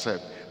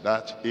accept.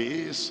 That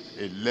is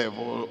a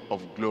level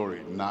of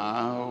glory.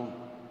 Now,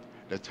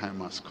 the time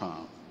has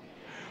come.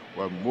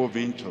 We're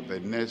moving to the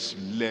next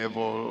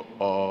level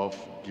of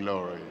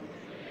glory.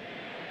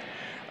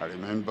 I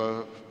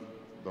remember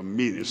the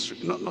ministry,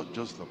 not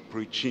just the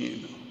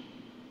preaching,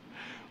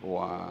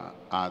 or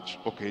at,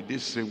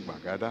 this same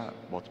Bagada,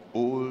 but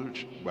old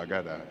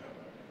Bagada.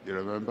 You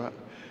remember?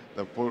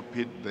 The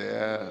pulpit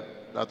there,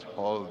 that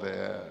hall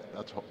there,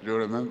 do you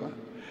remember?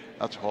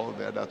 That hall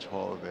there, that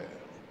hall there.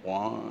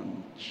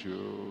 1,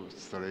 2,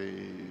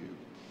 3,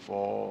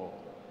 4,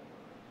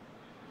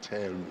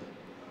 tell me.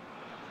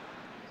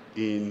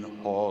 In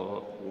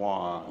hall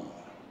 1,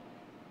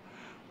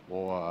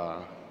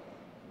 or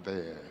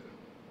there,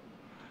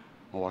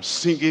 our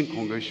singing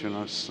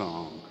congregational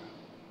song,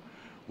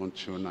 1,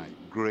 2, 9,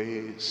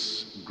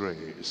 grace,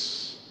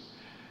 grace,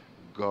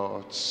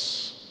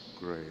 God's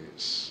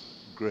grace,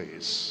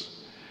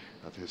 grace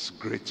that is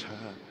greater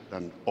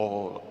than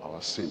all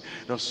our sin.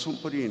 There's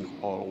somebody in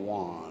hall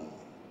 1,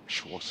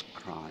 she was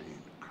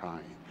crying,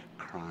 crying,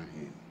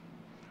 crying.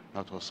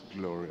 That was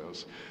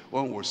glorious.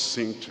 When we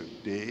sing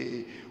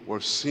today, we're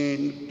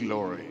seeing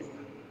glory.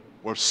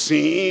 We're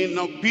seeing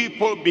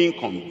people being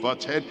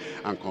converted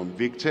and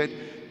convicted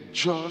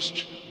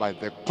just by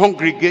the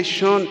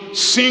congregation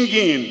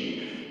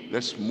singing.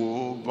 Let's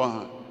move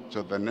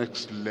to the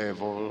next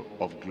level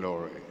of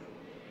glory.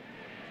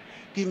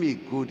 Give me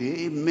a good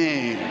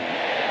amen.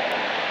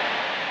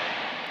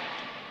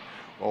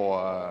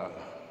 Or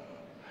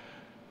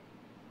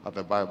at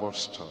the Bible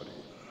study,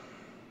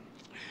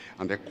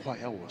 and the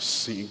choir was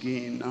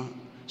singing,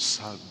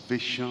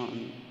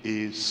 salvation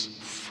is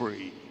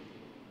free.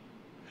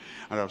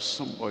 And there was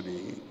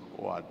somebody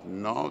who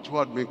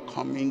had been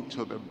coming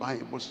to the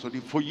Bible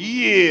study for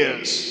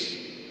years.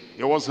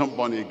 He wasn't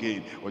born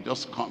again. He was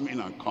just coming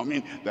and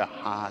coming. The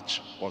heart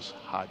was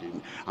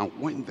hardened. And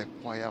when the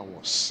choir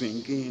was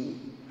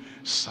singing,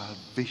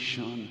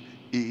 salvation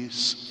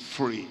is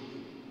free,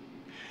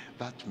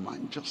 that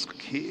man just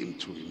came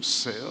to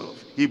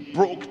himself. He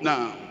broke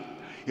down.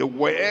 He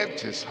wept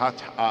his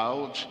heart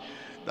out.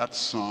 That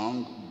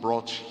song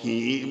brought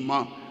him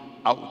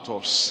out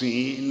of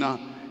sin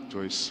to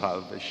his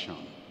salvation.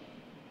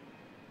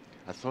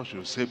 I thought you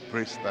would say,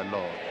 praise the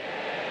Lord.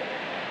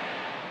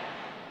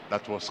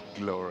 That was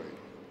glory.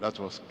 That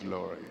was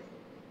glory.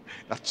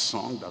 That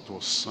song that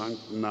was sung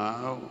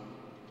now,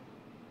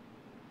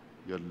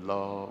 you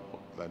love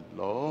the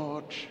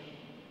Lord.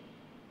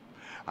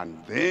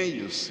 And then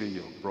you see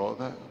your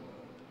brother,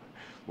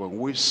 when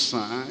we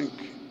sang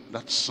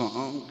that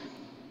song,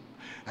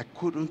 I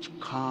couldn't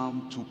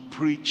come to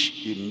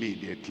preach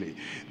immediately.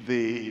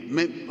 The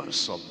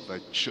members of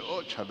the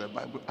church at the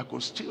Bible, I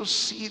could still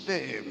see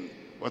them.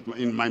 But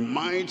in my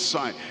mind's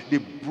eye, they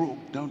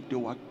broke down, they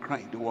were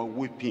crying, they were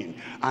weeping.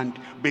 And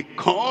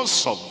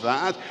because of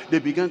that, they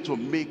began to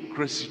make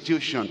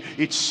restitution.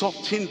 It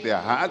softened their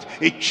heart,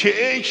 it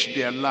changed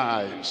their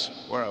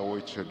lives. Where are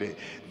we today?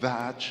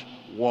 That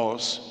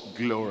was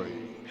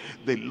glory.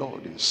 The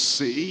Lord is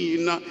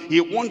saying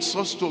he wants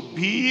us to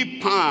be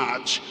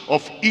part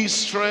of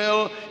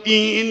Israel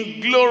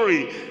in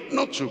glory,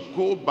 not to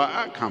go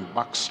back and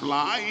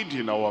backslide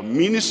in our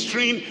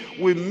ministry.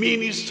 We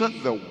minister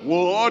the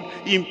word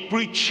in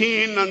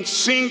preaching and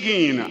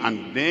singing,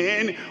 and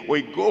then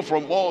we go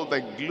from all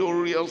the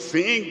glorious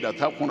things that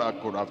happened. I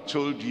could have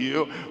told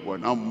you, we're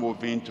now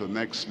moving to the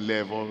next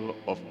level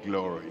of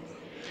glory.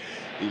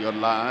 In your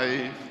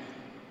life,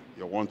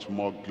 you want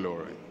more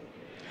glory.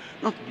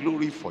 Not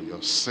glory for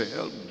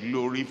yourself,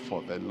 glory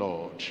for the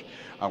Lord.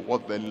 And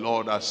what the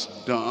Lord has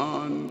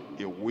done,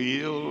 he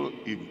will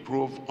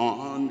improve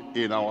on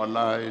in our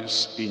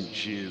lives in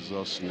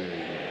Jesus'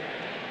 name.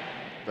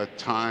 The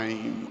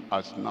time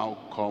has now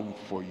come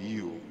for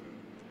you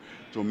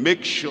to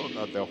make sure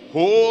that the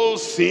whole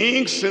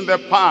things in the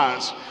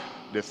past,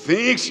 the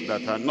things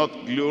that are not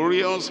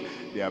glorious,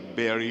 they are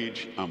buried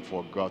and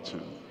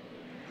forgotten.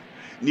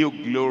 New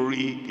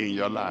glory in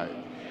your life.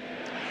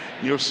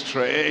 New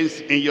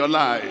strength in your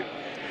life,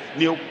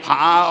 new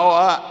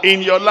power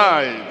in your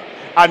life,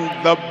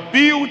 and the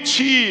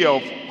beauty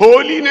of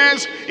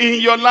holiness in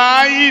your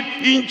life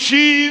in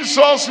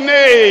Jesus'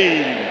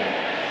 name.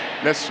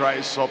 Let's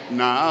rise up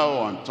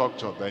now and talk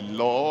to the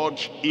Lord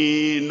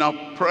in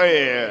a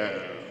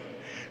prayer.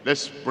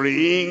 Let's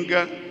bring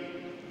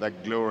the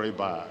glory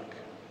back.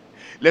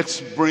 Let's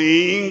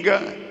bring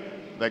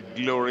the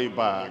glory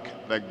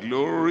back. The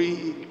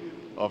glory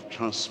of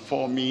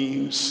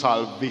transforming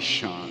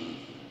salvation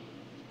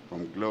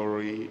from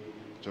glory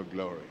to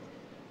glory.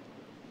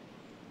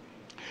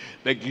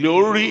 The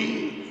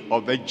glory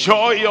of the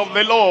joy of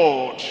the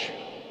Lord.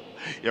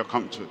 You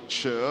come to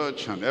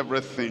church and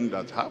everything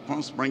that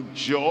happens brings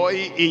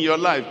joy in your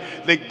life.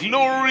 The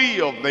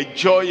glory of the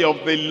joy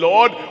of the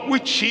Lord,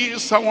 which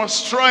is our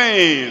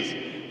strength.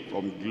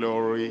 From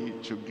glory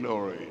to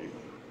glory.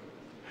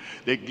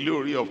 The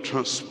glory of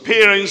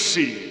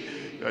transparency.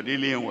 You're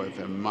dealing with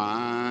a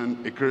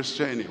man, a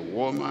Christian, a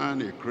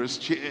woman, a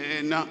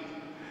Christian. And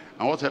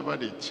whatever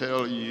they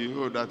tell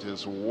you, that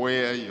is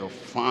where you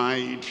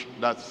find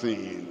that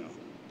thing.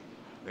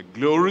 The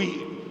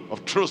glory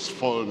of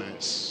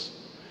truthfulness.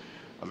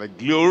 And the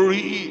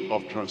glory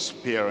of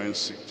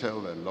transparency.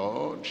 Tell the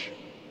Lord.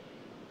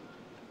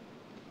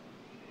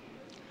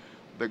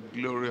 The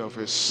glory of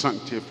a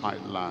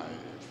sanctified life.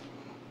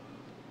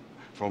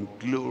 From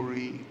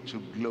glory to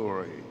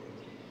glory.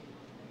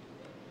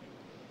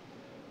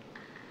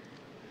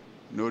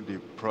 No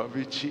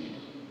depravity.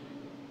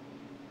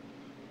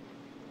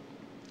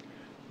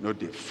 No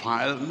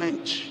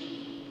defilement.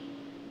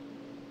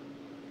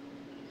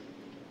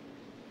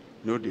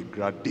 No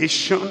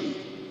degradation.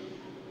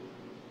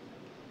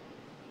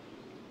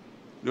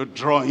 No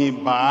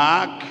drawing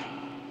back.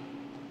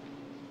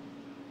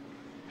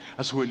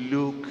 As we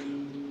look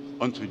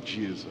unto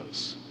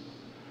Jesus.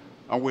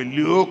 And we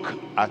look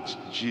at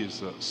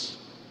Jesus.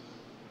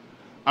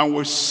 And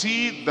we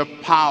see the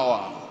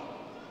power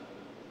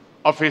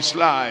of his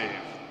life.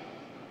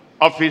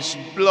 Of his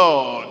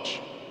blood.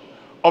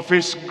 Of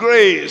his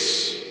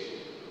grace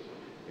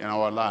in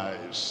our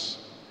lives.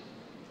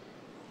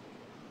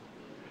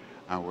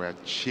 And we are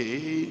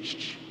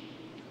changed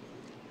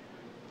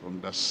from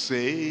the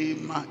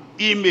same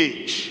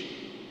image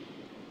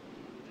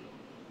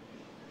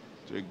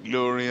to a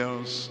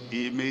glorious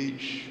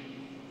image,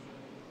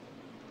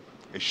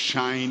 a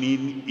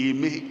shining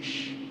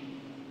image.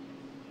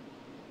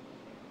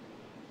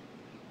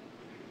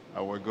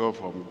 And we go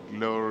from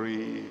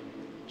glory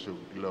to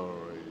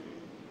glory.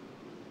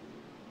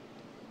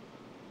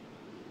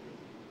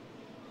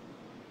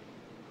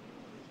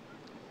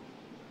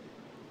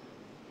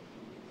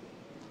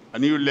 A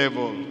new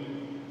level.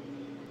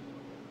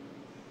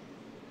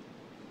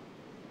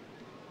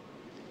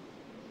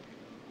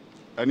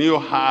 A new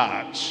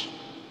heart.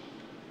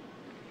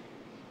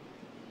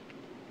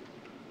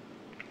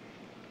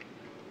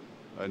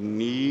 A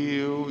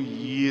new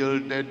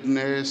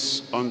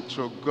yieldedness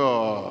unto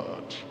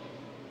God.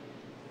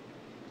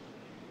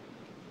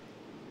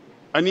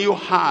 A new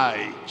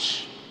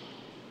height.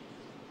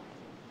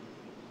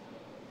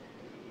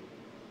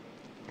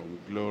 From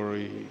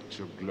glory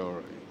to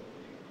glory.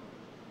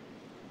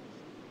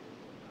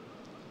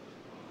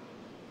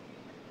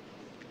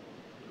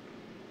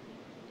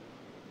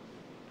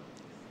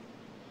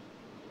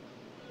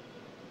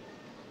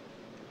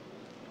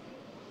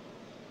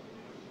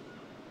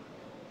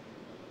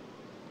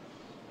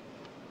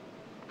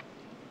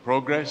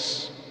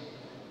 Progress.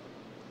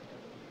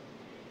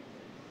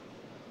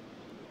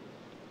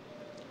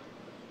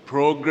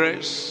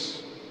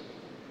 Progress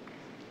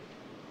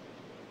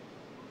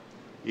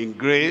in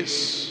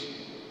grace.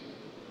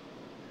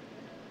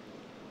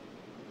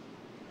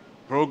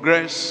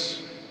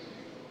 Progress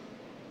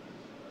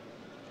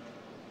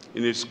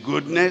in his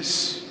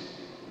goodness.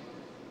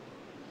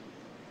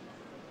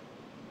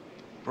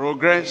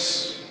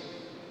 Progress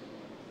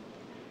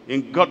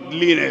in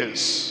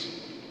godliness.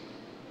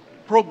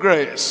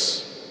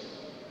 Progress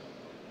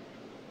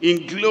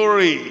in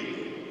glory.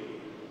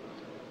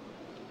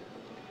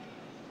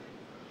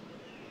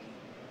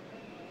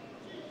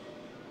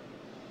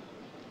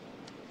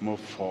 Move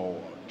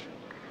forward.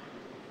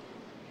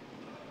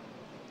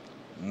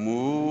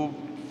 Move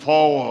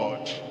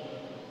forward.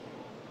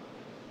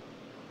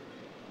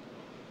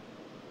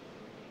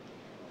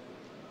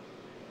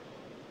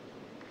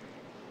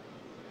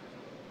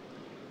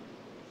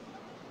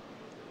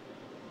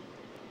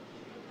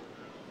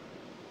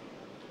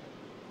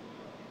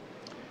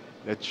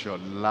 Let your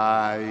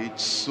light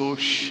so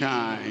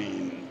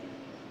shine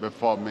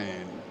before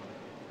men.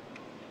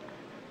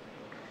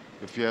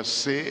 If you are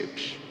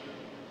saved,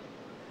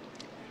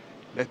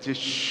 let it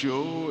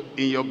show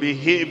in your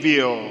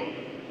behavior.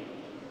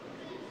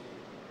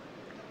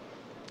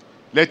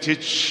 Let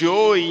it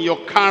show in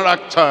your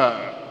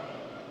character.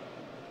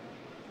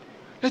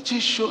 Let it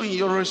show in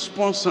your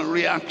response and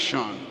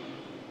reaction.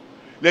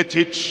 Let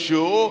it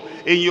show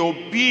in your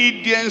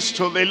obedience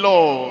to the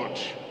Lord.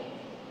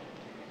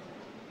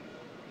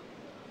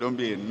 Don't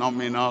be a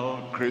nominal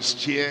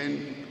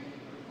Christian.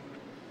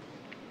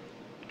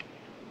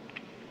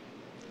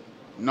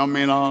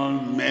 Nominal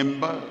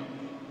member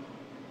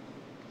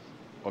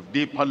of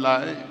Deeper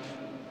Life.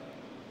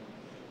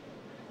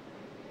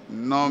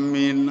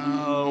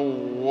 Nominal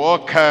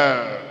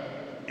worker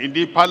in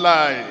Deeper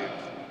Life.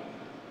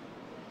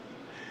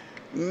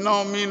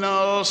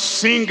 Nominal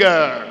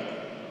singer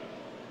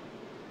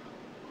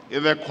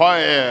in the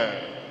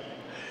choir.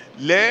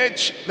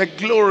 Let the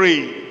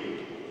glory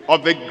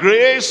of the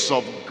grace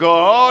of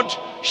God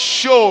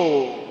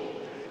show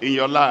in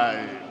your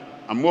life.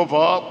 And move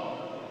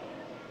up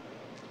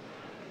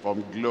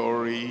from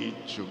glory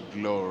to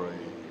glory.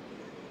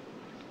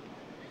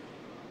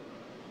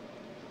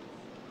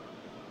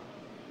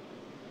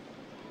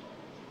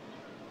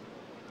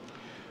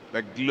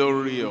 the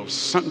glory of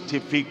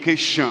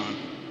sanctification,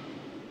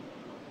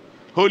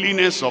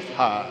 holiness of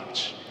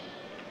heart,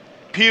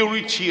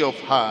 purity of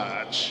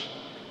heart.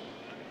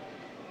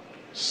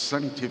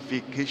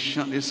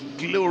 Sanctification is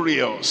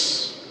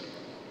glorious.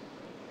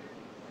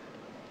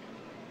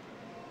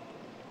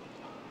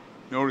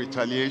 No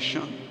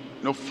retaliation,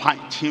 no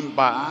fighting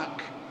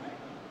back.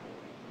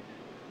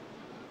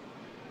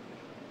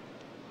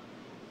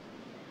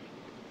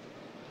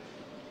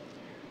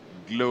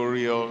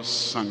 Glorious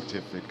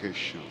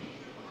sanctification.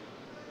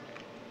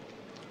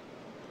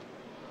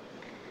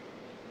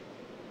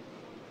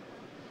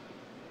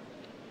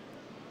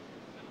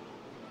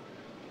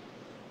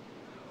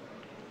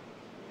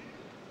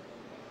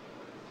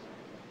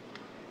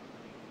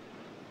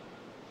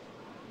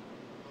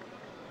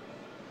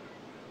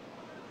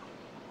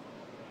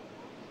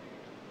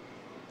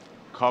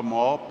 Come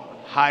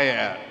up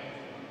higher.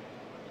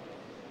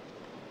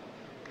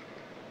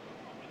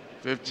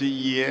 50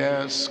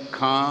 years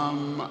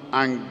come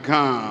and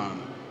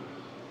gone.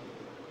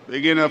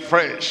 Begin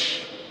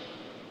afresh.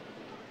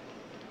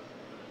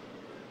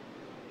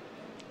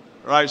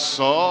 Rise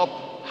up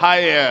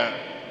higher.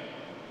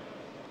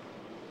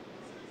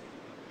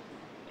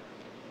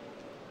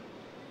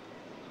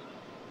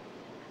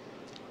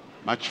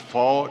 March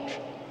forward.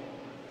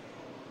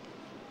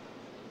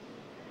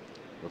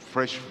 A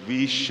fresh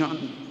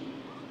vision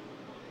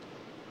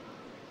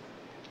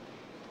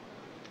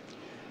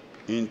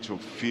into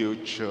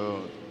future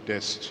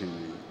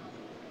destiny.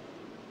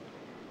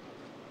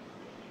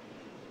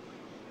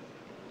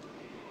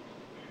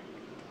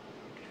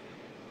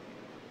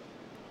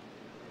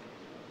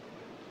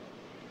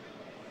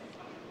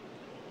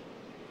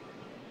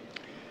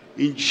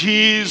 In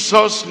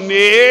Jesus'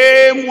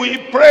 name we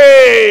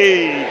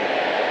pray.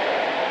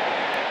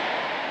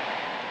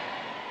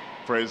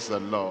 Praise the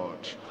Lord.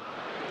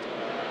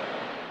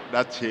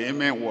 That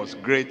amen was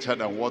greater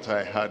than what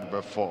I had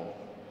before.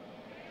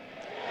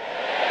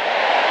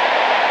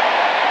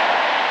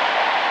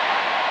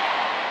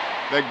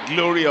 The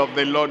glory of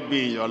the Lord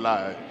be in your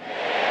life.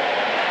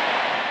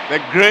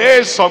 The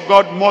grace of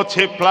God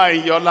multiply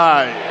in your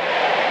life.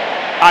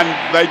 And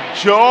the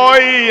joy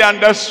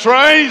and the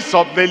strength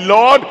of the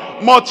Lord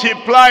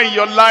multiply in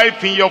your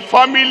life, in your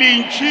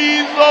family, in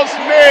Jesus'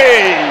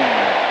 name.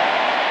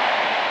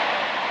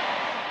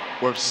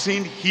 We've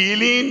seen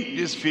healing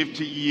these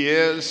 50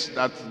 years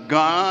that's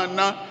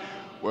gone.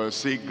 We'll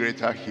see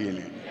greater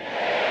healing.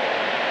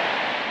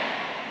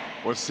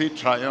 We'll see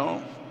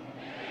triumph.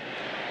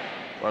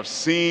 We've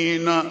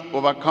seen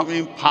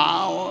overcoming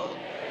power.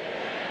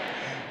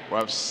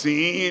 We've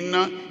seen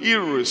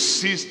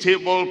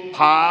irresistible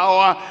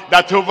power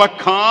that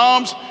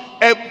overcomes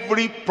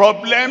every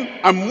problem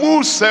and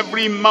moves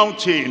every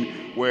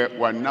mountain.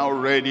 We're now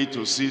ready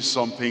to see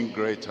something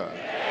greater.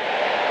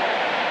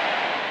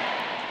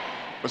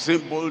 We've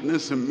seen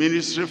boldness in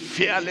ministry,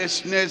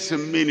 fearlessness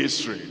in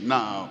ministry.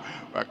 Now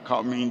we're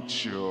coming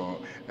to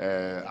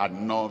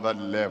another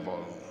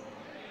level.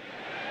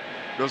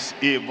 Those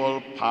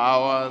evil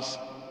powers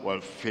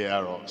will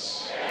fear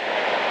us.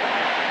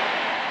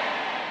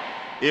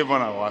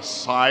 Even our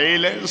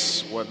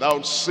silence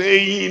without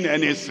saying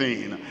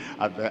anything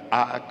at the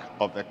ark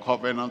of the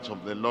covenant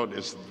of the Lord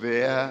is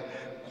there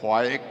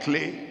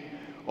quietly.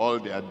 All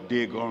their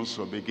dagons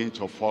will begin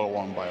to fall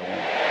one by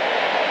one.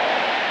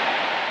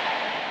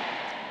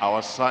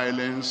 Our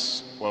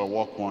silence will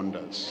work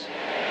wonders.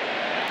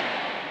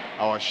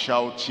 Our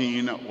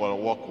shouting will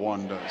work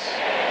wonders.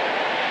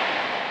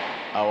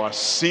 Our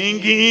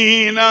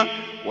singing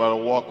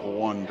will work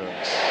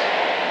wonders.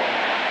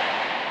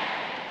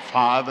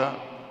 Father,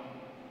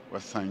 we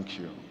thank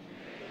you.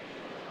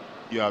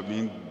 You have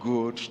been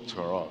good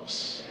to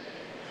us.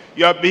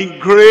 You have been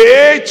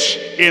great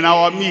in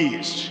our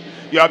midst.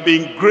 You have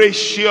been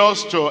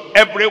gracious to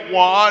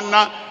everyone.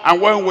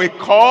 And when we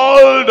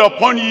called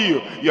upon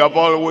you, you have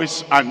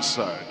always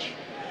answered.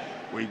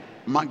 We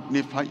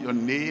magnify your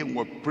name,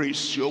 we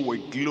praise you, we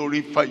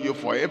glorify you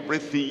for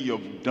everything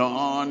you've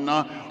done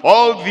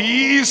all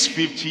these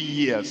 50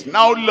 years.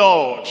 Now,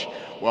 Lord,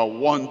 we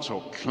want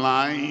to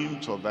climb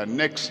to the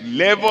next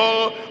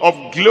level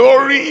of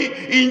glory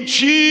in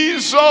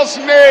Jesus'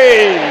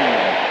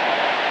 name.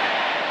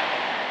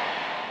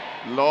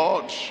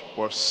 Lord,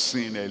 we've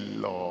seen a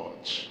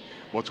lot,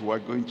 but we're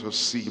going to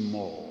see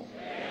more.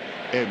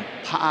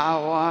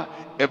 Empower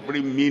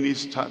every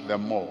minister the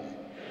more.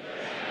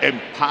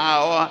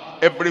 Empower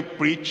every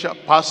preacher,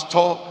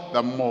 pastor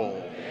the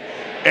more.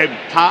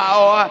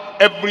 Empower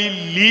every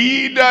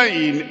leader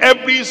in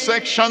every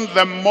section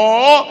the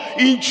more,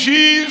 in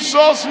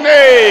Jesus'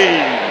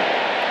 name.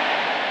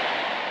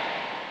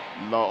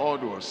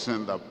 Lord, we'll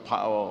send the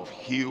power of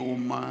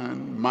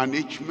human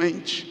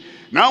management.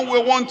 Now we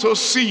want to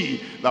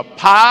see the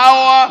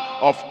power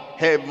of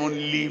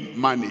heavenly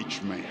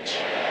management.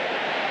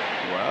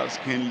 We're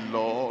asking,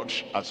 Lord,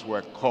 as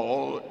we're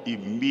called,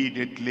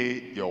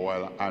 immediately you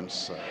will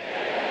answer.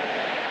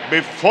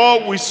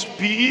 Before we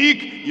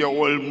speak, you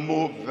will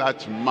move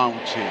that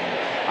mountain.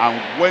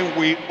 And when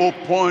we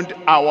opened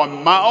our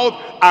mouth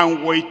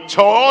and we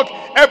talk,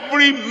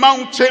 every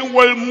mountain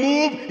will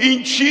move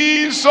in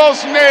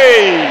Jesus'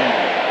 name.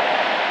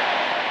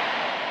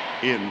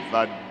 In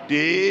the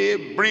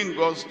day, bring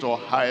us to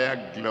higher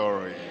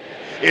glory.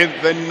 In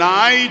the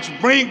night,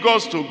 bring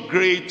us to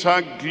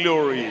greater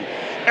glory.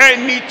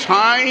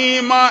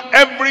 Anytime,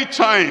 every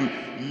time,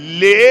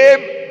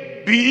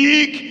 live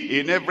big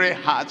in every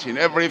heart, in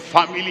every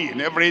family, in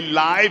every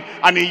life,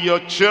 and in your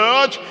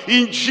church,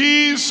 in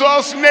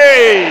Jesus'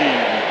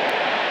 name.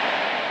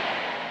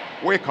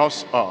 Wake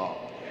us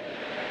up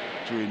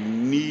to a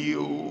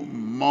new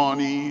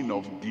morning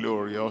of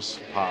glorious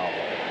power.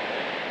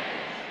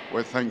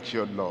 We thank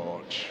you,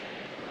 Lord,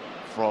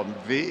 from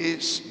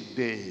this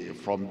day,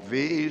 from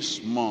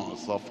this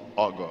month of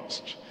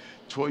August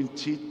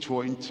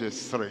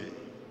 2023,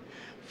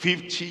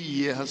 50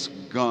 years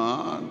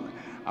gone,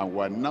 and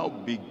we're now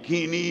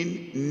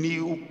beginning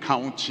new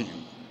counting.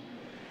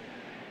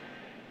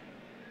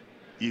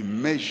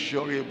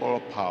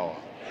 Immeasurable power,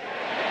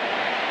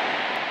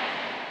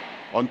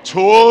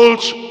 untold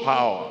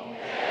power,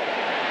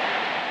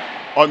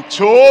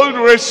 untold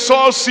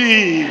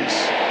resources.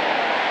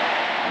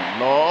 And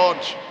Lord,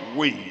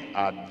 we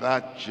are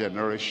that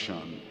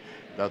generation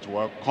that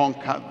will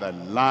conquer the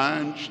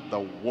land,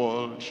 the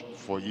world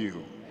for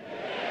you.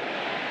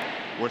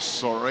 We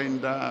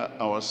surrender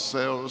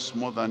ourselves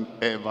more than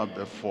ever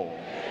before.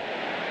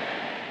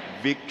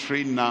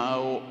 Victory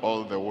now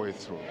all the way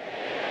through.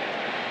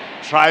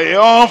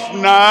 Triumph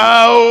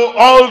now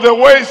all the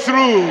way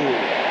through.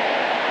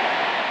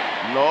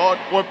 Lord,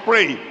 we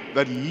pray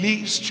the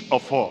least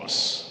of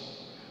us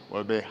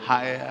will be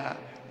higher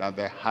than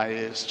the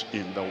highest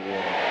in the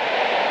world.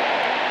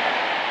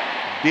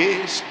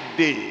 This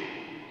day,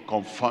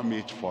 confirm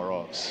it for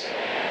us.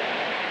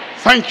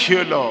 Thank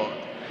you, Lord.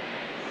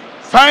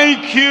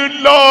 Thank you,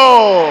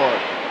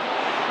 Lord.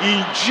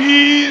 In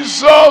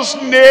Jesus'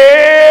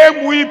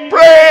 name we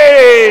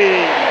pray.